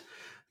that.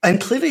 And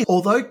clearly,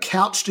 although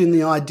couched in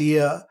the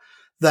idea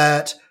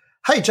that,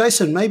 hey,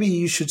 Jason, maybe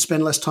you should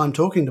spend less time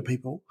talking to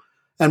people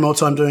and more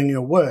time doing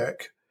your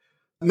work,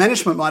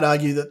 management might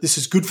argue that this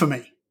is good for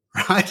me,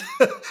 right?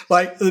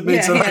 Like it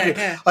means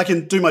I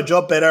can do my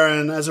job better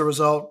and as a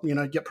result,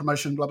 get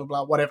promotion, blah, blah,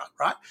 blah, whatever,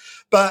 right?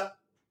 But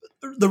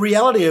the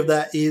reality of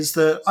that is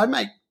that I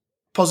make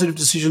positive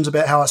decisions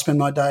about how I spend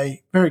my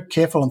day, very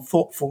careful and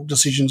thoughtful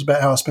decisions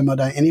about how I spend my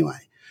day anyway.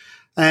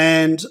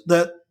 And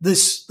that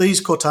these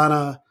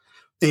Cortana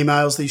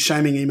emails, these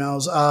shaming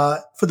emails,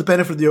 are for the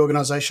benefit of the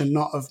organisation,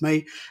 not of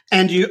me.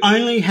 And you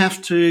only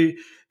have to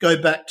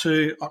go back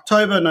to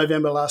October,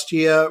 November last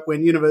year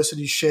when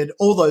universities shed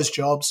all those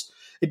jobs.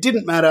 It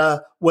didn't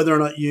matter whether or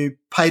not you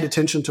paid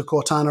attention to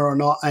Cortana or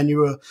not, and you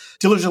were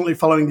diligently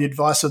following the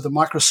advice of the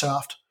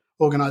Microsoft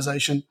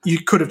organisation.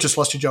 You could have just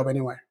lost your job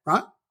anyway,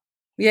 right?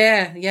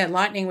 Yeah.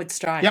 Lightning would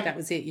strike. Yep. That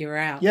was it. You were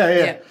out.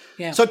 Yeah.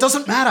 So it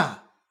doesn't matter,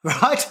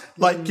 right?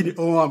 Like,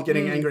 I'm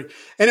getting angry.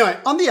 Anyway,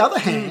 on the other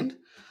hand,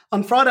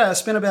 on Friday I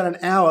spent about an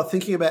hour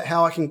thinking about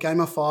how I can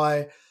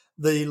gamify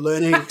the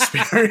learning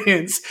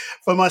experience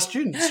for my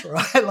students,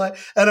 right? Like,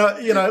 and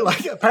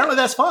apparently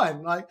that's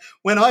fine. Like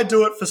when I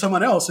do it for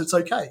someone else, it's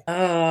okay.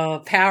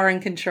 Oh, power and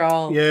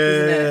control. Yeah,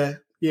 isn't it?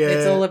 yeah.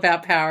 It's all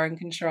about power and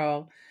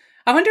control.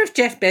 I wonder if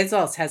Jeff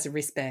Bezos has a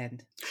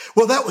wristband.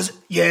 Well, that was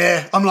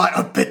I'm like,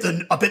 I bet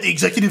the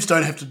executives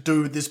don't have to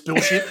do this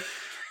bullshit.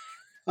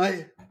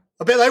 I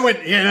bet they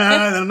went,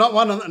 they're not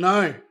one of them.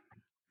 No.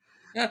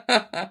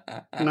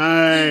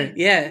 No.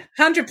 Yeah,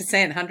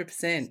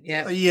 100%.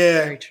 Yeah.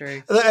 Very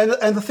true.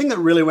 And the thing that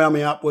really wound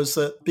me up was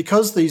that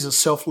because these are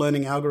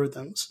self-learning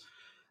algorithms,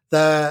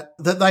 that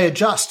they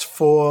adjust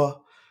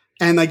for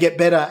and they get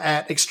better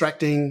at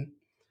extracting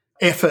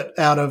effort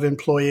out of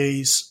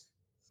employees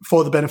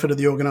for the benefit of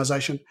the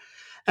organisation,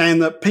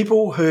 and that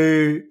people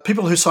who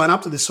sign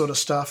up to this sort of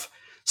stuff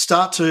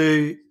start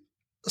to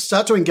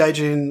engage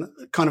in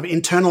kind of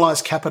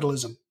internalized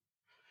capitalism.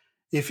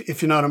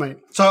 If you know what I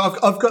mean. So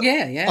I've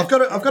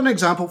got an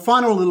example,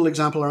 final little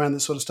example around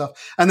this sort of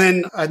stuff, and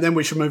then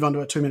we should move on to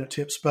our 2-minute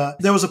tips. But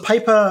there was a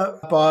paper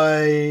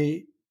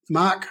by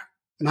Mark.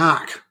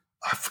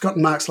 I've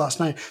forgotten Mark's last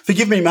name.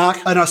 Forgive me, Mark.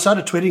 And I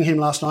started tweeting him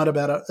last night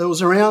about it. It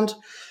was around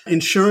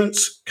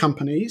insurance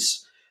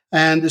companies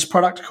and this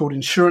product called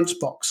Insurance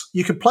Box.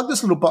 You could plug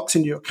this little box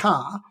into your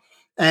car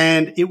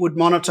and it would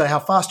monitor how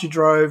fast you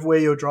drove, where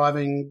you were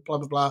driving, blah,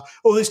 blah, blah,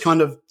 all these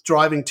kind of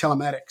driving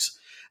telematics.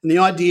 And the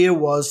idea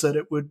was that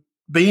it would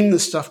beam the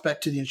stuff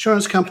back to the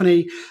insurance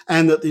company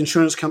and that the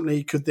insurance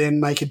company could then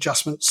make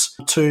adjustments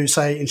to,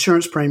 say,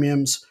 insurance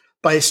premiums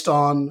based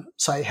on,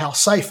 say, how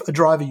safe a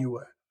driver you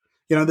were.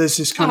 There's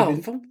this kind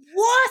of...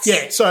 What?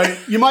 Yeah, so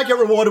you might get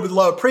rewarded with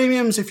lower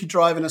premiums if you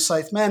drive in a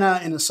safe manner,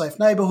 in a safe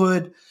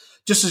neighbourhood,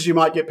 just as you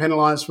might get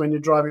penalised when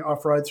you're driving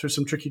off-road through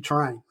some tricky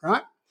terrain,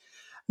 right?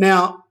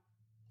 Now,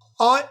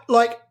 I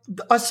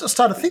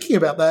started thinking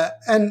about that,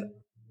 and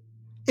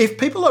if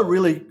people are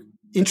really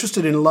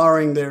interested in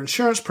lowering their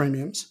insurance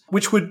premiums,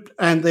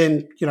 and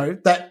then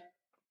that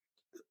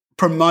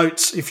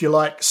promotes, if you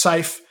like,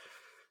 safe,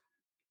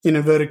 in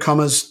inverted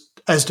commas,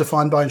 as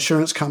defined by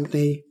insurance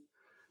company,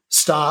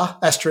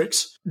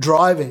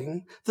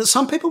 driving, that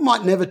some people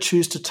might never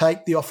choose to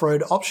take the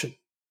off-road option.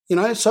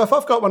 So if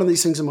I've got one of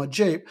these things in my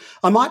Jeep,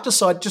 I might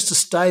decide just to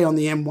stay on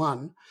the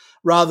M1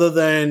 rather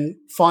than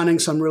finding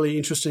some really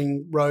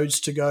interesting roads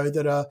to go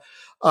that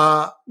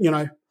are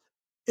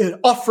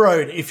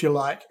off-road, if you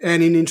like,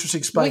 and in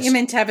interesting space. What you're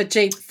meant to have a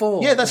Jeep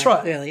for. Yeah, that's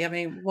right. Clearly. I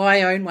mean,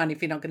 why own one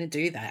if you're not going to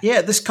do that?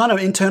 Yeah, this kind of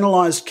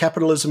internalised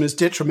capitalism is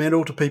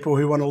detrimental to people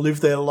who want to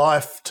live their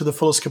life to the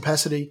fullest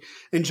capacity,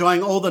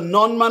 enjoying all the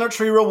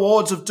non-monetary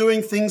rewards of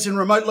doing things in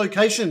remote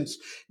locations.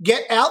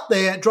 Get out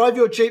there, drive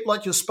your Jeep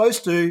like you're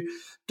supposed to.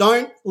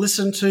 Don't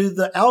listen to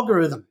the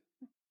algorithm.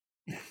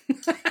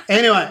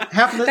 Anyway,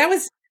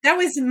 That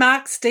was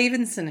Mark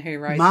Stevenson who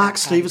wrote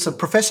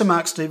Professor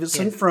Mark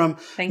Stevenson from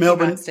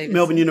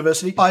Melbourne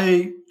University.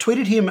 I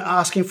tweeted him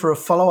asking for a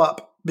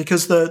follow-up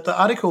because the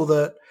article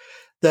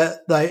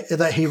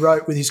that he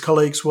wrote with his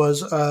colleagues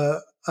was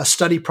a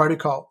study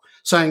protocol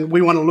saying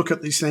we want to look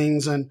at these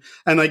things, and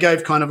they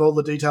gave kind of all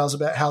the details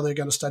about how they're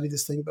going to study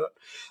this thing, but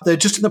they're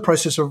just in the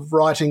process of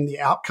writing the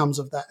outcomes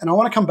of that. And I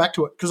want to come back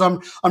to it because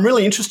I'm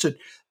really interested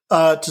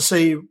to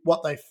see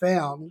what they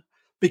found,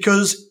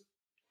 because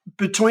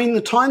between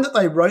the time that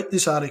they wrote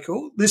this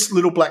article, this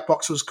little black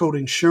box was called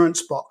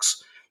Insurance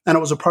Box, and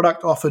it was a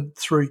product offered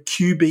through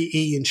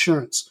QBE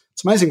Insurance.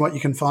 It's amazing what you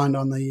can find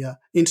on the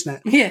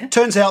internet. Yeah.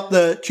 Turns out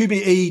the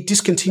QBE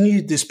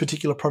discontinued this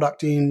particular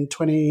product in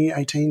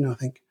 2018, I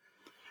think.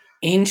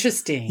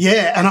 Interesting.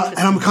 Yeah, and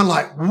I'm kind of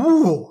like,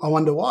 ooh, I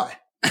wonder why.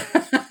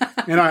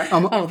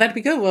 That'd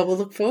be good. Well, we'll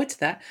look forward to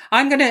that.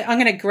 I'm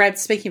gonna grab.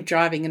 Speaking of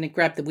driving, I'm gonna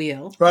grab the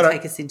wheel and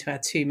take us into our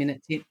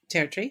 2-minute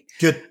territory.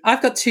 Good.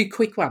 I've got 2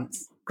 quick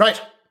ones.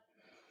 Great.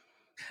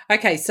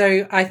 Okay,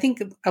 so I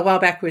think a while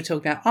back we were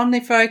talking about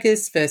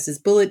OmniFocus versus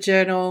bullet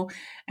journal,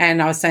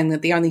 and I was saying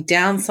that the only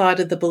downside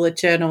of the bullet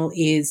journal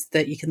is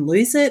that you can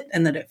lose it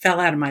and that it fell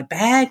out of my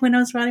bag when I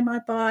was riding my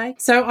bike.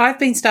 So I've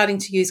been starting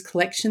to use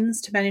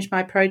collections to manage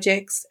my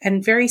projects,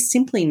 and very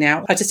simply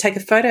now I just take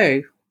a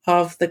photo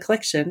of the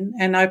collection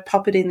and I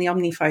pop it in the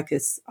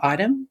OmniFocus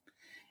item,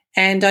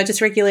 and I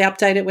just regularly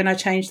update it when I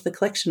change the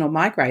collection or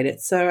migrate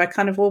it. So I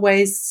kind of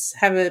always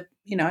have a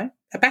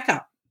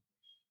backup.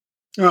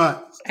 Right.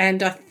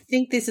 And I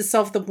think this has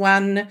solved the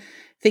one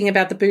thing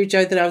about the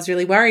Bujo that I was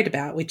really worried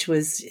about, which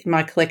was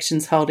my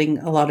collection's holding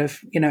a lot of,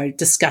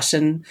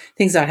 discussion,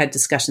 things I had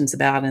discussions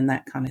about and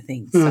that kind of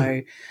thing.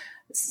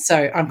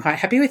 So I'm quite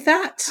happy with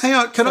that. Hang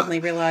on, Suddenly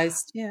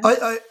realised,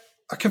 I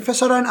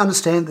confess I don't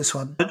understand this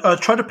one. I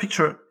tried to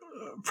picture it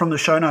from the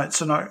show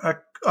notes and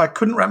I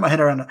couldn't wrap my head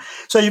around it.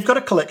 So you've got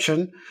a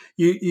collection,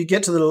 you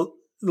get to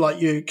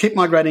you keep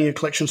migrating your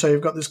collection, so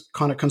you've got this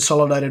kind of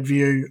consolidated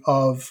view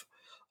of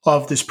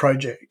this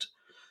project.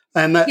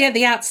 And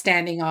the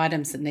outstanding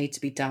items that need to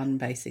be done,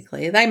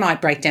 basically. They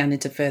might break down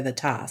into further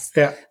tasks.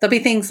 Yeah. There'll be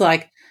things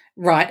like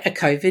write a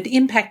COVID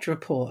impact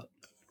report.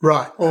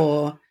 Right.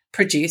 Or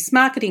produce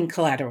marketing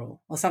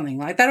collateral or something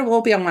like that. It'll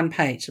all be on one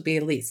page. It'll be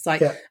a list.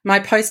 My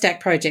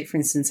Postack project, for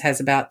instance, has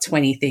about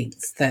 20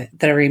 things that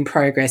are in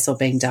progress or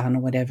being done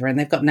or whatever, and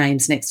they've got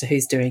names next to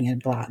who's doing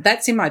it, blah.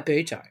 That's in my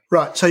Bujo.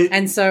 Right.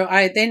 So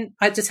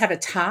I just have a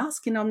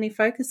task in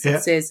OmniFocus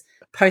that says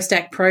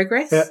Postack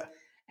progress. Yeah.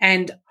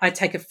 And I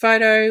take a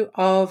photo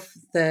of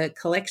the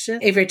collection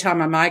every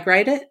time I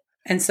migrate it.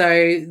 And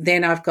so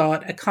then I've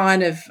got a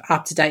kind of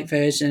up-to-date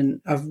version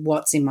of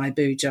what's in my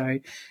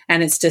Bujo,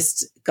 and it's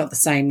just got the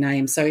same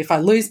name. So if I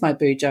lose my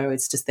Bujo,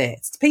 it's just there.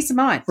 It's peace of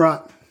mind.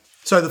 Right.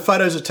 So the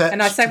photos attached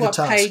and I say to what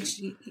the task.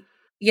 page.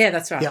 Yeah,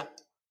 that's right. Yeah.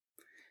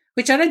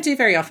 Which I don't do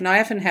very often.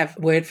 I often have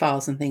Word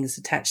files and things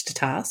attached to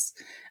tasks.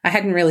 I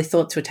hadn't really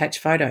thought to attach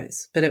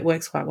photos, but it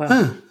works quite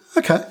well.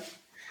 Okay.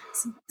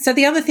 So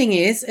the other thing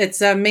is,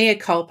 it's a mea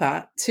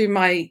culpa to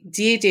my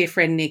dear, dear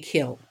friend Nick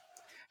Hill,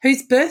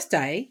 whose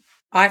birthday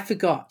I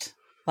forgot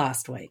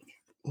last week.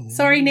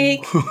 Sorry,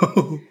 Nick.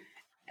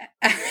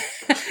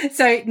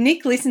 So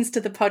Nick listens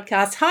to the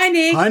podcast. Hi,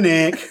 Nick. Hi,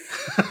 Nick.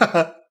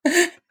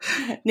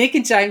 Nick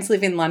and James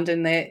live in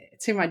London. They're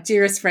two of my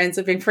dearest friends.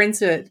 I've been friends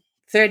for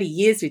 30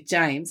 years with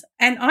James,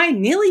 and I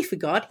nearly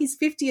forgot his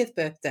 50th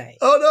birthday.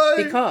 Oh,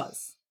 no.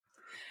 Because,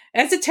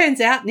 as it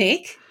turns out,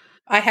 Nick,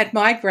 I had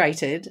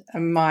migrated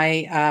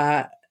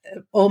my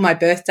all my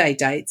birthday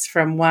dates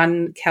from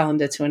one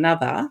calendar to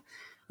another,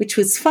 which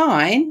was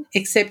fine,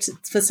 except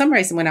for some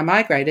reason when I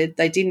migrated,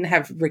 they didn't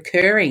have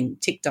recurring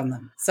ticked on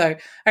them. So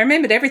I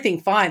remembered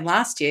everything fine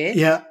last year.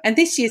 Yeah. And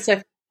this year,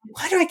 so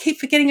why do I keep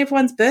forgetting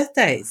everyone's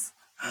birthdays?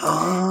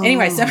 Oh.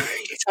 Anyway, so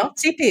top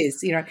tip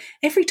is,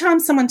 every time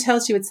someone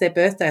tells you it's their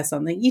birthday or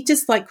something, you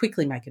just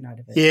quickly make a note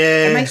of it.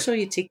 Yeah. And make sure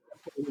you tick.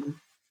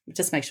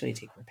 Just make sure you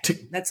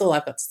tick. That's all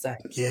I've got to say.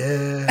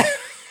 Yeah.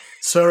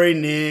 Sorry,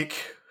 Nick.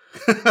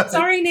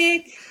 Sorry,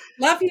 Nick.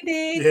 Love you,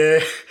 Nick. Yeah.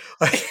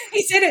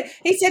 He said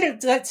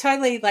it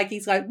totally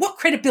he's like, what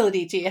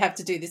credibility do you have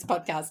to do this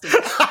podcast in?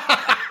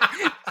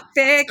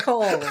 Fair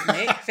call,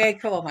 Nick. Fair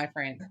call, my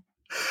friend.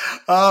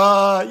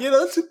 They're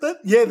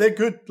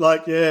good.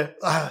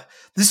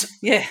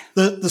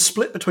 The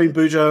split between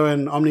Bujo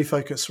and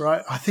OmniFocus,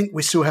 right? I think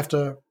we still have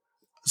to.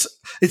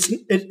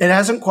 It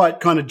hasn't quite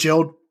kind of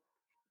gelled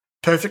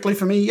perfectly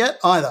for me yet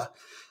either.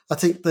 I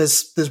think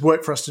there's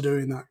work for us to do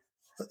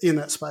in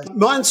that space.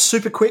 Mine's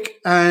super quick,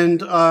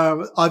 and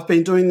I've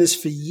been doing this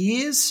for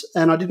years,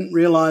 and I didn't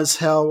realize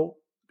how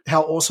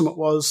awesome it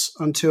was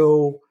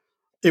until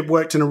it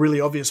worked in a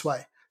really obvious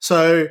way.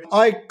 So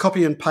I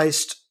copy and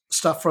paste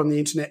stuff from the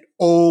internet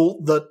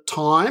all the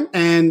time,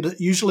 and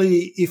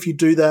usually if you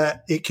do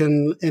that, it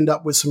can end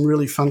up with some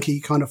really funky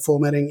kind of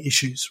formatting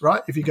issues,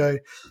 right? If you go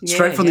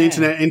straight from the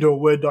internet into a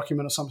Word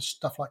document or some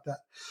stuff like that.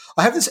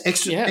 I have this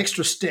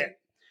extra step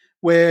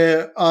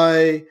where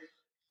I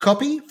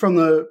copy from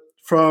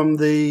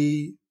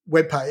the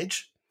web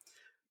page,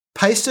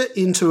 paste it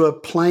into a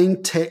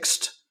plain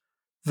text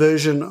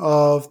version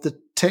of the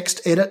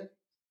text edit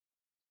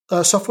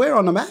software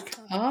on the Mac.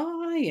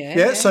 Oh, yeah.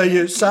 Yeah, so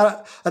you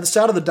start at the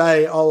start of the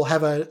day, I'll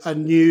have a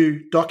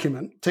new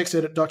document, text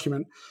edit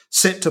document,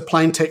 set to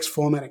plain text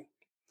formatting.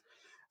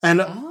 And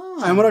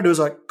what I do is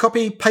I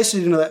copy, paste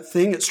it into that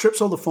thing. It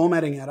strips all the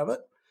formatting out of it.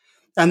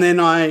 And then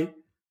I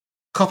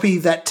copy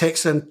that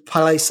text and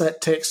place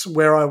that text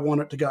where I want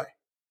it to go.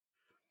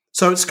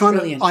 So it's kind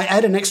of, I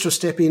add an extra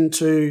step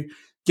into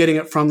getting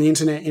it from the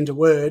internet into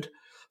Word,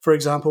 for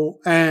example,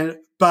 and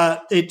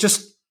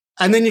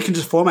then you can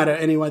just format it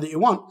any way that you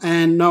want,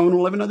 and no one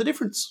will ever know the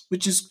difference,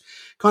 which is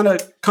kind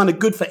of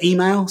good for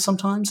email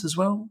sometimes as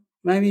well,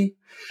 maybe.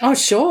 Oh,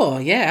 sure.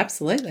 Yeah,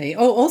 absolutely.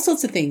 All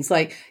sorts of things,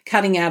 like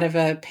cutting out of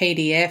a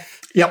PDF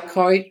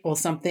quote or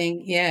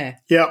something. Yeah.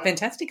 Yeah.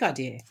 Fantastic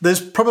idea.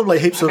 There's probably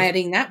heaps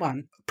adding that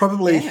one.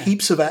 Probably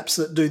heaps of apps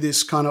that do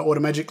this kind of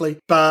automatically.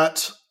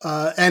 But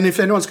and if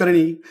anyone's got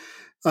any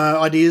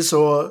ideas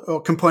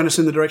or can point us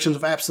in the directions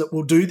of apps that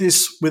will do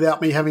this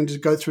without me having to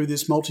go through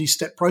this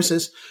multi-step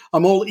process,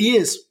 I'm all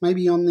ears.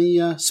 Maybe on the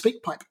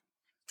SpeakPipe.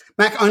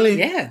 Mac only.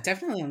 Yeah,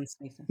 definitely on the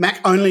speaker. Mac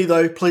only,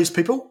 though. Please,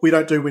 people, we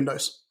don't do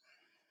Windows.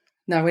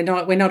 No, we're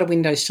not. We're not a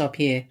Windows shop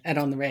here at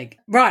On the Reg.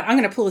 Right, I'm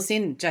going to pull us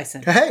in,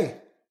 Jason. Hey.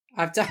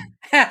 I've done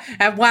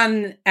at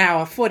 1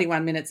 hour,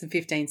 41 minutes and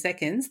 15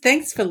 seconds.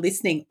 Thanks for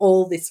listening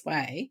all this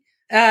way.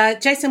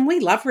 Jason,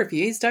 we love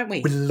reviews, don't we?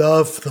 We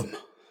love them.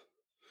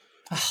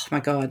 Oh, my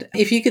God.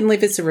 If you can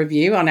leave us a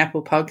review on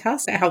Apple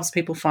Podcasts, it helps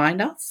people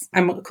find us.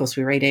 And, of course,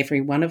 we read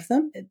every one of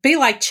them. Be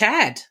like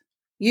Chad.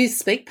 use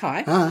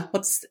SpeakPipe.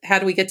 How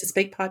do we get to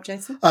SpeakPipe,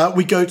 Jason?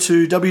 We go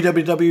to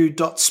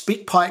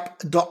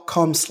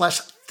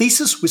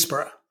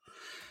www.speakpipe.com/thesiswhisperer.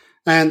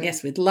 And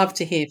yes, we'd love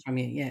to hear from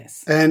you.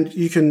 Yes, and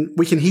we can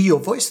hear your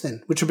voice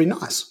then, which would be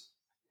nice.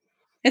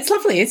 It's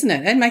lovely, isn't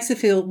it? It makes it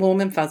feel warm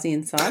and fuzzy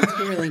inside.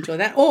 We really enjoy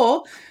that.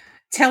 Or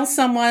tell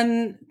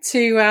someone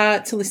to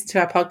listen to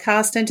our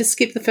podcast and just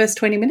skip the first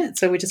 20 minutes,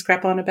 so we just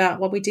crap on about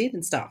what we did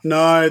and stuff.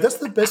 No, that's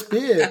the best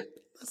bit.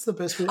 That's the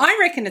best bit. I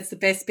reckon it's the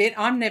best bit.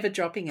 I'm never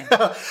dropping it.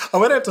 I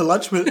went out to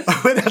lunch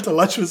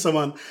with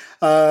someone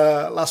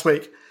last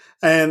week,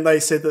 and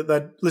they said that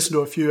they'd listened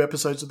to a few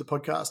episodes of the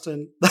podcast,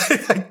 and they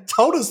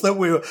told us that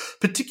we were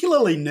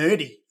particularly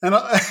nerdy. And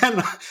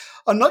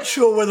I'm not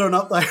sure whether or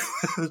not they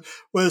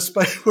were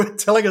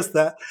telling us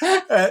that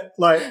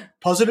like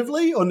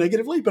positively or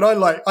negatively, but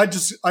I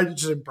just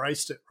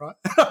embraced it, right?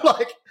 I'm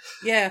like,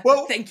 yeah,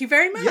 well, thank you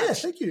very much. Yeah,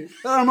 thank you.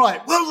 And I'm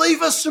like, well,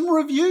 leave us some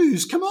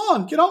reviews. Come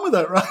on, get on with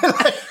it,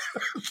 right?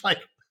 like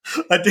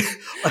I did.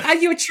 Are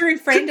you a true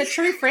friend? A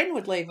true friend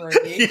would leave a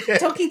review. Yeah.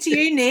 Talking to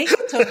you, Nick.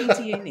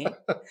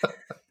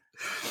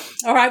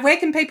 All right, where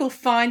can people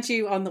find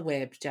you on the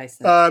web,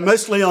 Jason?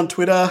 Mostly on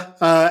Twitter,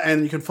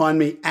 and you can find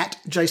me at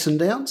Jason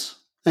Downs.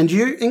 And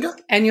you, Inga?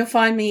 And you'll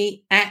find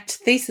me at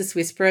Thesis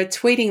Whisperer,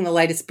 tweeting the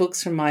latest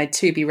books from my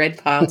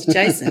to-be-read pile to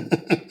Jason.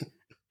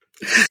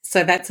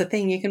 So that's a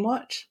thing you can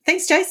watch.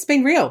 Thanks, Jason. It's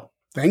been real.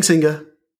 Thanks, Inga.